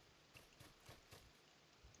balik.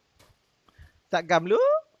 Tak gam lu?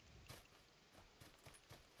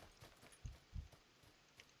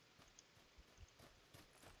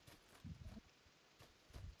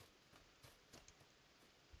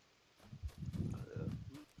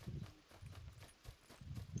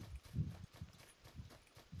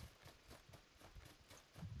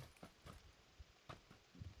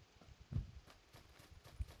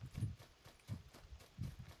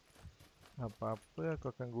 Apa-apa aku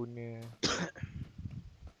akan guna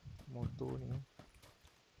motor ni.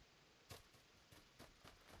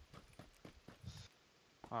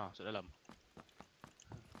 Ha, masuk dalam.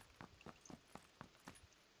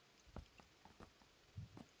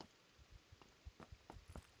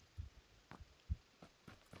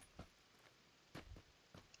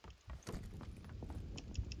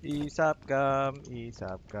 Isapkam,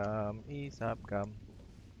 isapkam, isapkam.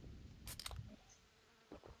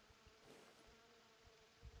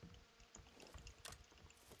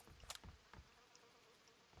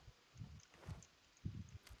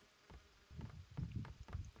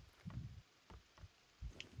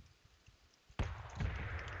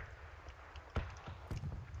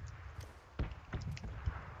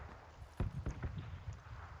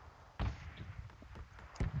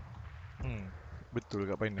 Betul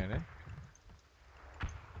kat painan eh.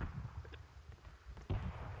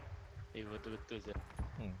 Betul-betul je.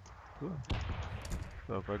 Tu lah.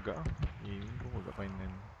 Tu aku agak lah. Ini pun kat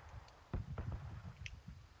painan.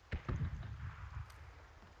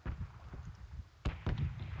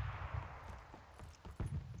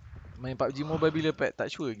 Main PUBG Mobile bila pack?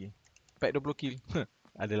 Tak sure lagi. Pack 20 kill.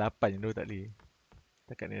 Ada 8 je tu tak boleh.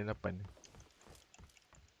 Takat ni ada 8.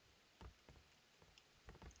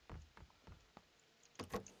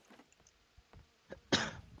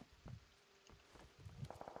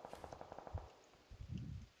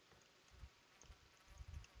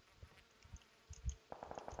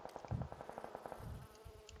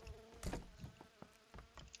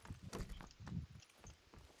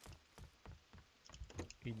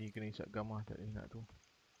 Ini kena isap gamah tak boleh nak tu.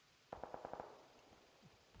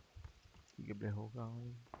 13 orang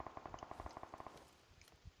ni.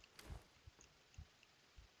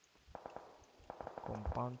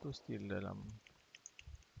 Compound tu still dalam.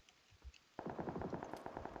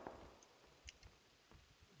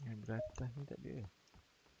 Yang beratas ni tak ada.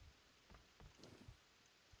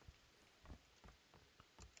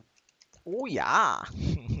 Oh ya.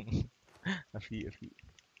 Afiq.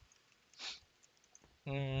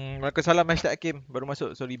 Waalaikumsalam Hashtag Hakim. Baru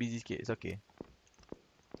masuk, sorry busy sikit. It's okay.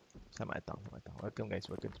 Selamat datang. Welcome guys,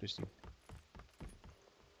 welcome to the stream.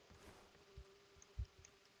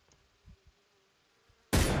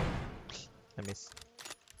 I miss.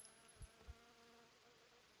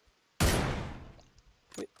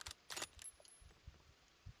 Wait.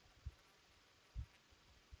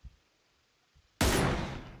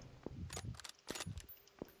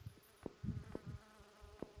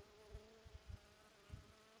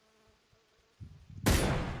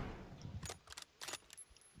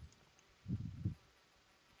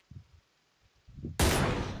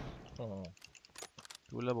 Oh.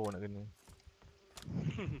 Itulah baru nak kena.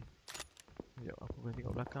 Sekejap, aku kena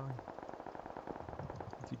tengok belakang ni.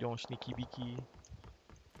 Nanti diorang sneaky beaky.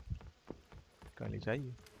 Bukan boleh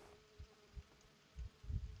percaya.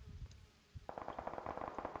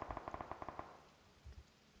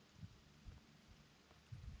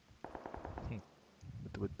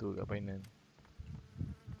 Betul-betul kat finance.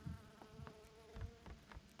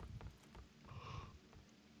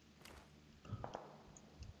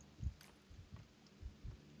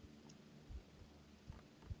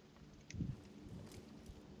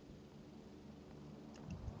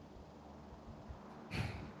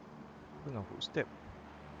 Dengar footstep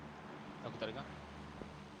Aku tak dengar.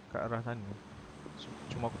 kat arah sana.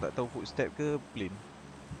 Cuma aku tak tahu footstep ke plane.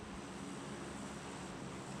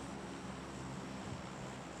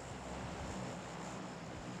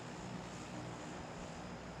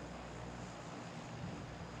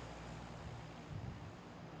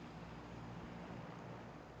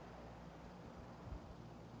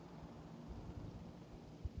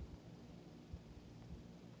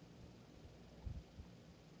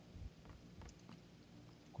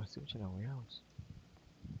 Aku rasa macam dalam warehouse.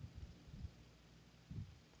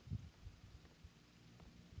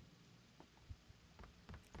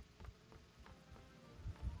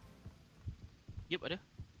 Yup, ada.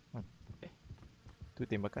 Tu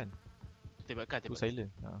tembakan. Tembakan. Tu silent.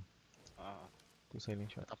 Tu silent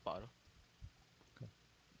shot. Tapak tu.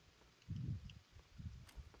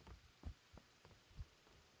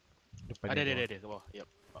 Depan Ada dia kat bawah. Yup.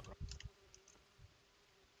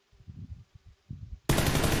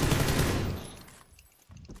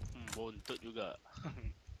 Bontot juga.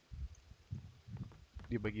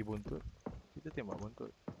 Dia bagi bontot, kita tembak bontot.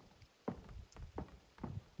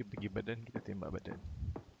 Dia bagi badan, kita tembak badan.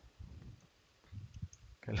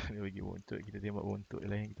 Kalau dia bagi bontot, kita tembak bontot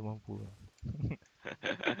lah yang kita mampu.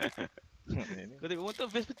 Kau tengok bontot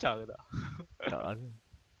face pecah ke tak? Tak lah.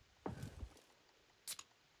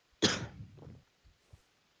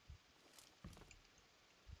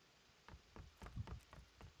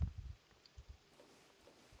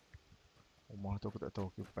 Rumah tu aku tak tahu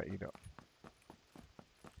occupied ke tak.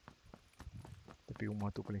 Tapi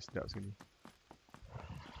rumah tu paling sedap sekali.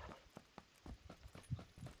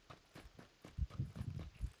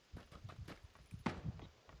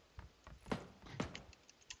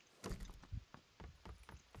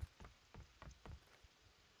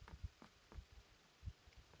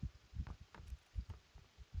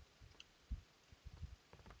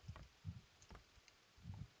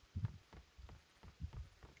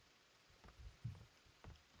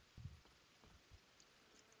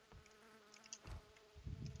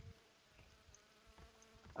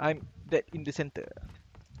 I'm dead in the center.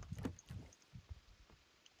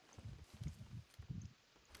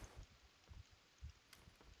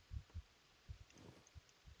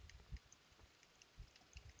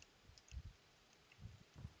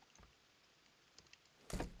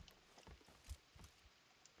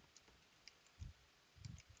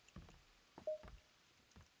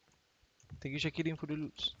 Thank you Syakirin for the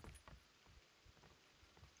loots.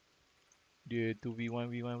 Dia 2v1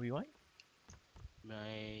 v1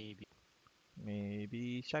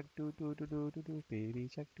 Maybe shark do baby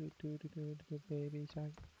shark do baby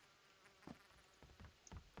shark.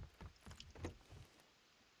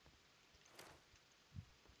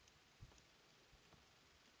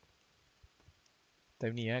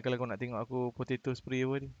 Time ni kalau kau nak tengok aku potato spray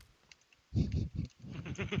apa ni.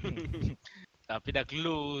 Tapi dah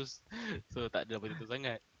close. So tak ada apa-apa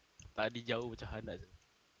sangat. Tadi jauh macam hangat je.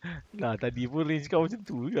 Lah tadi pun range kau macam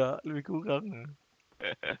tu juga, lebih kurang.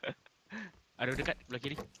 Ada dekat belah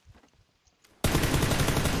kiri.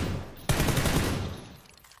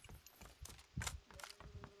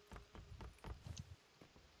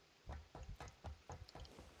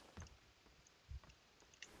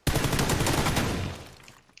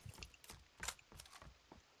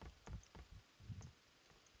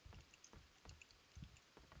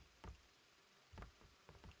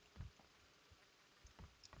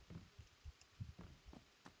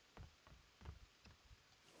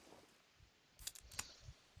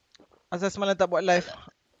 Asal semalam tak buat live?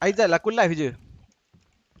 Aizal, aku live je.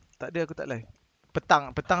 Tak ada, aku tak live.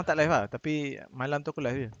 Petang tak live lah. Tapi malam tu aku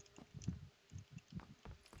live je.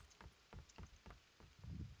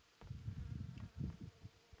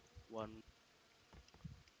 One.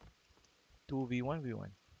 2v1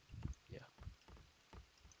 v1. Ya.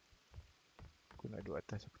 Aku nak duduk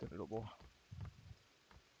atas, aku tak nak duduk bawah.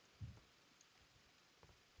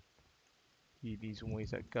 Ini semua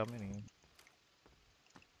isap gam ni.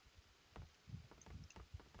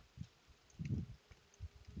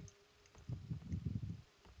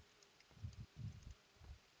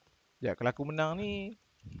 Ya, kalau aku menang ni,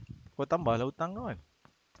 kau tambahlah hutang kau kan?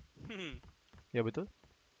 Ya, betul?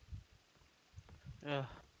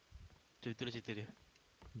 Itulah cerita dia.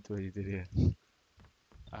 Itu cerita dia.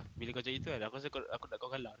 Bila kau cakap itu kan, aku rasa aku nak kau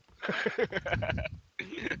kalah.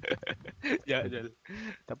 Jal.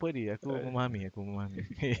 Tak apa dia, aku memahami.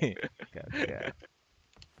 Kak.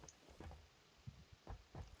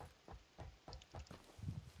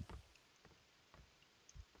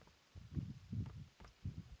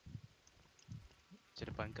 Macam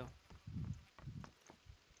depan kau.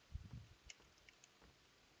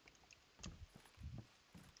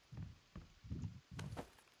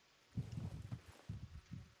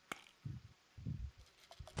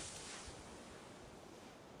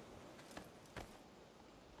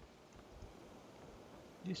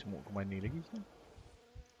 Dia semua ke mana lagi sih?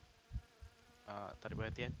 Tak ada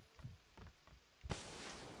perhatian.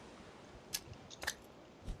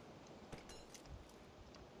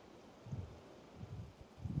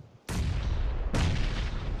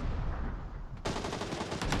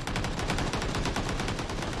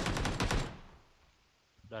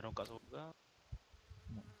 Dah rongkak semoga.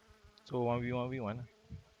 So 1v1 lah.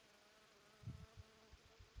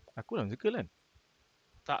 Aku dalam circle kan?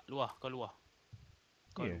 Tak, luar. Kau luar.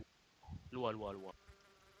 Kau Ya. luar.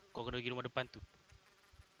 Kau kena pergi rumah depan tu.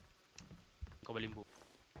 Kau berlimbung.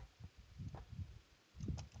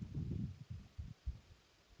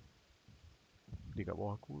 Dia kat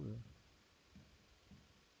bawah aku ke?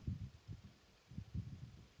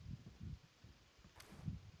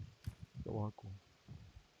 Kat bawah aku.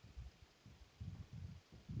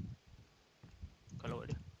 Kau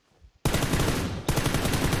lawak dia.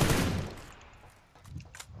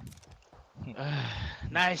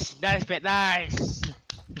 Nice, Pat, nice.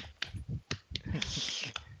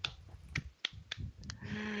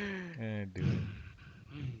 Aduh.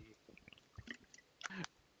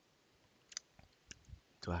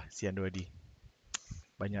 Tu lah, sian dua di.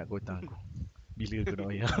 Banyak aku hutang aku. Bila aku nak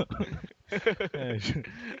bayar?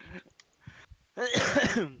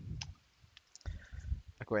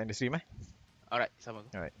 Aku end the stream Alright, sama.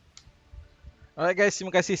 Alright guys,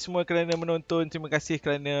 terima kasih semua kerana menonton. Terima kasih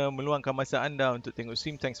kerana meluangkan masa anda untuk tengok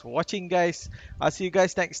stream. Thanks for watching guys. I'll see you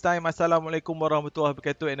guys next time. Assalamualaikum warahmatullahi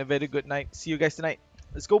wabarakatuh and a very good night. See you guys tonight.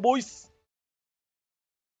 Let's go boys.